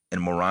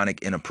 and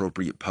moronic,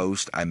 inappropriate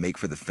post I make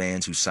for the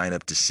fans who sign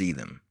up to see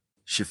them.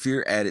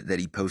 Shaffir added that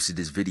he posted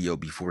his video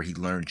before he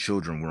learned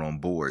children were on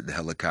board the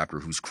helicopter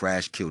whose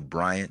crash killed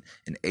Bryant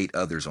and 8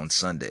 others on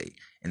Sunday,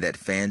 and that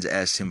fans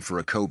asked him for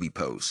a Kobe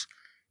post.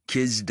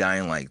 Kids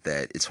dying like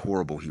that, it's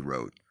horrible, he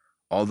wrote.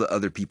 All the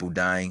other people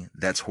dying,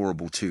 that's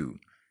horrible too.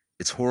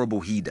 It's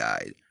horrible he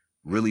died.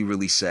 Really,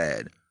 really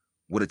sad.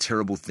 What a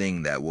terrible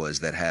thing that was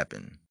that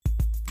happened.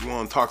 You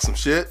want to talk some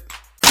shit?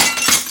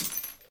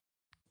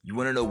 You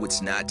want to know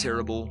what's not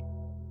terrible?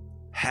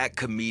 Hack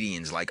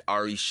comedians like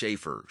Ari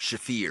Shaffir.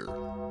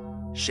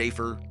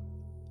 Shaffir?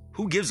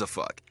 Who gives a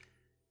fuck?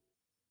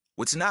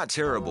 What's not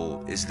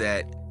terrible is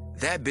that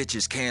bitch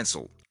is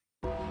canceled.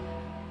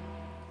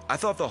 I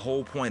thought the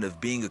whole point of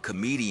being a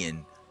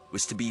comedian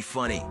was to be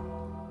funny.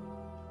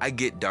 I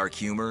get dark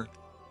humor,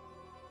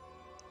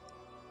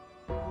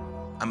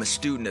 I'm a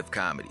student of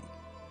comedy.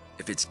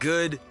 If it's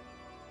good,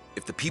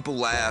 if the people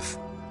laugh,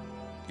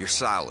 you're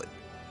solid.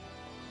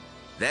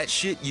 That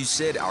shit you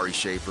said, Ari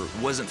Shaffir,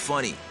 wasn't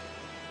funny.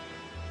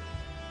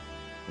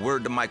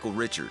 Word to Michael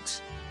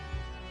Richards.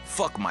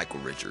 Fuck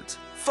Michael Richards.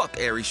 Fuck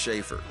Ari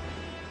Shaffir.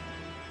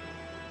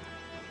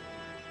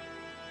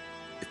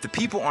 If the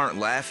people aren't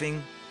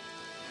laughing,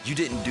 you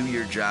didn't do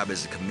your job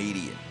as a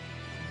comedian.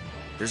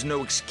 There's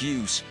no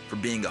excuse for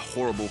being a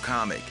horrible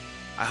comic.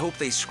 I hope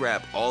they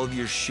scrap all of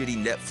your shitty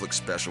Netflix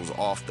specials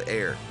off the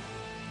air,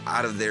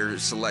 out of their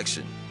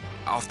selection,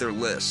 off their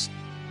list,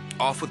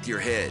 off with your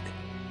head.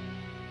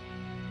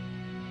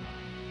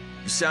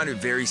 You sounded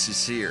very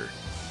sincere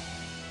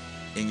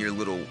in your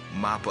little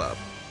mop-up,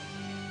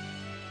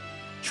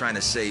 trying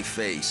to save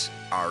face,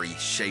 Ari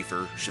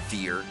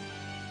Shaffir.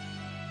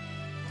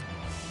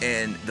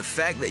 And the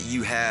fact that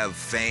you have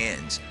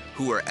fans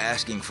who are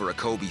asking for a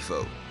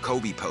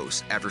Kobe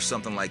post after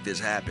something like this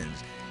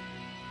happens,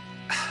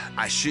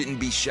 I shouldn't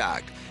be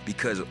shocked,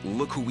 because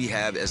look who we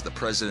have as the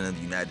President of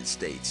the United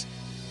States.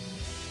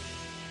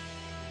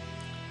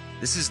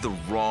 This is the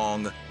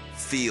wrong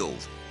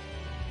field.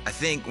 I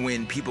think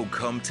when people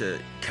come to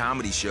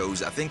comedy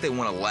shows, I think they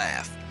want to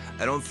laugh.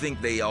 I don't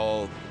think they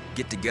all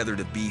get together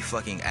to be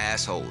fucking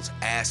assholes,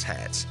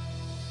 asshats.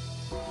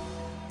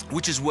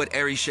 Which is what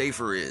Ari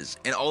Shaffir is,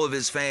 and all of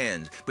his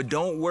fans. But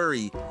don't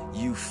worry,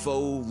 you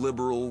faux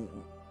liberal,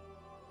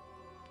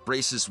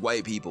 racist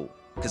white people,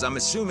 because I'm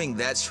assuming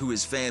that's who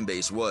his fan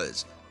base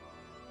was.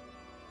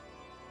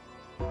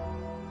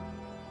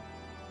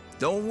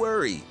 Don't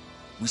worry,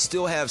 we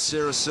still have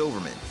Sarah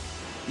Silverman,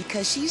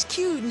 because she's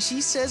cute and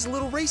she says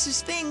little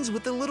racist things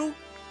with a little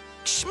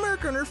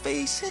smirk on her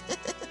face.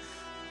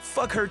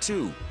 Fuck her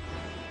too.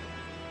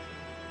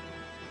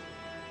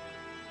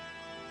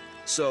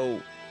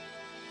 So,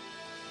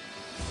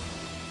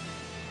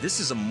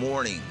 this is a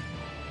mourning.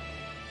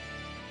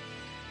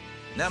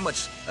 Not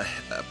much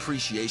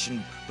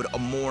appreciation, but a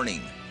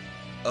mourning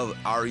of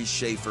Ari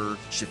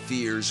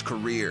Shaffir's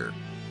career.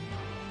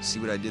 See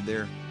what I did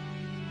there?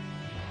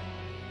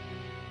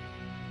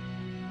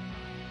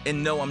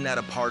 And no, I'm not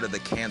a part of the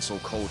cancel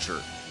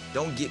culture.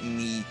 Don't get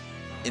me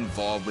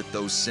involved with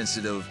those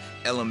sensitive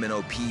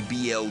LMNOP,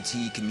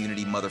 BLT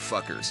community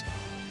motherfuckers.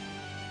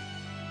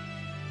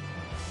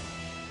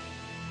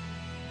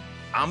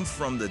 I'm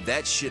from the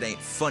that shit ain't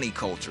funny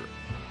culture.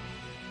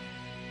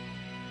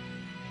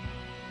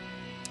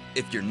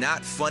 If you're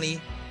not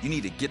funny, you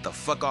need to get the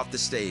fuck off the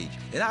stage.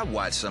 And I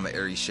watched some of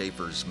Ari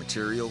Shaffir's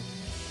material,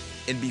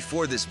 and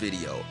before this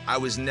video, I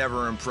was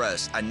never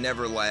impressed. I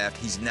never laughed.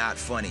 He's not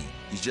funny.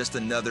 He's just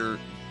another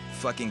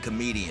fucking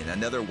comedian,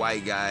 another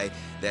white guy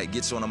that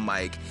gets on a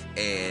mic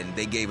and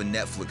they gave a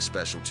Netflix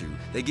special to.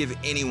 They give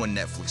anyone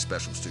Netflix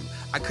specials to.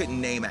 I couldn't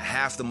name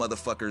half the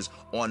motherfuckers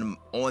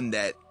on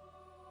that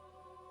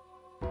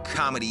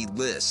comedy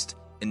list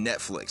in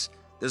Netflix.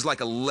 There's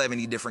like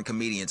 11 different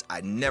comedians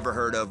I never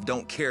heard of,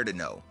 don't care to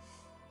know.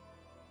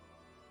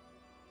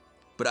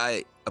 But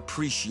I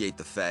appreciate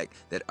the fact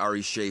that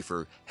Ari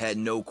Shaffir had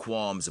no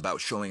qualms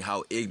about showing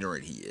how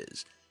ignorant he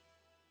is.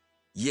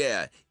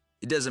 Yeah,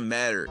 it doesn't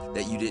matter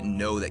that you didn't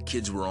know that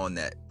kids were on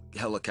that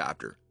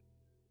helicopter.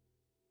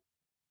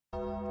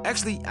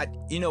 Actually,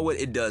 you know what?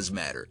 It does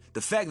matter.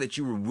 The fact that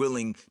you were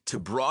willing to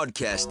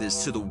broadcast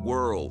this to the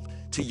world,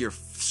 to your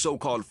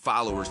so-called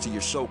followers, to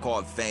your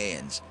so-called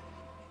fans.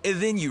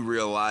 And then you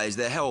realize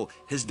that, hell,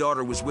 his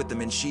daughter was with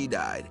him and she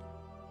died.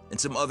 And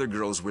some other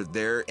girls were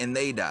there and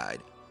they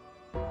died.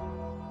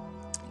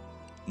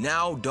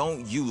 Now,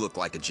 don't you look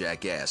like a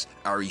jackass,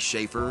 Ari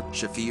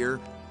Shaffir.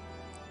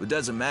 It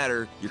doesn't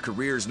matter. Your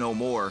career's no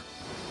more.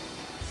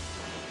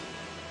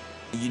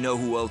 You know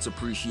who else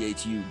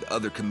appreciates you? The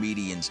other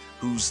comedians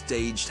whose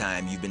stage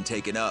time you've been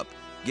taking up.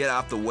 Get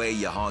out the way,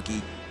 you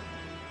honky.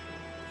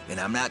 And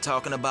I'm not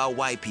talking about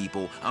white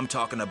people. I'm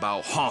talking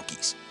about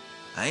honkies.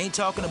 I ain't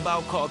talking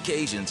about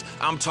Caucasians.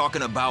 I'm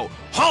talking about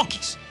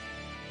honkies.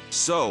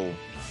 So,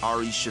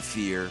 Ari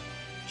Shaffir,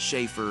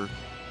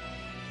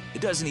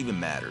 it doesn't even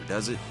matter,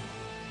 does it?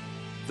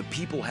 The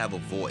people have a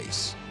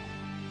voice.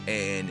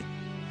 And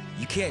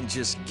you can't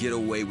just get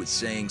away with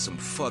saying some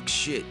fuck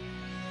shit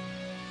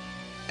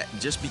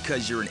just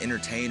because you're an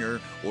entertainer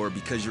or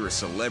because you're a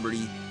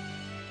celebrity.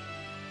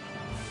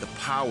 The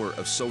power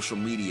of social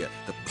media,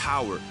 the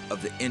power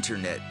of the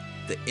internet,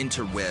 the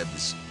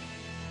interwebs,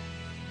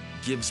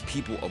 gives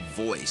people a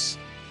voice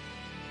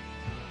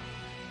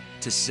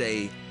to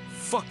say,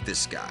 fuck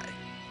this guy.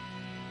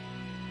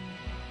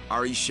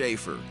 Ari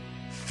Shaffir,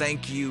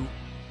 thank you,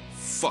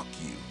 fuck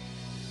you.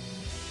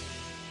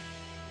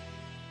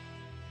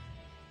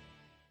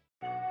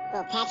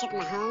 Will Patrick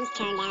Mahomes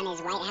turn down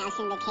his White House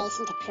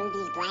invitation to prove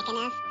he's black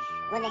enough?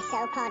 Will the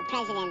so-called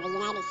president of the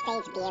United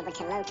States be able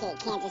to locate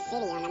Kansas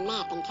City on a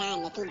map in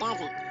time if he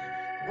doesn't?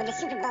 Will the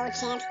Super Bowl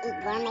champs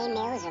eat gourmet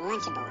meals or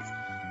Lunchables?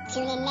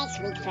 Tune in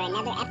next week for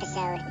another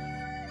episode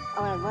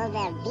Or will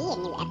there be a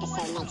new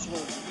episode next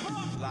week?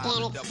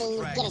 Damn it, Steve,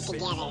 get it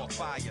together.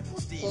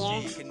 Here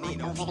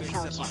on Over the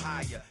Culture.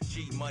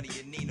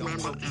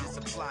 Mama out.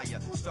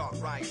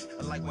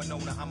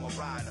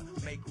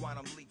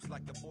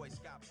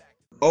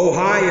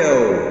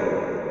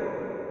 Ohio.